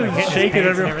 Like hitting his Shaking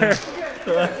pants and everywhere. everything.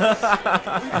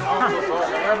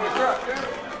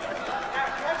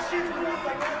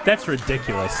 That's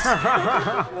ridiculous. I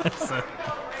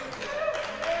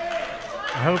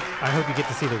hope you get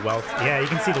to see the welt. Yeah, you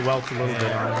can see the welts a little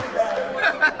bit on him.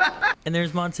 And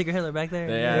there's Mod Secret Hitler back there.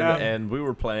 Yeah, and we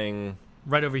were playing.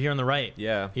 Right over here on the right.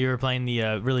 Yeah. You were playing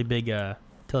the really big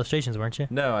illustrations, weren't you?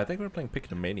 No, I think we were playing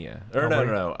Pictomania. Or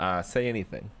Oh, no. Say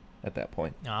anything at that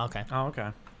point. Oh, okay. Oh, okay.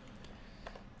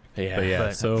 Yeah. But yeah,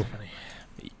 But- so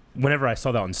whenever I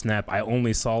saw that on Snap, I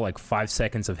only saw like 5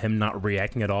 seconds of him not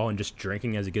reacting at all and just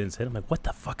drinking as he gets hit. I'm like, what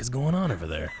the fuck is going on over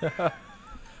there?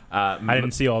 I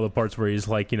didn't see all the parts where he's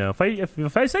like,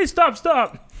 if I say stop,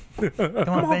 stop. Come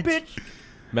on, bitch.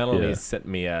 Melanie sent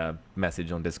me a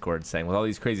message on Discord saying, with all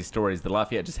these crazy stories, the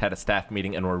Lafayette just had a staff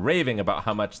meeting and were raving about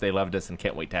how much they loved us and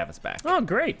can't wait to have us back. Oh,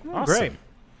 great. Awesome. Great.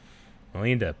 Well,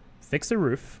 you need to fix the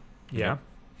roof. Yeah.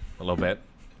 A little bit.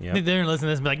 Yeah. They're going to listen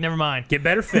to this and be like, never mind. Get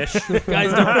better fish.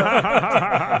 Guys,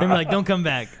 don't. They're like, don't come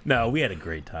back. No, we had a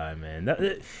great time, man.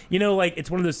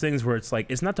 It's one of those things where it's like,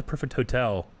 it's not the perfect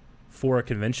hotel for a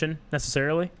convention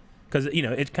necessarily. Because,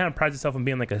 it kind of prides itself on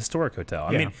being like a historic hotel.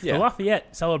 I mean, the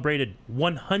Lafayette celebrated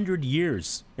 100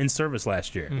 years in service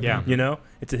last year. Yeah.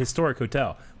 It's a historic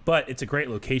hotel. But it's a great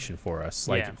location for us,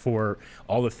 for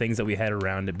all the things that we had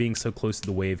around it, being so close to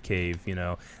the Wave Cave,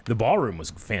 The ballroom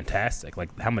was fantastic,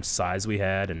 like how much size we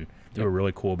had, and they were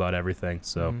really cool about everything.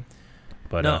 So,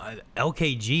 but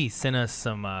LKG sent us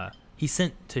some, he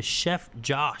sent to Chef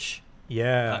Josh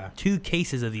 2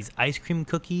 cases of these ice cream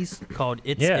cookies called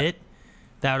It's It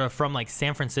that are from like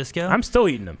San Francisco. I'm still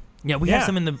eating them. Yeah, we have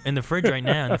some in the fridge right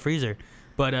now, in the freezer.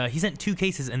 But he sent 2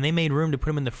 cases, and they made room to put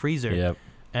them in the freezer. Yep.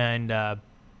 And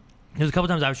there was a couple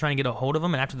times I was trying to get a hold of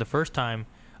them, and after the first time,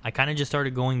 I kind of just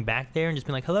started going back there and just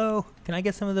being like, hello, can I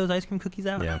get some of those ice cream cookies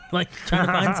out? Yeah. Like, trying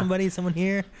to find someone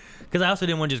here. Because I also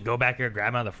didn't want to just go back here and grab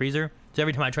them out of the freezer. So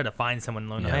every time I tried to find someone,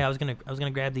 like, hey, I was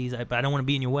gonna grab these, but I don't want to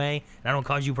be in your way, and I don't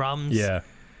cause you problems. Yeah.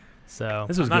 So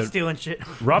this was I'm not good. stealing shit.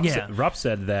 Rob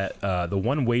said that the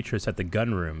one waitress at the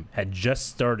gun room had just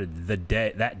started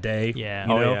that day.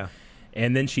 Yeah.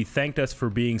 And then she thanked us for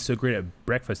being so great at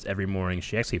breakfast every morning.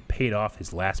 She actually paid off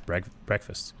his last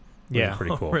breakfast. Yeah.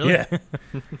 Pretty cool. Really? Yeah.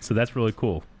 So that's really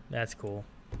cool. That's cool.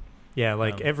 Yeah,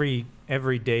 like every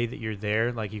day that you're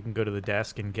there, like you can go to the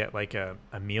desk and get like a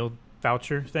meal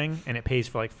voucher thing, and it pays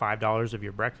for like $5 of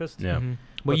your breakfast. Yeah. Mm-hmm.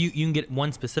 Well, you can get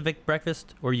one specific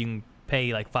breakfast, or you can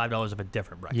pay like $5 of a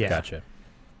different breakfast. Yeah. Gotcha.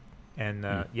 And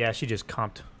she just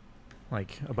comped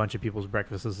like a bunch of people's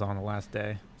breakfasts on the last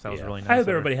day. So that was really nice. I hope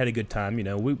everybody had a good time.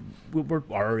 We're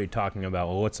already talking about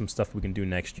what's some stuff we can do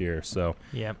next year. So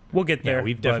we'll get there. Yeah,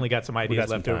 we've definitely got some ideas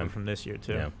left over time. from this year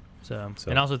too. Yeah. So,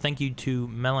 and also thank you to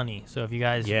Melanie. So if you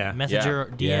guys message her,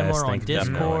 DM Yes, her on thank you to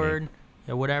Discord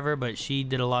or whatever, but she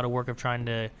did a lot of work of trying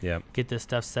to get this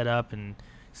stuff set up and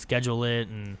schedule it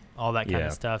and all that kind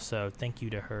of stuff. So thank you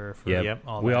to her for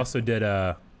all we that. also did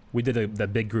we did the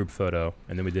big group photo,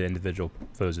 and then we did individual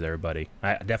photos with everybody.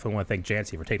 I definitely want to thank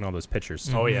Jancy for taking all those pictures.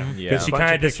 Oh yeah, because she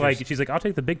kind of just like she's like, I'll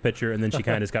take the big picture, and then she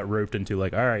kind of just got roped into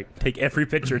like, all right, take every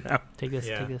picture now. Take this.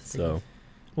 So,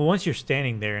 well, once you're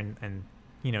standing there and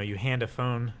you hand a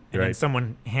phone, and then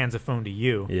someone hands a phone to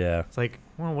you. Yeah, it's like,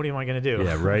 well, what am I gonna do?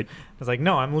 Yeah, right. It's like,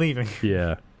 no, I'm leaving.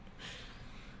 Yeah.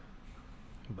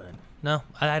 But no,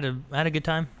 I had a good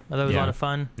time. I thought it was a lot of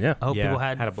fun. Yeah. I hope people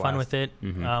had fun with it.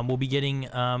 Mm-hmm. We'll be getting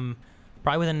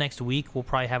probably within the next week. We'll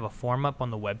probably have a form up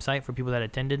on the website for people that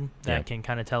attended that can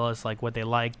kind of tell us like what they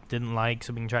liked, didn't like,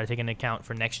 so we can try to take into account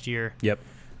for next year. Yep.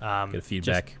 Get a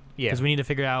feedback. Because we need to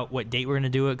figure out what date we're going to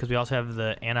do it, because we also have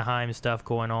the Anaheim stuff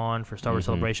going on for Star Wars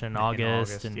Celebration in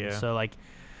August. And so like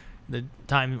the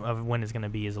time of when it's going to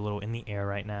be is a little in the air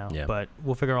right now. Yeah. But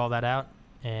we'll figure all that out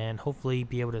and hopefully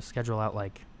be able to schedule out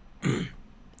like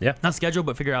not schedule,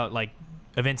 but figure out like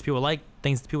events people like,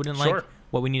 things that people didn't like,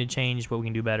 what we need to change, what we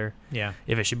can do better. Yeah.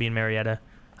 If it should be in Marietta.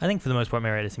 I think for the most part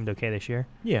Marietta seemed okay this year.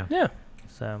 Yeah. Yeah.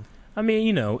 So I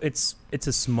mean, it's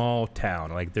a small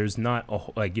town. Like there's not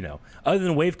other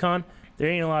than Wavecon, there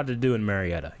ain't a lot to do in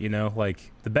Marietta.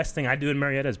 Like the best thing I do in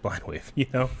Marietta is Blind Wave.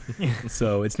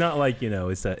 So it's not like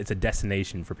it's a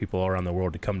destination for people all around the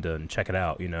world to come to and check it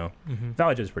out.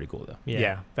 Valley Gym is pretty cool though.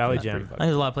 Yeah, Valley Gym. I think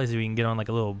there's a lot of places we can get on like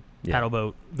a little paddle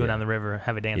boat, go down the river,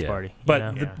 have a dance party.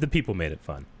 But the people made it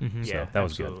fun. So that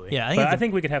was good. Yeah, I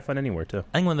think we could have fun anywhere too.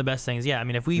 I think one of the best things, I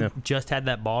mean, if we just had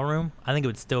that ballroom, I think it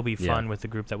would still be fun with the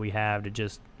group that we have to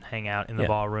just hang out in the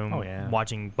ballroom,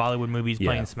 watching Bollywood movies,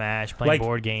 playing Smash, playing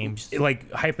board games.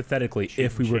 Like hypothetically,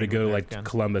 if we were to go like to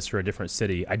Columbus or a different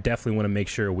city, I definitely want to make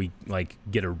sure we like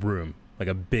get a room, like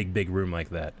a big room like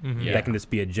that. That can just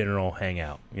be a general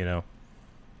hangout,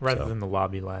 Rather than the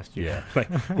lobby last year. Yeah, like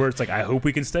where it's like, I hope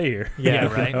we can stay here.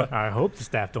 Yeah, right. I hope the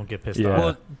staff don't get pissed off.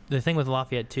 Well, the thing with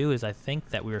Lafayette too is I think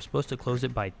that we were supposed to close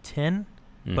it by 10.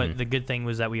 But the good thing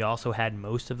was that we also had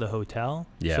most of the hotel.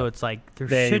 Yeah. So it's like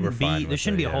there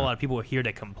shouldn't be a whole lot of people here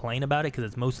to complain about it because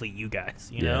it's mostly you guys,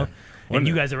 you know? And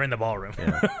you guys are in the ballroom.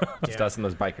 Just us and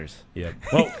those bikers. Yeah.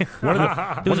 Well,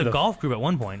 there was a golf group at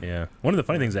one point. Yeah. One of the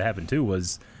funny things that happened too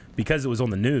was because it was on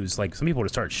the news, like some people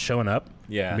just started showing up.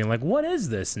 Yeah. I mean, like, what is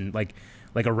this? And like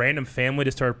a random family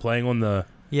just started playing on the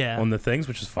Yeah. on the things,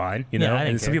 which is fine, you Yeah, know. I didn't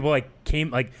And some care. people like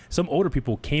came, like some older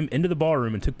people came into the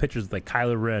ballroom and took pictures with like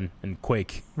Kylo Ren and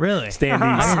Quake Really? standees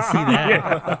I didn't see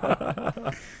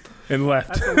that. and left.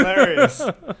 That's hilarious.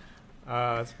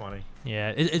 That's funny. Yeah,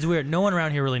 it's weird. No one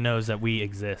around here really knows that we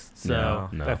exist. So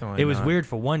No. definitely. it was not. weird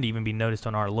for one to even be noticed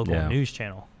on our local Yeah. news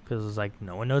channel because it's like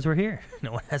no one knows we're here.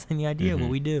 No one has any idea what Mhm.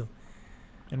 we do.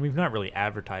 And we've not really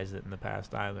advertised it in the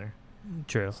past either.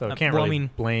 True. So I can't well, really I mean,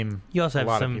 blame you also a have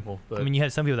lot some. of people. But I mean, you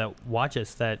have some people that watch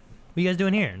us that. What are you guys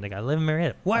doing here? And like, I live in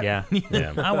Marietta. What? Yeah.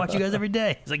 Yeah. I watch you guys every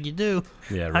day. It's like you do.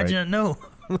 Yeah, How'd right. you not know?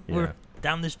 Yeah. We're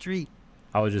down the street.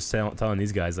 I was just telling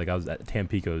these guys, like I was at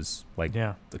Tampico's like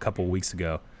yeah. a couple weeks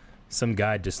ago. Some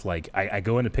guy just like I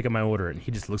go in to pick up my order and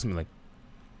he just looks at me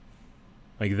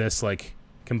like this, like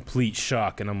complete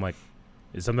shock, and I'm like,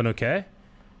 is something okay? And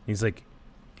he's like,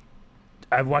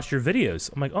 I've watched your videos.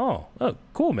 I'm like, oh,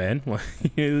 cool, man.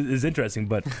 It was interesting,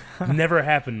 but never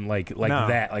happened like No.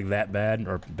 that bad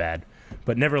or bad,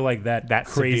 but never like that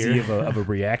crazy severe. of a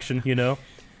reaction, you know,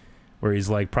 where he's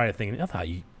like probably thinking, I thought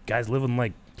you guys live in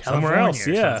like somewhere California else,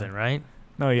 or yeah. something, right?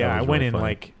 No, yeah. That I was went really in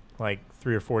funny. like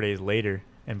 3 or 4 days later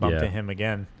and bumped Yeah. into him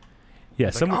again. Yeah,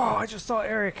 It's some like, oh, I just saw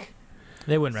Eric.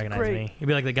 They wouldn't It's recognize great. me. You'd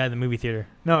be like the guy in the movie theater.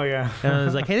 No, yeah. And I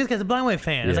was like, hey, this guy's a Blind Wave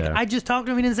fan. It's like, Yeah. I just talked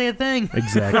to him. He didn't say a thing.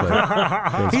 exactly.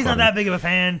 That's He's not funny. that big of a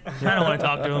fan. I don't want to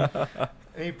talk to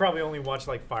him. He probably only watched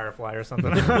like Firefly or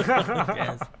something.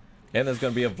 Yes. And there's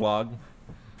going to be a vlog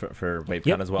for Wavecon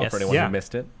Yep. as well Yes. for anyone Yeah. who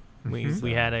missed it.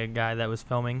 We had a guy that was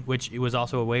filming, which was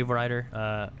also a wave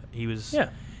rider. He was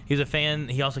a fan.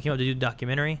 He also came up to do the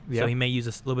documentary, so Yep. he may use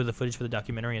a little bit of the footage for the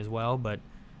documentary as well. But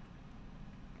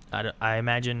I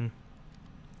imagine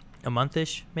a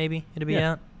month-ish, maybe it'll be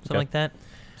Yeah. out, something Okay. like that.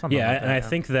 Something Yeah, like and that, I yeah.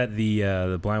 think that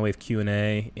the Blind Wave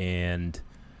Q&A and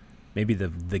maybe the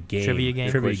game Trivia game?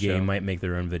 trivia Quiz show. game might make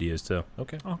their own videos too.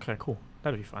 Okay. Okay, cool.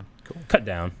 That'd be fun. Cut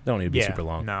down. They don't need to be Yeah. super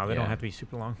long. No, they don't Yeah. have to be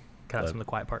super long. Cut out But- some of the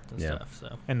quiet parts and yeah. stuff.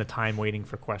 So And the time waiting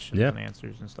for questions Yeah. and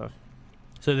answers and stuff.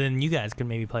 then you guys could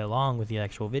maybe play along with the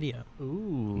actual video.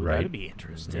 Ooh, Right. that'd be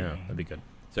interesting. Yeah, that'd be good.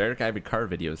 So Eric, I have your car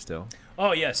videos still.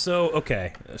 Oh yeah, so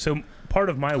part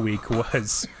of my week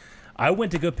was I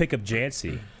went to go pick up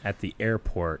Jancy at the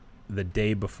airport the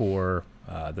day before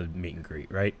the meet and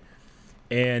greet, right?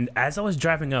 And as I was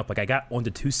driving up, like I got onto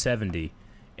 270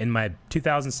 in my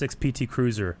 2006 PT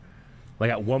Cruiser.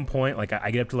 Like at one point, like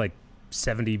I get up to like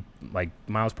 70 like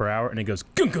miles per hour, and it goes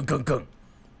gung gung gung gung,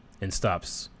 and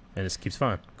stops, and it just keeps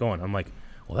fine going. I'm like,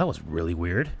 well, that was really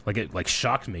weird. Like it like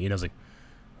shocked me, and I was like,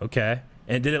 okay.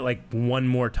 And it did it like one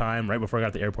more time right before I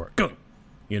got to the airport. Gung!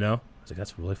 You know? I was like,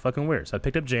 that's really fucking weird. So I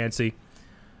picked up Jancy.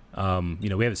 You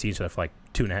know, we haven't seen each other for like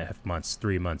 2.5 months,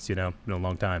 3 months, you know, been a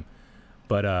long time.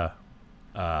 But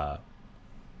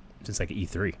since like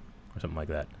E3 or something like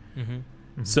that.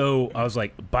 Mm-hmm. So I was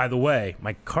like, by the way,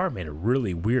 my car made a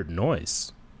really weird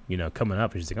noise, you know, coming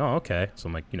up. And she's like, oh, okay. So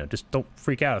I'm like, you know, just don't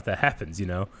freak out if that happens, you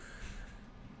know,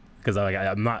 because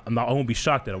I won't be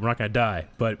shocked that we're not gonna die.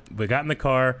 But we got in the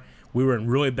car. We were in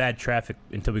really bad traffic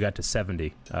until we got to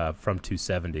 70 from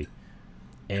 270.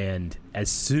 And as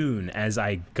soon as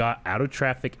I got out of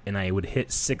traffic and I would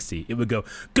hit 60, it would go,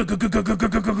 go, go, go, go, go, go,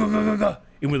 go, go, go, go, go.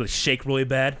 It would like shake really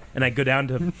bad. And I'd go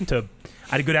down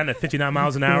I'd go down to 59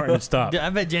 miles an hour and it'd stop. I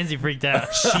bet Jancy freaked out.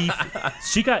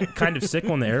 She got kind of sick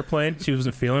on the airplane. She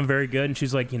wasn't feeling very good. And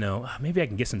she's like, you know, maybe I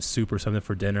can get some soup or something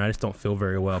for dinner. I just don't feel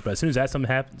very well. But as soon as that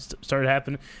started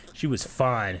happening, she was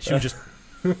fine. She was just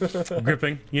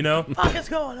gripping, you know? What's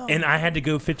going on? And I had to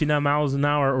go 59 miles an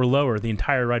hour or lower the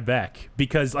entire ride back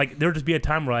because, like, there would just be a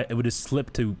time where it would just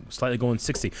slip to slightly going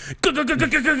 60. Go, go, go, go,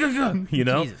 go, go, go, go, you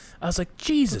know? Jesus. I was like,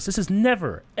 Jesus, this has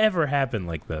never, ever happened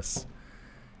like this.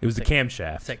 It was the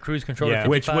camshaft. It's that cruise control. Yeah. To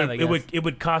Which 55, I guess. it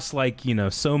would cost like, you know,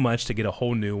 so much to get a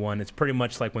whole new one. It's pretty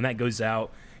much like when that goes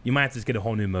out, you might have to just get a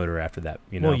whole new motor after that.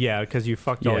 You know, Well, yeah, because you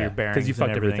fucked all your bearings. because you fucked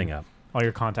and everything up. All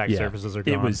your contact Yeah. surfaces are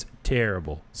gone. It was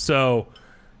terrible. So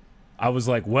I was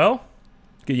like, well,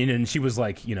 you know, and she was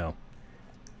like, you know,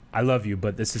 I love you,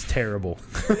 but this is terrible.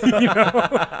 You know?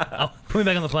 Oh, put me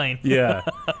back on the plane. Yeah.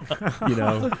 You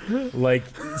know, like,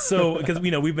 so, because,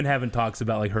 you know, we've been having talks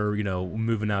about, like, her, you know,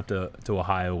 moving out to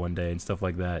Ohio one day and stuff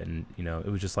like that. And, you know, it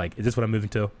was just like, is this what I'm moving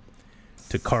to?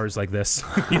 To cars like this?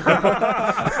 You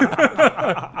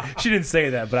know? She didn't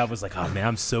say that, but I was like, oh, man,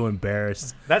 I'm so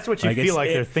embarrassed. That's what you Like, feel like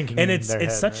they're thinking. And in it's their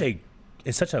it's head, such right?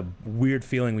 it's such a weird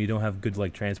feeling when you don't have good,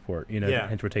 like, transport, you know, Yeah.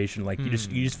 transportation. Like, you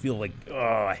just feel like,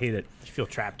 oh, I hate it. You feel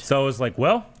trapped. So I was like,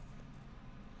 well,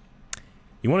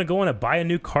 you want to go on a buy a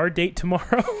new car date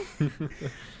tomorrow?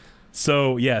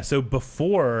 So, yeah. So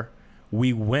before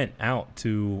we went out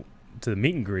to the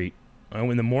meet and greet,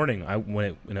 In the morning,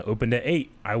 when it opened at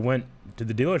 8, I went to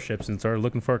the dealerships and started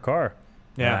looking for a car.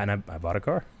 Yeah. And I bought a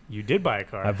car. You did buy a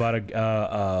car. I bought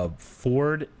a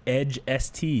Ford Edge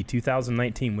ST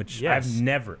 2019, which Yes. I've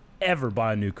never, ever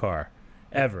bought a new car.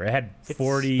 Ever. It had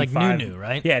 45. like new,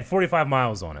 right? Yeah, it had 45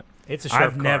 miles on it. It's a sharp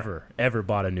I've car. never, ever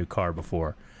bought a new car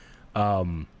before.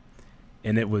 And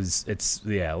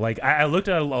like I looked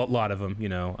at a lot of them, you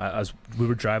know. We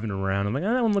were driving around. I'm like,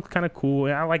 oh, that one looked kind of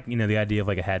cool. I like, you know, the idea of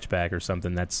like a hatchback or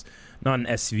something that's not an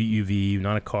SUV,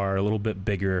 not a car, a little bit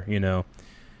bigger, you know.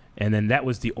 And then that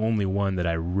was the only one that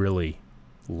I really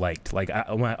liked. Like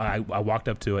I walked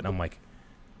up to it and I'm like,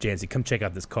 Jancy, come check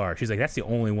out this car. She's like, that's the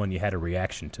only one you had a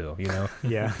reaction to, you know.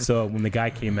 Yeah. So when the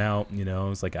guy came out, you know, I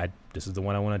was like, this is the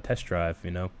one I want to test drive, you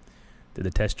know. Did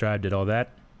the test drive, did all that,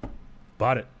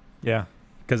 bought it. Yeah.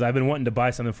 Because I've been wanting to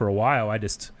buy something for a while.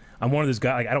 I'm one of those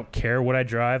guys, like, I don't care what I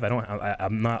drive.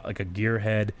 I'm not like a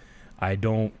gearhead. I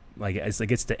don't, like, it's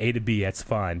like it's the A to B, that's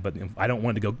fine. But I don't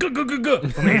want to go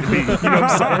from A to B. You know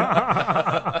what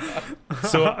I'm saying?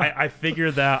 So I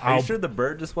figured that Are you sure the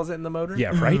bird just wasn't in the motor?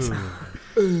 Yeah, right?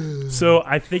 So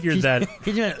I figured that...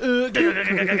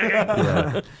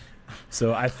 Yeah.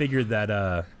 So I figured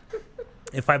that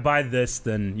if I buy this,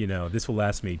 then, you know, this will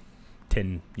last me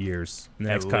 10 years.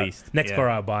 Next car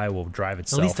I buy will drive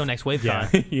itself. At least till next Wavecon.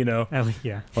 Yeah. You know? At least,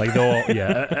 yeah. Like they'll,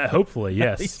 yeah, hopefully,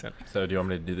 yes. So do you want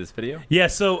me to do this video? Yeah,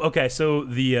 so, okay, so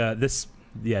the, this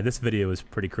video is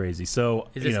pretty crazy. So,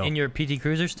 Is this in your PT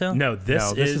Cruiser still? No,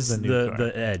 this is the new car.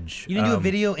 the Edge. You didn't do a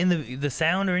video in the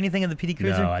sound or anything of the PT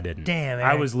Cruiser? No, I didn't. Damn, Eric.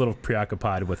 I was a little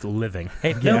preoccupied with living.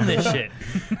 Hey, film this shit.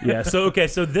 Yeah, so, okay,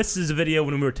 so this is a video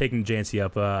when we were taking Jancy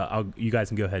up. You guys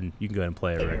can go ahead and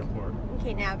play it, Rick.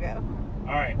 Okay, now go.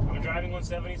 All right, I'm driving on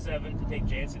 77 to take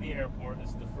Jancy to the airport. This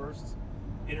is the first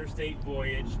interstate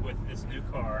voyage with this new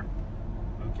car.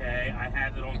 Okay, I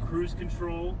have it on cruise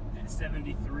control at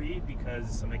 73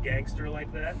 because I'm a gangster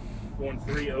like that, going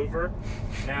 3 over.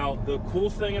 Now, the cool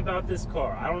thing about this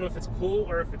car, I don't know if it's cool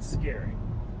or if it's scary,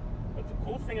 but the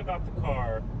cool thing about the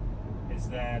car is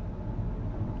that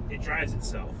it drives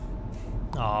itself.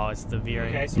 Oh, it's the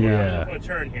veering. Okay, so I'm going to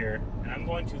turn here, and I'm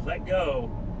going to let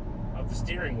go of the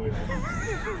steering wheel.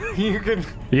 You can,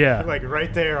 like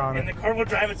right there on And the car will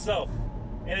drive itself.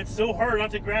 And it's so hard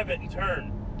not to grab it and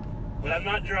turn. But I'm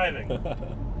not driving.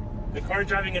 The car's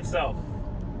driving itself.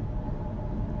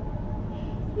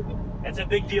 That's a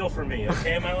big deal for me,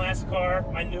 okay? My last car,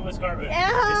 my newest car, it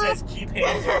says keep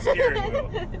hands on steering wheel.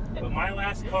 But my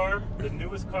last car, the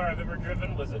newest car I've ever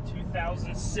driven, was a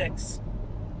 2006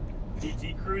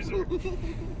 GT Cruiser.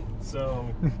 So,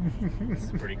 this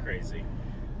is pretty crazy.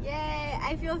 Yay,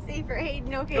 I feel safer.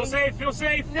 Hayden, okay. Feel safe, feel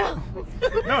safe! No.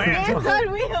 No, Hands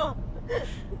on wheel.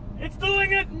 It's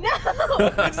doing it! No.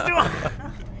 It's doing it!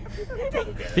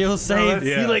 Feel safe.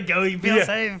 Yeah. You let go, you feel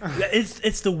safe.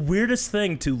 It's the weirdest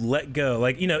thing to let go.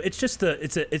 Like, you know, it's just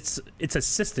it's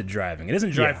assisted driving. It doesn't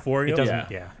drive for you. It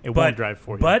doesn't. It won't drive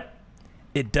for you. But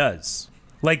it does.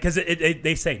 Like, because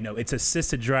they say no, it's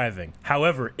assisted driving.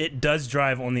 However, it does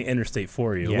drive on the interstate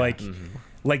for you. Yeah.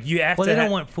 Like you have to. Well, they don't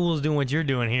want fools doing what you're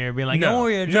doing here, being like, no, "Don't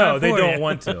worry, I'll drive they for don't you."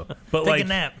 want to. But Take like, a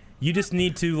nap. you just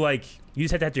need to you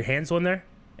just have to have your hands on there,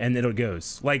 and it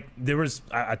goes. Like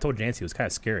I told Jancy it was kind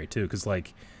of scary too, because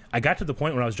like I got to the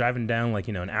point when I was driving down like,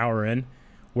 you know, an hour in,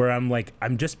 where I'm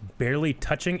just barely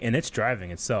touching, and it's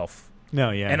driving itself. No,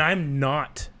 yeah. And I'm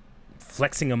not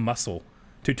flexing a muscle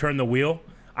to turn the wheel.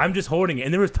 I'm just holding it,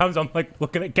 and there was times I'm like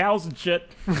looking at cows and shit.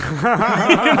 And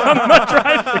I'm not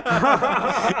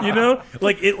driving. You know,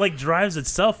 like it like drives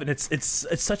itself, and it's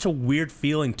such a weird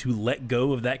feeling to let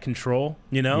go of that control.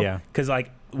 You know, Yeah. Because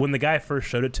like when the guy first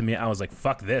showed it to me, I was like,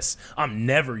 "Fuck this! I'm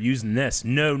never using this.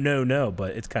 No."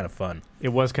 But it's kind of fun. It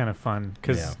was kind of fun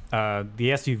because the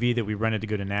SUV that we rented to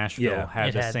go to Nashville had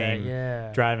It the had same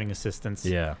that, driving assistance.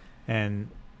 Yeah. And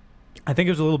I think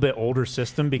it was a little bit older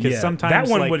system because sometimes that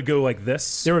one like, would go like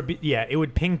this. there would be it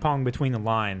would ping pong between the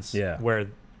lines. Yeah. Where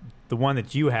the one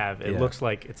that you have, it looks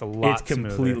like it's a lot It's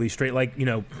completely smoother. straight. Like, you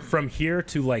know, from here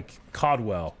to like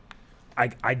Caldwell,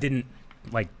 I didn't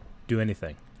like do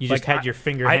anything. You Like, just had your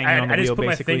finger hanging on the I just wheel, put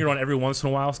basically. my finger on every once in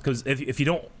a while because if you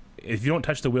don't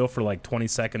touch the wheel for like 20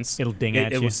 seconds, It'll ding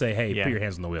at it you. will say, "Hey, Yeah. put your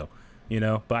hands on the wheel." You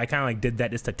know, but I kind of like did that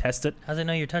just to test it. How's it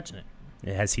know you're touching it?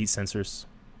 It has heat sensors.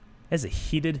 It has a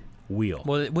heated wheel.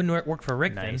 Well, it wouldn't work for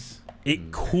Rick Nice.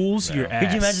 It cools your ass. then.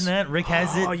 Could you imagine that? Rick has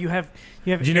Oh, it. you have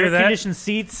Did you know air that? conditioned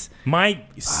seats. My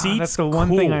seats, that's the one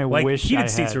cool. thing I like, wish heated I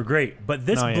seats had. are great, but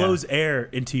this No, yeah. blows air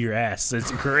into your ass.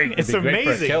 It's great. It's be great for a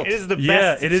amazing. kilt. It is the Yeah,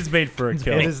 best. it is made for a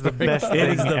kill. It is the best. It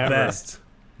is thing the ever. best.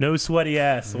 No sweaty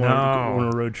ass on a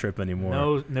road trip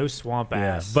anymore. No swamp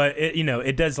Yeah, ass. but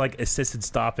it does like assisted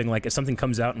stopping. Like if something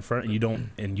comes out in front and you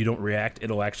don't react,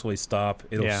 it'll actually stop.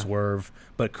 It'll swerve,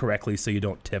 but correctly so you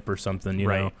don't tip or something. You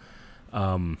know.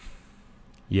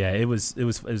 Yeah,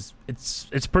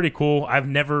 it's pretty cool. I've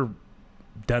never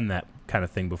done that kind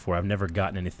of thing before. I've never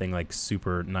gotten anything like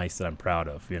super nice that I'm proud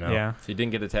of. You know. Yeah. So you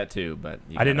didn't get a tattoo, but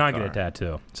I did not get a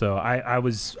tattoo. So I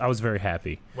was very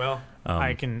happy. Well,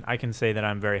 I can say that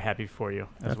I'm very happy for you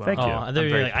as well. Thank you. I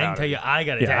can tell you, I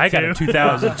got a tattoo. I got it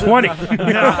 2020.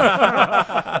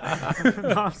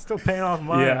 No, I'm still paying off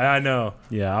mine. Yeah, I know.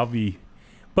 Yeah, I'll be.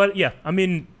 But yeah, I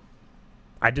mean,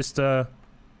 I just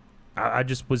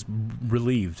was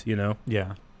relieved, you know.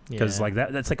 Yeah. Because like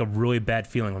that's like a really bad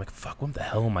feeling. I'm like, fuck, what the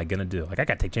hell am I gonna do? Like I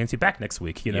gotta take Jancy back next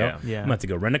week, you know. Yeah. I'm gonna have to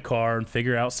go rent a car and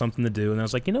figure out something to do. And I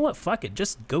was like, you know what? Fuck it,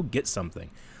 just go get something.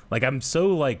 Like I'm so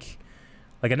like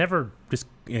I never just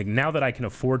now that I can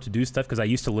afford to do stuff because I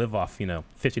used to live off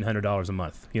 $1,500 a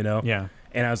month, you know. Yeah.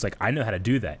 And I was like, I know how to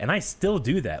do that, and I still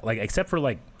do that. Like except for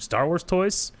like Star Wars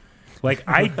toys, like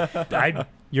I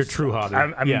Your true hobby.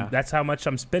 I mean, that's how much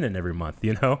I'm spending every month,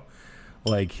 you know.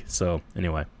 Like so.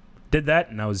 Anyway, did that,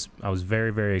 and I was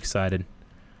very, very excited.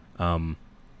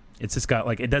 It's just got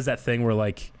like it does that thing where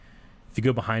like if you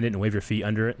go behind it and wave your feet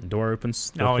under it, and the door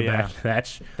opens. Oh yeah,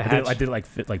 hatch. The I hatch. did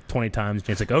like 20 times.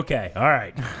 James like, okay, all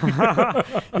right.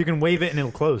 You can wave it and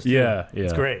it'll close. Too. Yeah.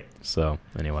 It's great. So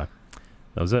anyway,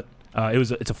 that was it.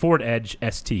 It's a Ford Edge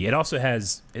ST. It also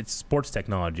has its sports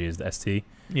technology is the ST.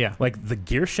 Yeah. Like the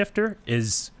gear shifter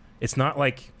it's not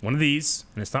like one of these,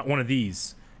 and it's not one of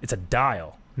these. It's a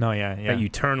dial. No, yeah. That you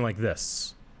turn like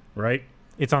this, right?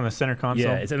 It's on the center console.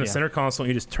 Yeah, it's in the center console, and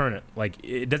you just turn it. Like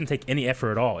it doesn't take any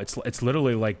effort at all. It's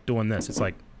literally like doing this. It's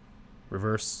like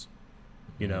reverse,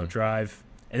 drive,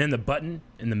 and then the button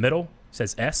in the middle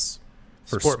says S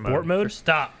for sport mode. For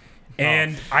stop.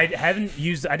 And I haven't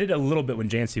used. I did a little bit when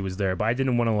Jancy was there, but I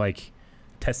didn't want to like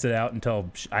test it out until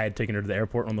I had taken her to the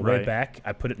airport. On the way back,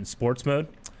 I put it in sports mode.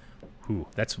 Ooh,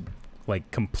 that's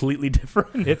like completely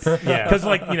different. It's because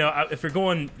like if you're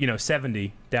going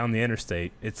 70 down the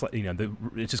interstate, it's like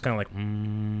it's just kind of like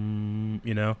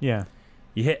Yeah.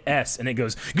 You hit S and it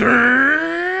goes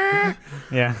grrr,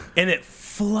 Yeah. and it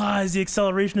flies. The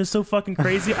acceleration is so fucking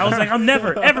crazy. I was like, I'm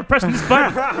never ever pressing this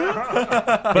button.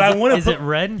 But I want to. Is it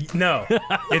red? No,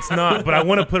 it's not. But I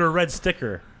want to put a red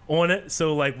sticker on it,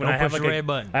 so like when Don't I have push like the red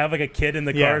button. I have like a kid in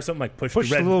the car or something, like push the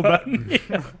red little button.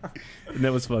 Yeah. And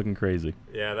that was fucking crazy.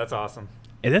 Yeah, that's awesome.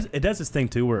 It does this thing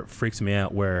too where it freaks me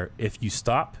out. Where if you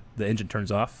stop, the engine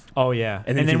turns off. Oh yeah,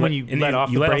 And then if when you let off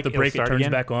the brake, it turns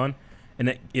again. back on,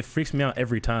 and it freaks me out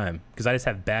every time because I just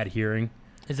have bad hearing.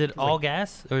 Is it all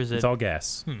gas or is it? It's all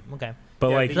gas. Okay. But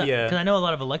Yeah, like, Because I know a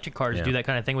lot of electric cars Yeah. do that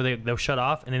kind of thing where they'll shut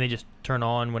off and then they just turn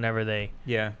on whenever they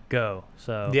go.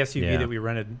 So The SUV Yeah. that we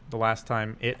rented the last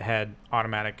time, it had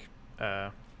automatic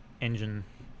engine.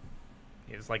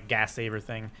 It was like gas saver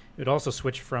thing. It would also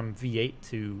switch from V8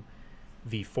 to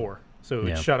V4, so it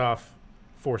would shut off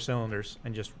 4 cylinders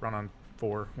and just run on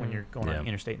 4 when you're going on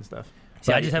interstate and stuff.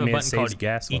 See, I just have a it button saves called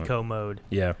gas on it. Eco Mode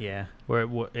Yeah. Yeah. where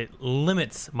it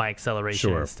limits my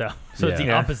acceleration Sure. and stuff. So it's the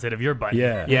Yeah. opposite of your button.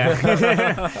 Yeah.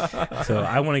 Yeah. So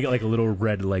I want to get like a little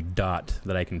red like dot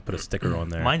that I can put a sticker on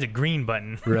there. Mine's a green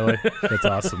button. Really? That's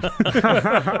awesome.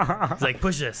 It's like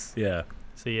push this. Yeah.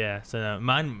 So yeah. So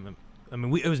mine. I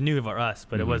mean, it was new for us,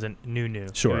 but it wasn't new.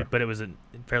 Sure. But it was a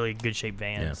fairly good shaped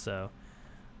van. Yeah. So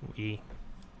we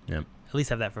Yep. at least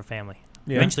have that for family.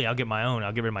 Yeah. Eventually, I'll get my own.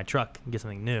 I'll get rid of my truck and get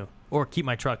something new, or keep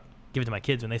my truck, give it to my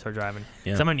kids when they start driving.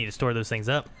 Yeah. So I'm gonna need to store those things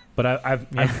up. But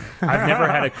I've never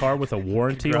had a car with a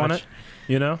warranty on it.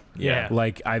 You know? Yeah.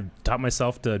 Like I've taught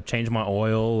myself to change my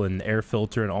oil and air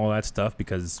filter and all that stuff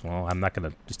because I'm not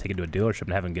gonna just take it to a dealership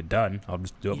and have them get done. I'll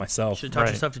just do it myself. You should taught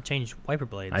yourself to change wiper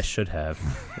blades. I should have,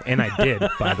 and I did,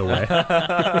 by the way.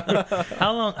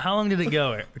 How long did it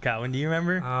go, Calvin? Do you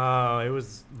remember? It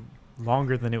was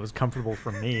longer than it was comfortable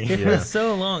for me. It Yeah. was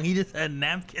so long. He just had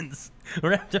napkins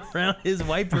wrapped around his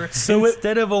wiper So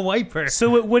instead of a wiper.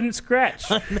 So it wouldn't scratch.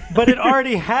 But it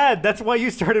already had. That's why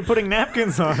you started putting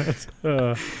napkins on it.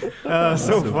 Uh, So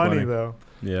so funny funny. though.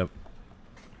 yep.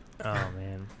 Oh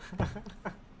man.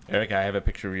 Eric, I have a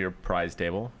picture of your prize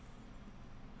table.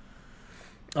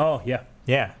 Oh yeah.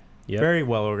 Yeah. Yep. Very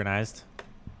well organized.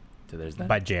 So there's that.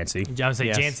 By Jancy. I was saying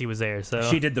Yes. Jancy was there, so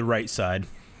She did the right side.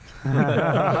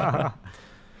 But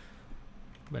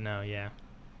no, yeah.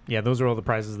 Yeah, those are all the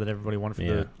prizes that everybody won for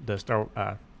Yeah. the Star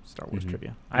Wars Mhm.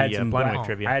 trivia. I had The, some Blind black, Week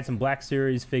trivia. I had some Black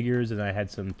Series figures, and I had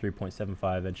some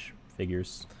 3.75-inch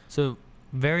figures. So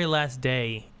very last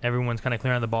day, everyone's kind of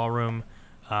clearing out the ballroom.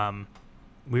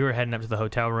 we were heading up to the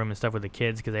hotel room and stuff with the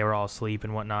kids because they were all asleep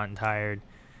and whatnot and tired.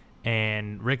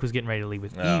 And Rick was getting ready to leave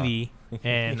with Evie.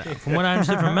 And from what I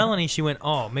understood from Melanie, she went,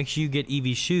 "Oh, make sure you get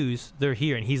Evie's shoes. They're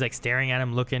here." And he's like staring at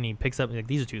him, looking. He picks up, and he's like,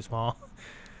 "These are too small.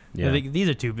 Yeah. Like, these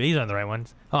aren't the right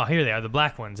ones. Oh, here they are, the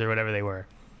black ones or whatever they were."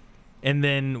 And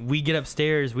then we get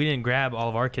upstairs. We didn't grab all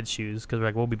of our kids' shoes because we're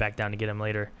like, we'll be back down to get them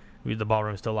later. The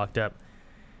ballroom's still locked up.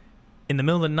 In the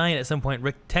middle of the night, at some point,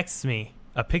 Rick texts me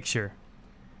a picture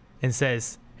and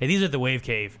says, "Hey, these are at the Wave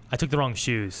Cave. I took the wrong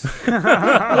shoes." And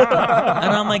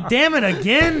I'm like, "Damn it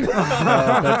again!"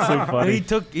 That's so funny. He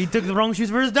took the wrong shoes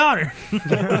for his daughter.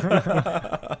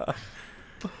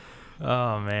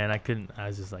 Oh man, I couldn't. I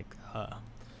was just like,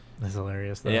 That's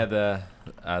hilarious. Though. Yeah,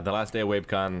 the last day of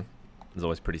Wavecon is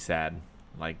always pretty sad.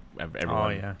 Like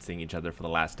everyone seeing each other for the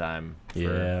last time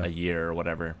for a year or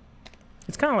whatever.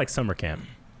 It's kind of like summer camp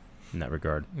in that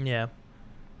regard. yeah,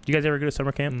 Do you guys ever go to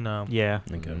summer camp? no, Yeah.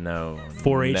 Okay. No.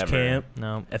 4-H never. camp,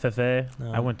 no, FFA.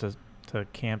 no. I went to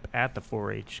camp at the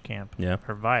 4-H camp. Yeah.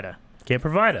 Provida. Camp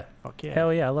Provida. Fuck yeah.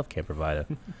 Hell yeah, I love Camp Provida.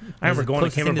 I remember it going to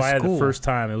closest Camp into Provida the school? first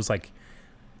time. It was like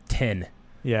 10.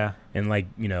 Yeah. And like,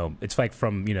 it's like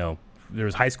from, there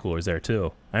was high schoolers there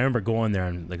too. I remember going there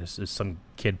and like there's some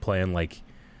kid playing like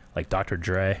Dr.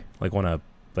 Dre, like on a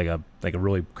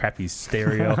really crappy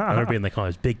stereo. I remember being like, "Oh,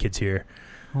 there's big kids here.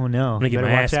 Oh no. I'm gonna get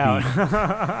Better my watch ass out. beat."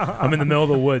 I'm in the middle of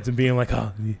the woods and being like,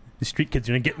 "Oh, the street kids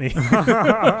are gonna get me."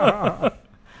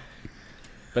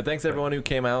 But thanks everyone who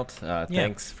came out.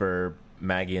 Thanks for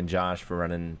Maggie and Josh for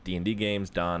running D&D games,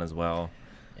 Don as well,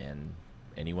 and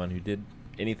anyone who did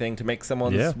anything to make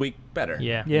someone's week better.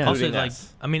 Yeah. Yeah. Also, Including like,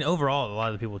 us. I mean, overall, a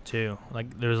lot of the people too.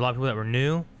 Like, there was a lot of people that were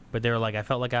new, but they were like, I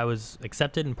felt like I was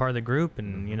accepted and part of the group,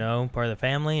 and part of the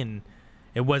family, and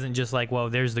it wasn't just like, well,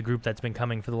 there's the group that's been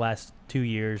coming for the last 2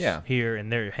 years here,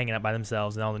 and they're hanging out by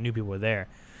themselves, and all the new people were there.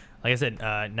 Like I said,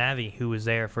 Navi, who was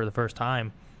there for the first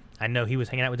time, I know he was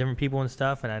hanging out with different people and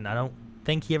stuff, and I don't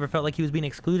think he ever felt like he was being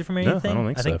excluded from anything. I don't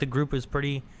think so. the group was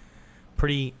pretty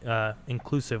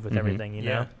inclusive with everything, you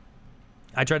know?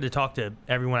 I tried to talk to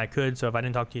everyone I could, so if I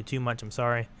didn't talk to you too much, I'm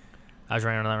sorry. I was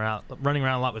running around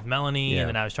a lot with Melanie, and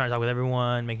then I was trying to talk with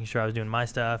everyone, making sure I was doing my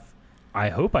stuff. I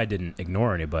hope I didn't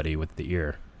ignore anybody with the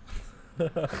ear.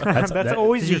 That's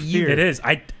always your fear. It is.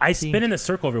 I spin in a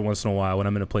circle every once in a while when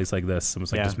I'm in a place like this. I'm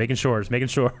just like, just making sure. So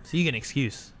you get an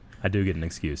excuse. I do get an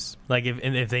excuse. Like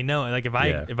if they know, like if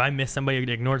I miss somebody or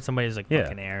ignored somebody, it's like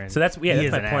fucking Aaron. So that's my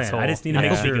plan. Asshole. I just need to I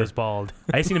make hope sure he goes bald.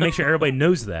 I just need to make sure everybody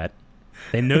knows that.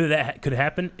 They know that could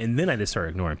happen, and then I just start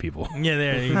ignoring people. Yeah,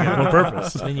 there you go. On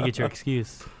purpose. Then you get your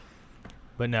excuse.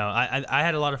 But no, I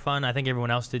had a lot of fun. I think everyone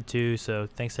else did too. So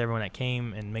thanks to everyone that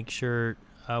came, and make sure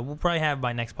we'll probably have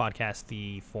by next podcast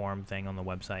the forum thing on the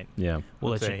website. Yeah,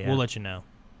 We'll let you know.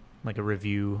 Like a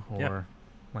review or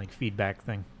like feedback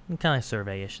thing. Kind of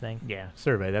survey-ish thing. Yeah,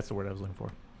 survey. That's the word I was looking for.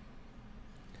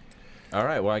 All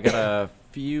right. Well, I got a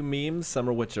few memes, some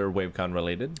of which are Wavecon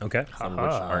related. Okay. Some of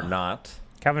which are not.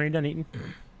 Calvin, are you done eating? Do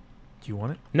you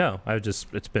want it? No, it's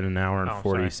been an hour and Oh,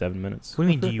 47 minutes. What do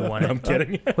you mean, do you want it? I'm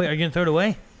kidding. Wait, are you going to throw it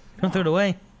away? Don't throw it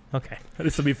away. Okay.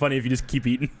 This will be funny if you just keep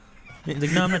eating. He's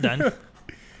like, no, I'm not done.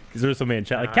 Because there's somebody in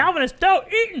chat like, Calvin is still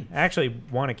eating. I actually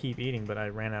want to keep eating, but I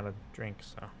ran out of drink,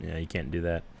 so. Yeah, you can't do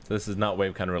that. So this is not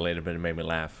Wavecon related, but it made me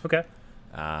laugh. Okay.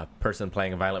 Person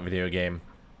playing a violent video game.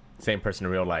 Same person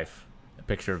in real life. A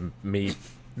picture of me.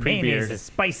 Mayonnaise Pre-beard. is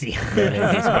spicy.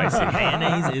 Mayonnaise is spicy.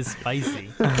 Mayonnaise is spicy.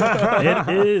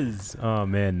 It is. Oh,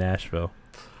 man, Nashville.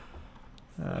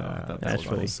 That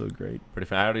Nashville was is so great. pretty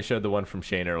fun. I already showed the one from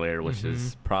Shane earlier, which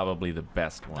is probably the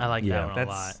best one. I like Yeah. that one a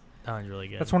That's- lot. That one's really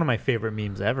good. That's one of my favorite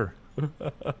memes ever.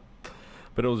 But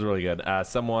it was really good.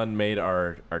 Someone made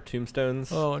our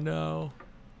tombstones. Oh, no.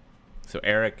 So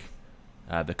Eric,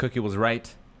 the cookie was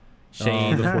right. Oh,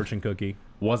 Shane the fortune cookie.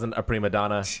 wasn't a prima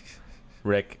donna.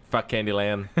 Rick, fuck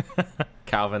Candyland.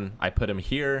 Calvin, I put him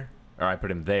here, or I put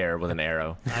him there with an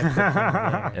arrow.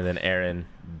 And then Aaron,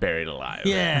 buried alive.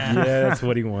 Yeah. Yeah, that's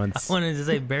what he wants. I wanted to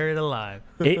say buried alive.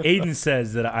 Aiden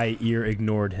says that I ear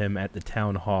ignored him at the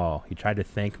town hall. He tried to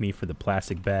thank me for the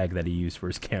plastic bag that he used for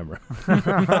his camera.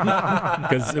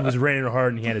 Because it was raining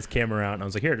hard and he had his camera out. And I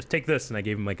was like, here, just take this. And I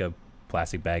gave him like a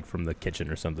plastic bag from the kitchen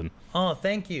or something. Oh,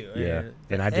 thank you. Yeah.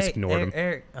 And I just ignored him.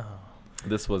 Eric. Oh.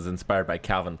 This was inspired by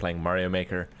Calvin playing Mario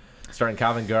Maker. Starring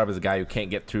Calvin Garb as a guy who can't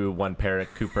get through one Parrot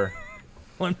Cooper.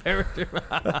 One paragraph.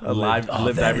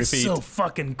 Lived that every is feet. so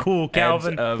fucking cool,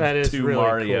 Calvin. Edge of That is two really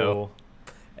Mario. cool.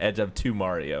 Edge of two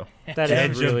Mario. That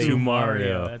Edge is of really two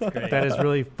Mario. That's great. That is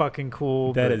really fucking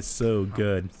cool. That but is so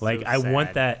good. Like, so I want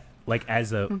sad. that like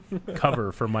as a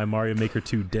cover for my Mario Maker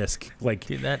 2 disc. Like,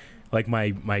 Dude, that like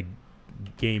my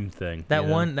game thing. That you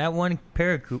know? one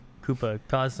Koopa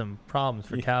caused some problems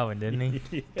for Calvin, didn't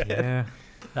he? Yeah.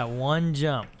 That one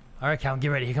jump. All right, Calvin, get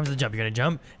ready. Here comes the jump. You're gonna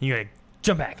jump, and you're gonna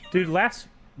jump back. Dude,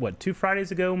 2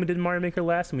 Fridays ago when we did Mario Maker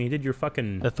last, and we did your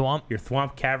fucking The thwomp. your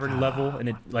Thwomp Cavern level, and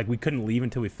it like we couldn't leave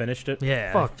until we finished it.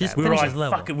 Yeah. Fuck Just We were finish like, his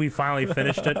level. fuck it, we finally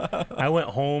finished it. I went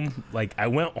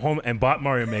home and bought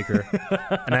Mario Maker,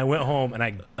 and I went home and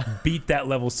I beat that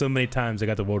level so many times I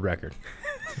got the world record.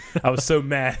 I was so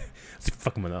mad. I was like,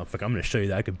 fuck, I'm gonna show you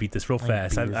that I could beat this real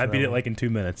fast. beat this I beat it level. like in 2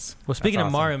 minutes. Well, speaking That's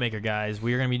of awesome. Mario Maker, guys,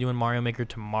 we are going to be doing Mario Maker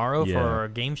tomorrow Yeah. for our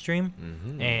game stream.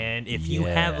 Mm-hmm. And if you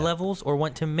have Yeah. levels or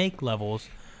want to make levels,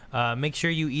 make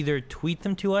sure you either tweet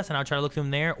them to us, and I'll try to look through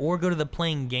them there, or go to the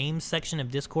playing games section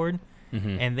of Discord,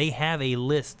 and they have a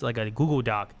list, like a Google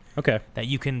Doc, Okay. that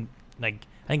you can, like,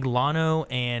 I think Lano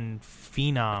and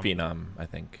Phenom, I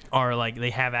think. are, like, they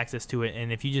have access to it.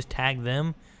 And if you just tag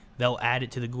them, they'll add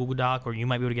it to the Google Doc, or you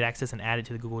might be able to get access and add it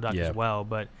to the Google Doc Yeah. as well.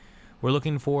 But we're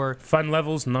looking for, Fun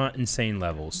levels, not insane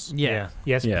levels. yeah.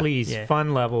 Yes, Yeah. please. Yeah.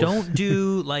 Fun levels. Don't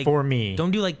do, like, for me.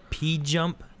 don't do like P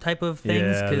jump type of things,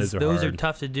 Yeah, because those are those are hard.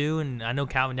 tough to do, and I know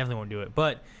Calvin definitely won't do it.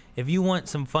 But if you want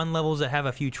some fun levels that have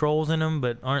a few trolls in them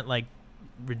but aren't like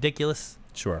ridiculous,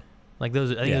 Sure. like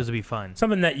those, I think Yeah. those would be fun.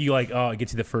 Something that you like, it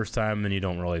gets you the first time and you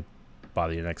don't really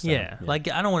bother you next time. Yeah,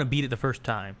 like I don't want to beat it the first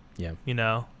time, Yeah. you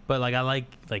know. But like I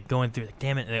like going through, like,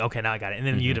 damn it, like, okay, now I got it, and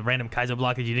then you get a random Kaizo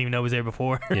block that you didn't even know was there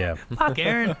before. Yeah. Fuck,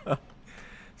 Aaron.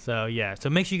 So yeah, so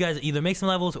make sure you guys either make some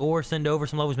levels or send over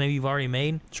some levels maybe you've already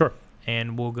made, Sure.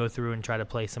 and we'll go through and try to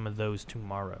play some of those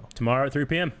tomorrow. Tomorrow at 3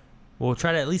 p.m. We'll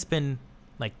try to at least spend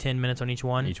like 10 minutes on each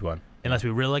one. Each one. Unless we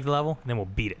really like the level, then we'll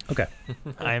beat it. Okay.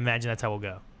 I imagine that's how we'll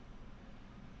go.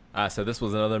 So this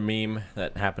was another meme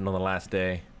that happened on the last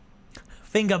day.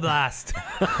 Finger blast.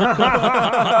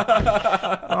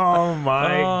 Oh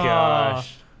my Oh,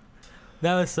 gosh.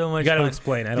 That was so much You got to fun.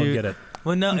 explain. I don't Dude. get it.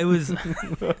 Well, no, it was.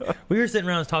 We were sitting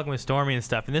around talking with Stormy and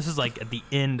stuff, and this was like at the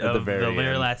end At the of very the very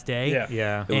end. last day. Yeah.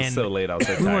 Yeah. It was And so late. I was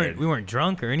so We tired. weren't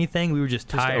drunk or anything. We were just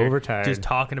Just tired, overtired. just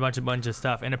talking a bunch of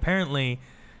stuff. And apparently,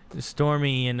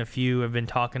 Stormy and a few have been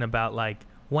talking about like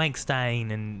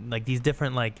Wankstein and like these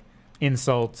different like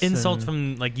Insults. insults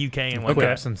and from like UK and Okay. whatnot.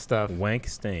 quips and stuff. Wank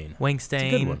stain.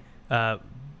 Wankstein. one.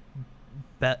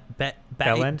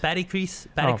 Bellend? Batty Crease.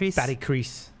 Oh, Batty Crease. Batty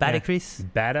crease. Batty Yeah. Crease.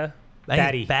 Bada.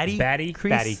 Batty. Batty. Crease.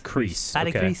 Batty crease. Batty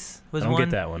Okay. Crease was I don't one.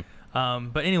 get that one.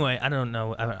 But anyway, I don't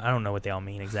know. I don't know what they all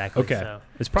mean exactly. Okay. So.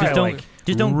 It's probably Just don't- like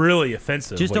just don't- really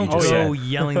offensive. Just what don't you just go said.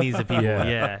 yelling these at people. Yeah.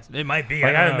 Yeah. It might be.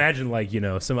 Like I I don't know. imagine,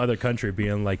 like some other country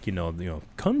being like,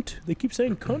 cunt. They keep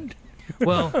saying cunt.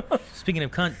 Well, speaking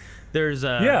of cunt, there's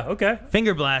Yeah. Okay.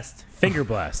 finger blast. Finger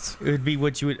blasts. It would be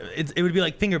what you would. It would be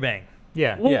like finger bang.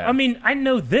 Yeah. Well, Yeah. I mean, I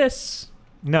know this.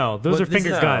 No, those Well, are this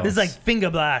finger is- guns. This is like finger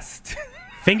blast.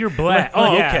 Finger blast. Like,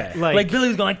 Oh, yeah, okay. like- Like Billy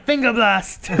was going like finger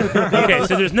blast. Okay,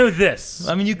 so there's no this.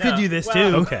 I mean, you could No. do this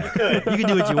Well, too. Okay. You could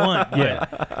do what you want. Yeah.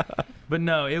 But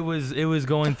no, it was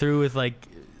going through with like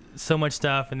so much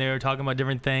stuff, and they were talking about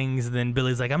different things. And then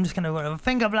Billy's like, "I'm just gonna have a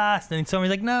finger blast," and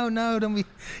somebody's like, "No, don't be.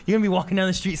 You're gonna be walking down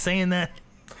the street saying that."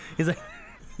 He's like,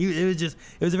 it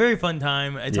was a very fun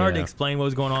time. It's hard to Yeah. explain what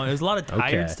was going on. It was a lot of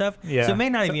tired Okay. stuff. Yeah. So it may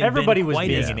not So even everybody been was quite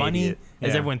being as an funny idiot. as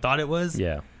Yeah. everyone thought it was.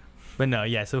 Yeah. But no,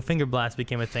 yeah. So finger blast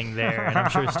became a thing there, and I'm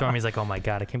sure Stormy's like, "Oh my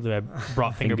god, I can't believe I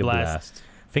brought finger blast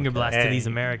to Hey, these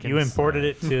Americans." You imported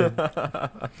it to Finger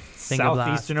blast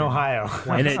southeastern and- Ohio.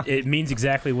 And it means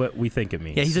exactly what we think it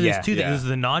means. Yeah, he said Yeah. there's two things. Yeah. There's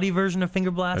the naughty version of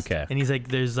finger blast. Okay. And he's like,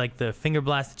 there's like the finger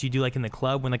blast that you do like in the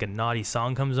club when like a naughty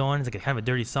song comes on. It's like a kind of a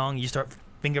dirty song. You start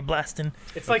finger blasting.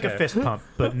 It's like a Okay. fist pump,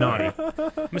 but naughty.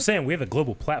 I'm just saying, we have a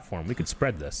global platform. We could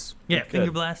spread this. Yeah, finger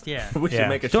could. blast. Yeah. We should Yeah.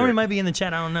 make a Stormy shirt. might be in the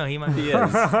chat. I don't know. He might be. He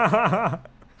is. I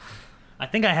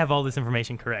think I have all this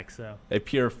information correct. So A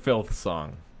pure filth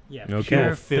song. yeah. Okay.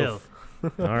 Pure Filth.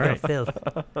 filth. All right. Filth.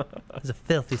 It's a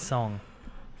filthy song.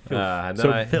 And then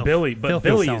So Filth. Billy, but Filthy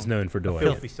Billy song. is known for doing it.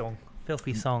 Filthy song.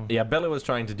 Filthy song. yeah, Billy was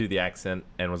trying to do the accent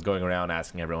and was going around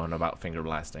asking everyone about finger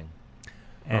blasting.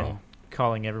 And Oh.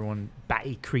 calling everyone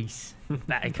batty crease.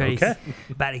 Batty crease. Okay.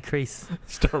 Batty crease.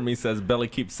 Stormy says Billy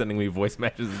keeps sending me voice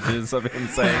messages of him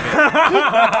saying it.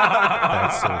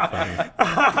 That's so funny.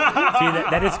 See,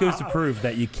 that just goes to prove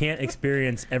that you can't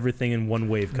experience everything in one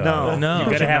Wavecon. No, No. You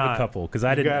you gotta have cannot. a couple, because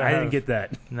I You didn't gotta get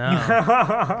that.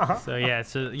 No. So yeah.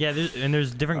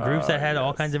 There's different groups that had all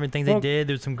yes. kinds of different things Well- they did.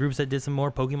 There's some groups that did some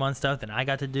more Pokemon stuff than I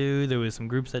got to do. There was some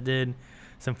groups that did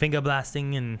some finger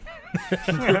blasting and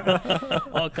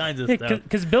all kinds of stuff.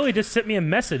 Because Billy just sent me a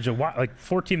message like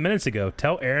 14 minutes ago.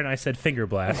 Tell Aaron I said finger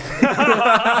blast.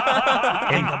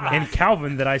 and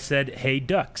Calvin that I said, hey,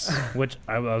 ducks. Which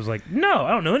I was like, no,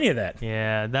 I don't know any of that.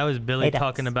 Yeah, that was Billy Hey,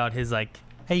 talking ducks. about his like,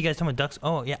 hey, you guys talking about ducks?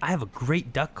 Oh, yeah, I have a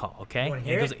great duck call, okay? You wanna And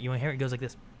hear it goes, it? you want to hear it? It goes like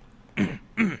this.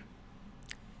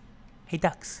 Hey,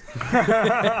 ducks.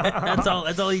 That's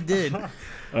all he did. And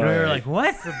we were like,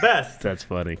 what? It's the best. That's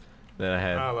funny.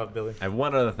 Then I love Billy. I have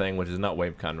one other thing, which is not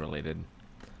Wavecon related,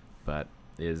 but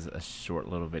is a short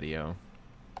little video.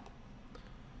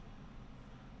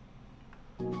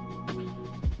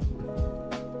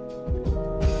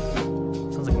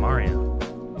 Sounds like Mario.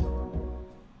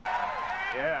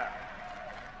 Yeah.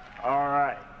 All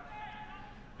right.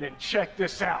 Then check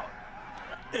this out.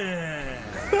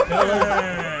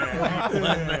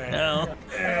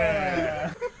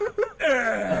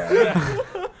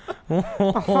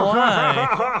 Why?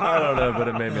 I don't know, but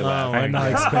it made me laugh. I did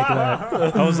not expect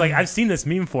that. I was like, I've seen this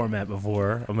meme format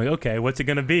before. I'm like, okay, what's it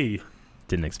gonna be?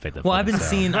 Didn't expect that. Well, I've been fucking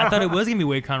seeing. I thought it was gonna be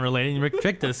Wavecon related, and Rick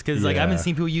tricked us because like I've been Yeah.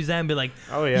 seeing people use that and be like,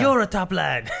 Oh, yeah. "You're a top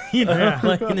lad," you know,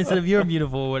 like and instead of "You're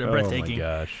beautiful" or sound. breathtaking. Oh my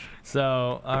gosh.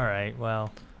 So, all right,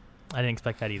 well, I didn't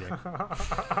expect that either.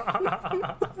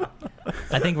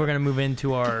 I think we're gonna move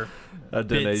into our bits,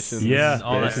 Donations. Yeah,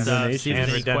 all that bits and stuff. See donations. if there's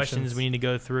any And questions redemptions. we need to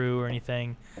go through or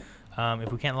anything.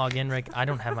 If we can't log in, Rick, I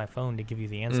don't have my phone to give you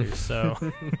the answers. So,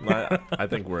 I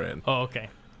think we're in. oh, okay.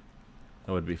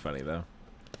 That would be funny though.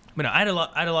 But no, I had a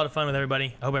lot of fun with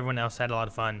everybody. I hope everyone else had a lot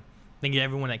of fun. Thank you to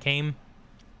everyone that came.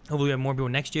 Hopefully we have more people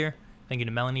next year. Thank you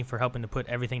to Melanie for helping to put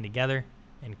everything together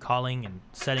and calling and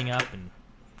setting up and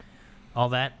all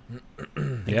that.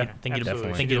 Thank Yeah, you, thank you, to, Absolutely.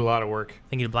 thank She you, did a to, lot of work.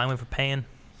 thank you to Blindway for paying.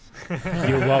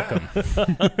 You're welcome.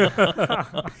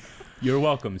 You're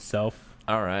welcome, self.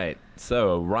 All right.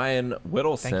 So Ryan Thank you,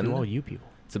 all Whittleson you people.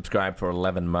 subscribed for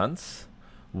 11 months.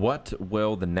 What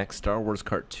will the next Star Wars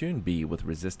cartoon be with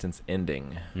Resistance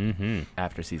ending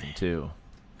after season 2?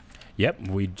 Yep,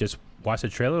 we just watched the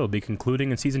trailer. It'll be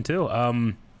concluding in season 2.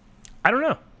 I don't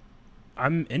know.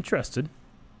 I'm interested.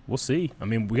 We'll see. I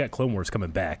mean, we got Clone Wars coming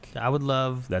back. I would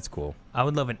love That's cool.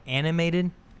 an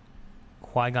animated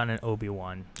Qui-Gon and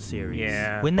Obi-Wan series.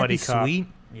 Yeah, Wouldn't that buddy be cop. sweet?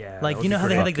 Yeah. Like, that you know would how be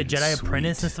they had great. like the Fucking Jedi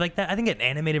Apprentice sweet. and stuff like that? I think an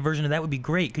animated version of that would be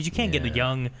great because you can't get the Yeah.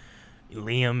 young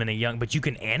Liam and a young, but you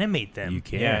can animate them. You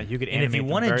can. Yeah, you could And animate if you them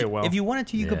wanted, very to, well. if you wanted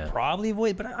to, you Yeah. could probably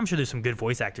avoid. But I'm sure there's some good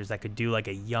voice actors that could do like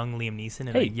a young Liam Neeson and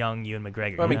Hey. a young Ewan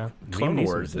McGregor. Well, I you mean, know? Clone Liam Neeson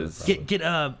Wars would do it, is probably. Get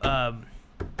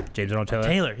James Arnold Taylor.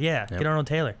 Taylor, yeah, Yep. get Arnold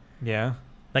Taylor. Yeah,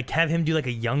 Like have him do like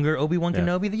a younger Obi-Wan Yeah.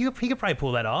 Kenobi. He could probably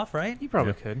pull that off, right? you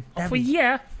probably Yeah. could. That'd Well, be,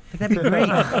 yeah. like, that'd be great.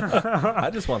 I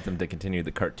just want them to continue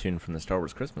the cartoon from the Star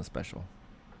Wars Christmas special.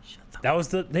 That was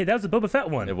the Boba Fett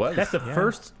one. It was? That's the Yeah.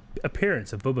 first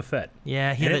appearance of Boba Fett.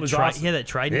 Yeah, he And had, it was he awesome. had that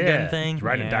trident gun thing.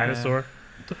 Riding a Yeah. dinosaur.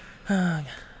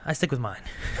 I stick with mine.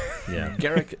 Yeah.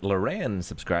 Garrick Loran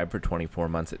subscribed for 24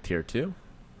 months at tier 2.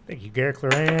 Thank you, Garrick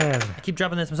Loran. I keep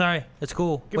dropping this. I'm sorry. It's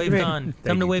cool. Good for me. Wavecon. Thank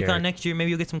Come to you, Wavecon Garrett. next year.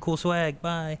 Maybe you'll get some cool swag.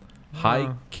 Bye. Hi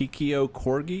Oh. Kikio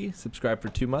Corgi subscribed for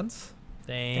 2 months.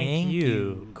 Thank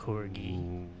you,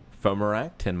 Corgi.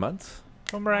 Fomarak 10 months.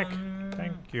 Comrack.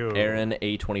 Thank you. Aaron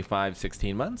A25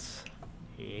 16 months.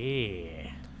 Yeah.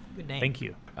 Good name. Thank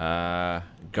you.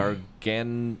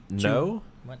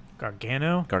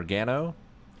 Gargano Gargano.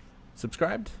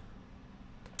 subscribed.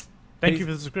 Thank you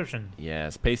for the subscription.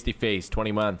 Yes, Pasty Face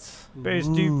 20 months.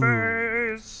 Pasty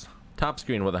face. Top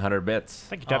Screen with 100 bits.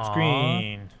 Thank you, Top Aw.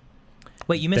 Screen.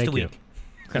 Wait, you missed Thank a you. week.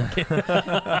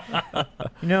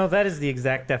 You know, that is the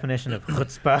exact definition of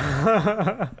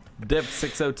chutzpah.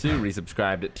 Div602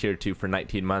 resubscribed at tier 2 for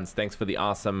 19 months. Thanks for the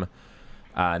awesome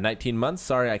 19 months.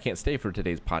 Sorry I can't stay for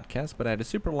today's podcast, but I had a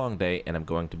super long day and I'm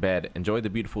going to bed. Enjoy the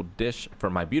beautiful dish for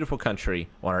my beautiful country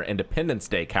on our Independence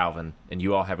Day, Calvin, and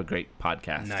you all have a great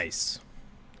podcast. Nice.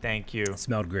 Thank you.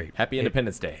 Smelled great. Happy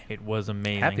Independence Day. It was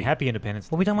amazing. Happy. Happy Independence Day.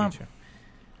 What we talking about? future.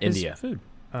 India. Food.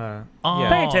 Yeah.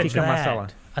 Pay attention. Tikka that. masala.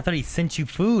 I thought he sent you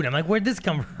food. I'm like, where'd this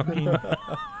come from?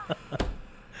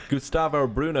 Gustavo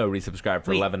Bruno resubscribed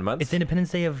for Wait, 11 months. It's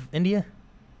Independence Day of India.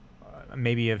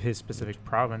 Maybe of his specific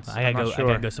province. I I'm gotta not go. sure. I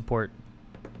gotta go support.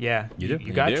 Yeah, You do? You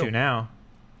You got do. you now.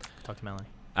 Talk to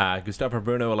Melanie. Gustavo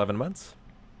Bruno 11 months.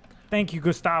 Thank you,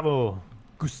 Gustavo.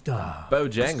 Gustav.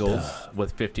 Bojangles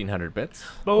with 1,500 bits.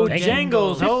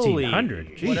 Bojangles, holy. 1,500.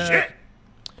 What Jeez. up?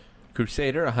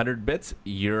 Crusader, 100 bits.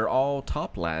 You're all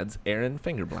top lads. Aaron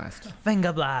Fingerblast.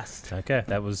 Finger blast. Okay,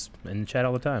 that was in chat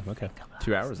all the time. Okay.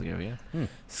 2 hours ago, yeah.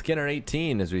 Skinner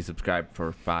 18 is resubscribed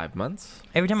for 5 months.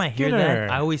 Every time I hear Skinner.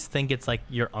 that, I always think it's like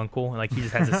your uncle. Like he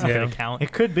just has a secret account.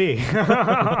 It could be.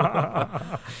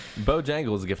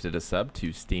 Bojangles gifted a sub to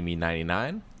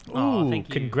Steamy99. Oh, Ooh, thank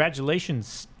you. congratulations,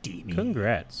 Steamy.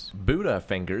 Congrats. Buddha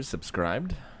Fingers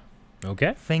subscribed.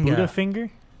 Okay. Finger. Buddha finger?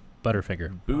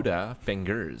 Butterfinger. Buddha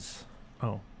Fingers.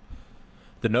 Oh,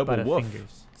 The Noble Buddha Wolf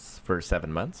fingers. for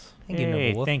 7 months. Thank you, Hey,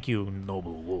 Noble Wolf. thank you,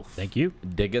 Noble Wolf. Thank you.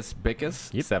 Diggus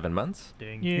Bickus, Yep. 7 months.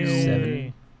 Yay.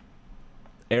 7.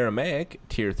 Aramaic,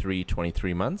 tier 3,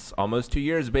 23 months. Almost 2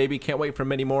 years, baby. Can't wait for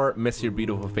many more. Miss your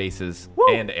beautiful faces.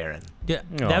 And Aaron. Yeah, Aw.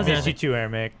 that was Miss you interesting. too,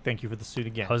 Aramaic. Thank you for the suit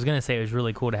again. I was gonna say it was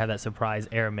really cool to have that surprise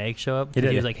Aramaic show up. It He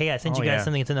did. was like, "Hey, I sent Oh, you guys yeah.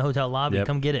 something. It's in the hotel lobby. Yep.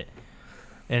 Come get it."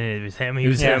 And it was him. He It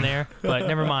was was down him. there. But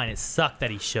never mind. It sucked that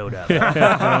he showed up.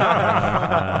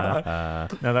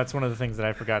 No, that's one of the things that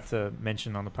I forgot to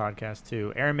mention on the podcast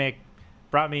too. Aramaic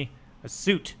brought me a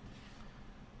suit.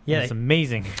 Yeah. It's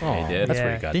amazing. Oh, did. that's where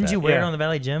yeah. you got Didn't that. you wear it Yeah. on the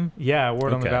Valley Gym? Yeah, I wore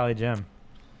it on the Okay. Valley Gym.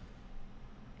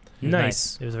 It was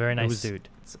Nice. It was a very nice was- suit.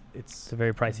 It's It's a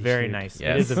very pricey very suit. nice.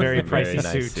 Yes. It is a very Very pricey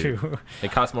nice suit suit. too.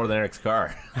 It costs more than Eric's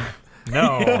car.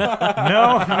 No, no.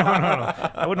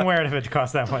 I wouldn't wear it if it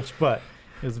cost that much, but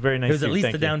it was a very nice. It was suit, at least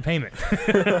thank the you. down payment.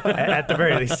 At the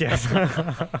very least, yes.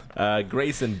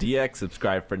 Grayson DX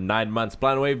subscribed for 9 months.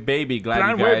 Blind Wave Baby, glad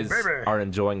Blind you Wave guys Baby. are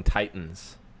enjoying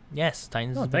Titans. Yes,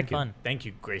 Titans Oh, has been thank you. fun. Thank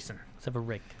you, Grayson. Except for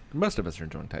Rick, Most of us are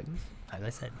enjoying Titans. as I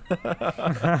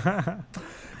said.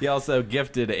 He also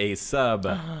gifted a sub.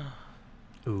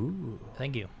 Ooh.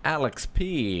 Thank you. Alex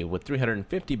P with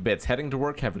 350 bits. Heading to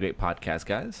work. Have a great podcast,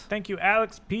 guys. Thank you,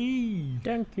 Alex P.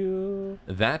 Thank you.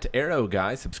 That Arrow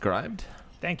guy subscribed.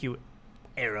 Thank you,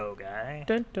 Arrow guy.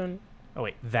 Dun, dun. Oh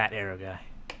wait, that Arrow guy.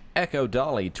 Echo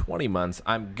Dolly, 20 months.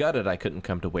 I'm gutted I couldn't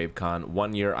come to Wavecon.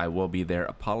 1 year I will be there.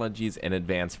 Apologies in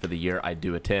advance for the year I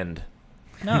do attend.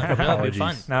 No, that would be Apologies.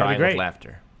 fun. No, it'd Crying be with great.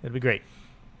 laughter. It'd be great.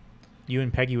 You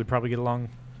and Peggy would probably get along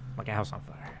like a house on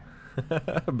fire.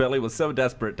 Billy was so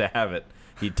desperate to have it,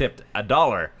 he tipped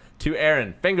 $1 to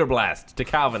Aaron, Finger Blast to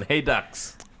Calvin, Hey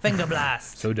Ducks. Finger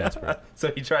blast. So desperate.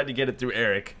 So he tried to get it through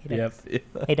Eric. Yep.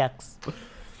 Hey, ducks.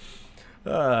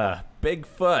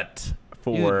 Bigfoot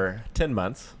for 10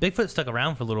 months. Bigfoot stuck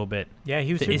around for a little bit. Yeah,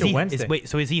 he was Is here he? till Wednesday. Wait,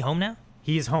 so is he home now?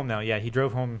 He's home now. Yeah, he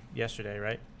drove home yesterday,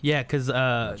 right? Yeah, because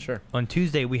Sure. on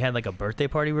Tuesday we had like a birthday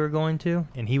party we were going to,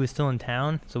 and he was still in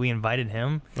town, so we invited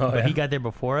him. Oh, but yeah? he got there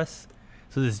before us.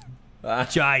 So this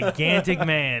gigantic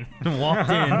man walked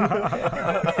in,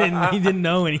 and he didn't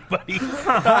know anybody.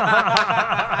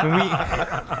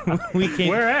 And we came.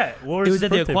 Where at? It was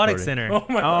at the aquatic center. Oh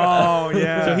my. Oh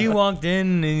yeah. So he walked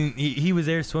in and he was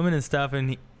there swimming and stuff,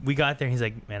 and we got there and he's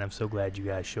like, "Man, I'm so glad you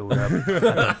guys showed up.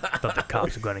 I thought the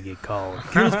cops were gonna get called."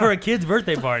 It was for a kid's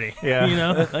birthday party. Yeah. You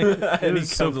know, like, It was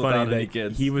so comes without funny any that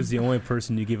kids. he was the only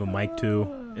person you gave a mic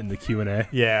to in the Q&A.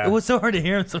 Yeah. it was so hard to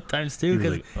hear him sometimes He too,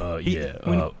 was because like, he- yeah,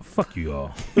 when- fuck you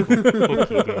all. well,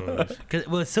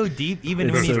 it's so deep. Even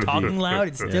It's when he's so talking deep. loud,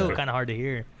 it's still Yeah. kind of hard to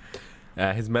hear.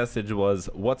 His message was,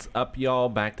 "What's up, y'all?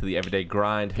 Back to the everyday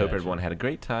grind. Hope Gotcha. everyone had a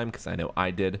great time, because I know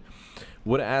I did.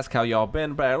 Would ask how y'all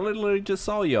been, but I literally just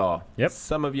saw y'all. Yep.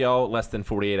 Some of y'all less than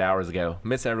 48 hours ago.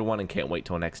 Miss everyone and can't wait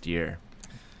till next year."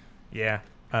 Yeah.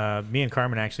 Me and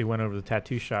Carmen actually went over to the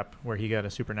tattoo shop where he got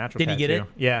a supernatural Did he tattoo. get it?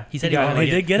 Yeah. He said he, got was it.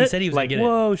 gonna did get it? He said he was Like, gonna get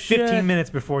Whoa, shit. 15 minutes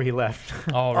before he left.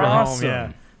 it. All From right. home, Awesome.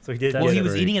 yeah. So he did. That's Well, get he it.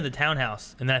 was great. eating at the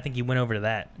townhouse, and then I think he went over to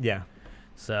that. Yeah.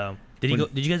 So did he When- go?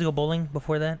 Did you guys go bowling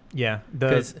before that? Yeah.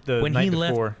 Because The when night he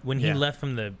left, before. when yeah. he left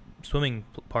from the swimming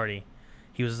party,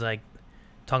 he was like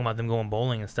talking about them going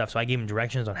bowling and stuff. So I gave him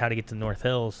directions on how to get to North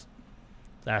Hills.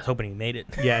 I was hoping he made it.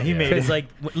 Yeah, he Yeah. made Because it. like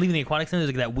leaving the aquatic center, there's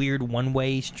like that weird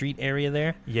one-way street area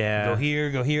there. Yeah. Go here,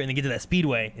 and then get to that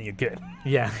speedway, and you're good.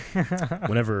 Yeah.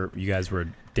 Whenever you guys were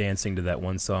dancing to that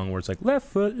one song where it's like left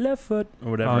foot, or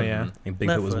whatever. Oh, yeah. And Bigfoot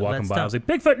Left was foot, walking let's by. I was stop.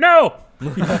 like, Bigfoot, no!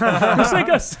 Forsake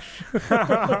us.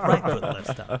 Right foot, left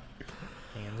stop.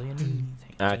 Hands on your knees. hands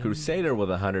on your Crusader with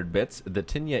 100 bits. The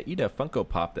Tinya Ida Funko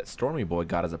Pop that Stormy Boy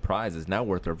got as a prize is now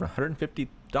worth over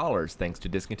 $150 thanks to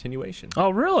discontinuation. Oh,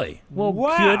 really? Well,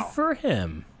 Wow. good for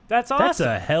him. That's awesome. That's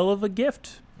a hell of a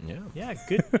gift. Yeah. Yeah,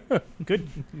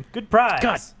 good prize.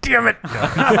 God damn it.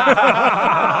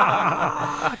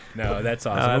 No, that's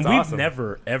awesome. that's And we've awesome.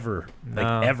 never, ever,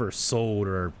 No. ever sold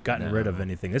or gotten rid of No.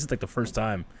 anything. This is like the first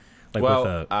time. Like Well,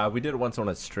 with a, we did it once on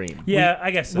a stream. yeah,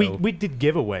 I guess so. We did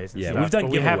giveaways. And yeah, stuff, we've done but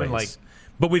giveaways. we haven't like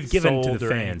but we've given to sold the or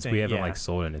fans. We anything, haven't yeah. like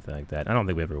sold anything like that. I don't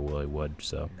think we ever really would.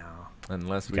 So no.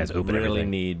 Unless You we guys open really everything.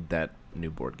 need that new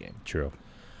board game. true.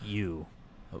 You.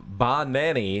 Ba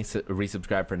Nanny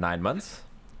resubscribed for 9 months.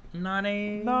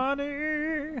 Nani.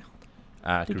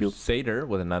 Crusader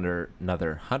with another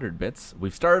 100 bits.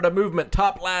 We've started a movement.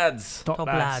 Top lads. Top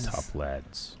lads. Top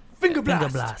lads. Finger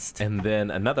blast. And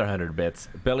then another 100 bits.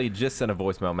 Billy just sent a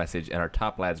voicemail message in our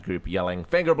Top Lads group yelling,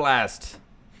 Finger blast.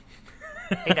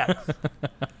 Hey, guys.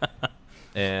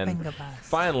 And Finger blast.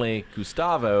 finally,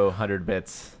 Gustavo, 100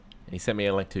 bits. And he sent me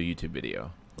a link to a YouTube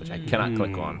video, which I cannot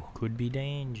click on. Could be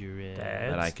dangerous.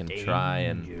 But I can try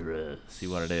and see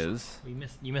what it is. You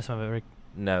missed my bit, Rick.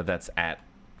 No, that's at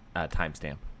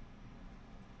timestamp.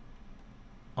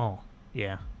 Oh.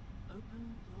 Yeah.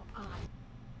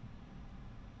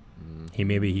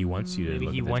 Maybe he wants you to. Maybe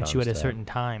look he at the wants you at a timestamp. certain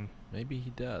time. Maybe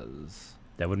he does.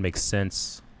 That would make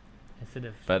sense. Instead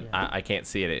of. But yeah. I can't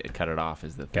see it. It cut it off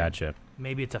is the thing. Gotcha.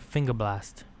 Maybe it's a finger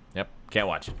blast. Yep. Can't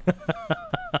watch it.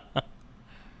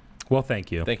 Well,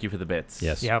 thank you. Thank you for the bits.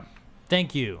 Yes. Yep.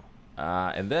 Thank you.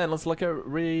 And then let's look at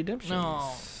redemptions.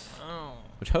 No.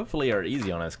 Which hopefully are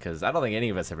easy on us because I don't think any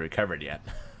of us have recovered yet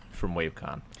from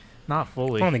Wavecon. Not I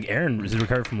fully. don't think Aaron is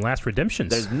recovered from last redemptions.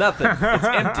 There's nothing. It's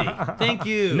empty. Thank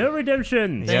you. no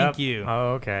redemptions. Thank you.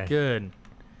 Oh, okay. Good.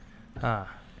 Ah.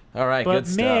 All right, But good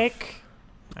stuff. Mick,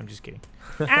 I'm just kidding.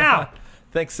 Ow!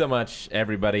 Thanks so much,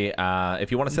 everybody.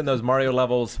 If you want to send those Mario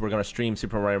levels, we're going to stream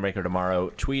Super Mario Maker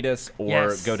tomorrow. Tweet us or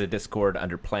Yes. go to Discord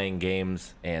under Playing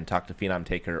Games and talk to Phenom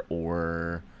Taker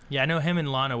or... Yeah, I know him and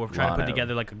Lana were trying to put Lano.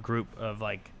 together like a group of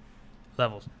like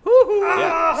levels.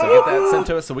 Yeah, so get that sent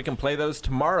to us so we can play those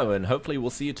tomorrow. And hopefully we'll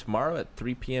see you tomorrow at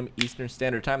 3 p.m. Eastern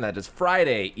Standard Time. That is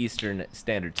Friday Eastern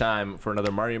Standard Time for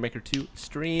another Mario Maker 2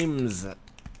 streams.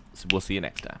 So we'll see you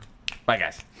next time. Bye,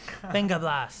 guys. Finger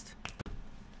blast.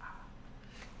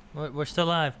 We're still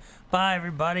live. Bye,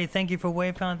 everybody. Thank you for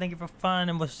Wavecon. Thank you for fun.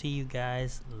 And we'll see you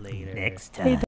guys later. Next time.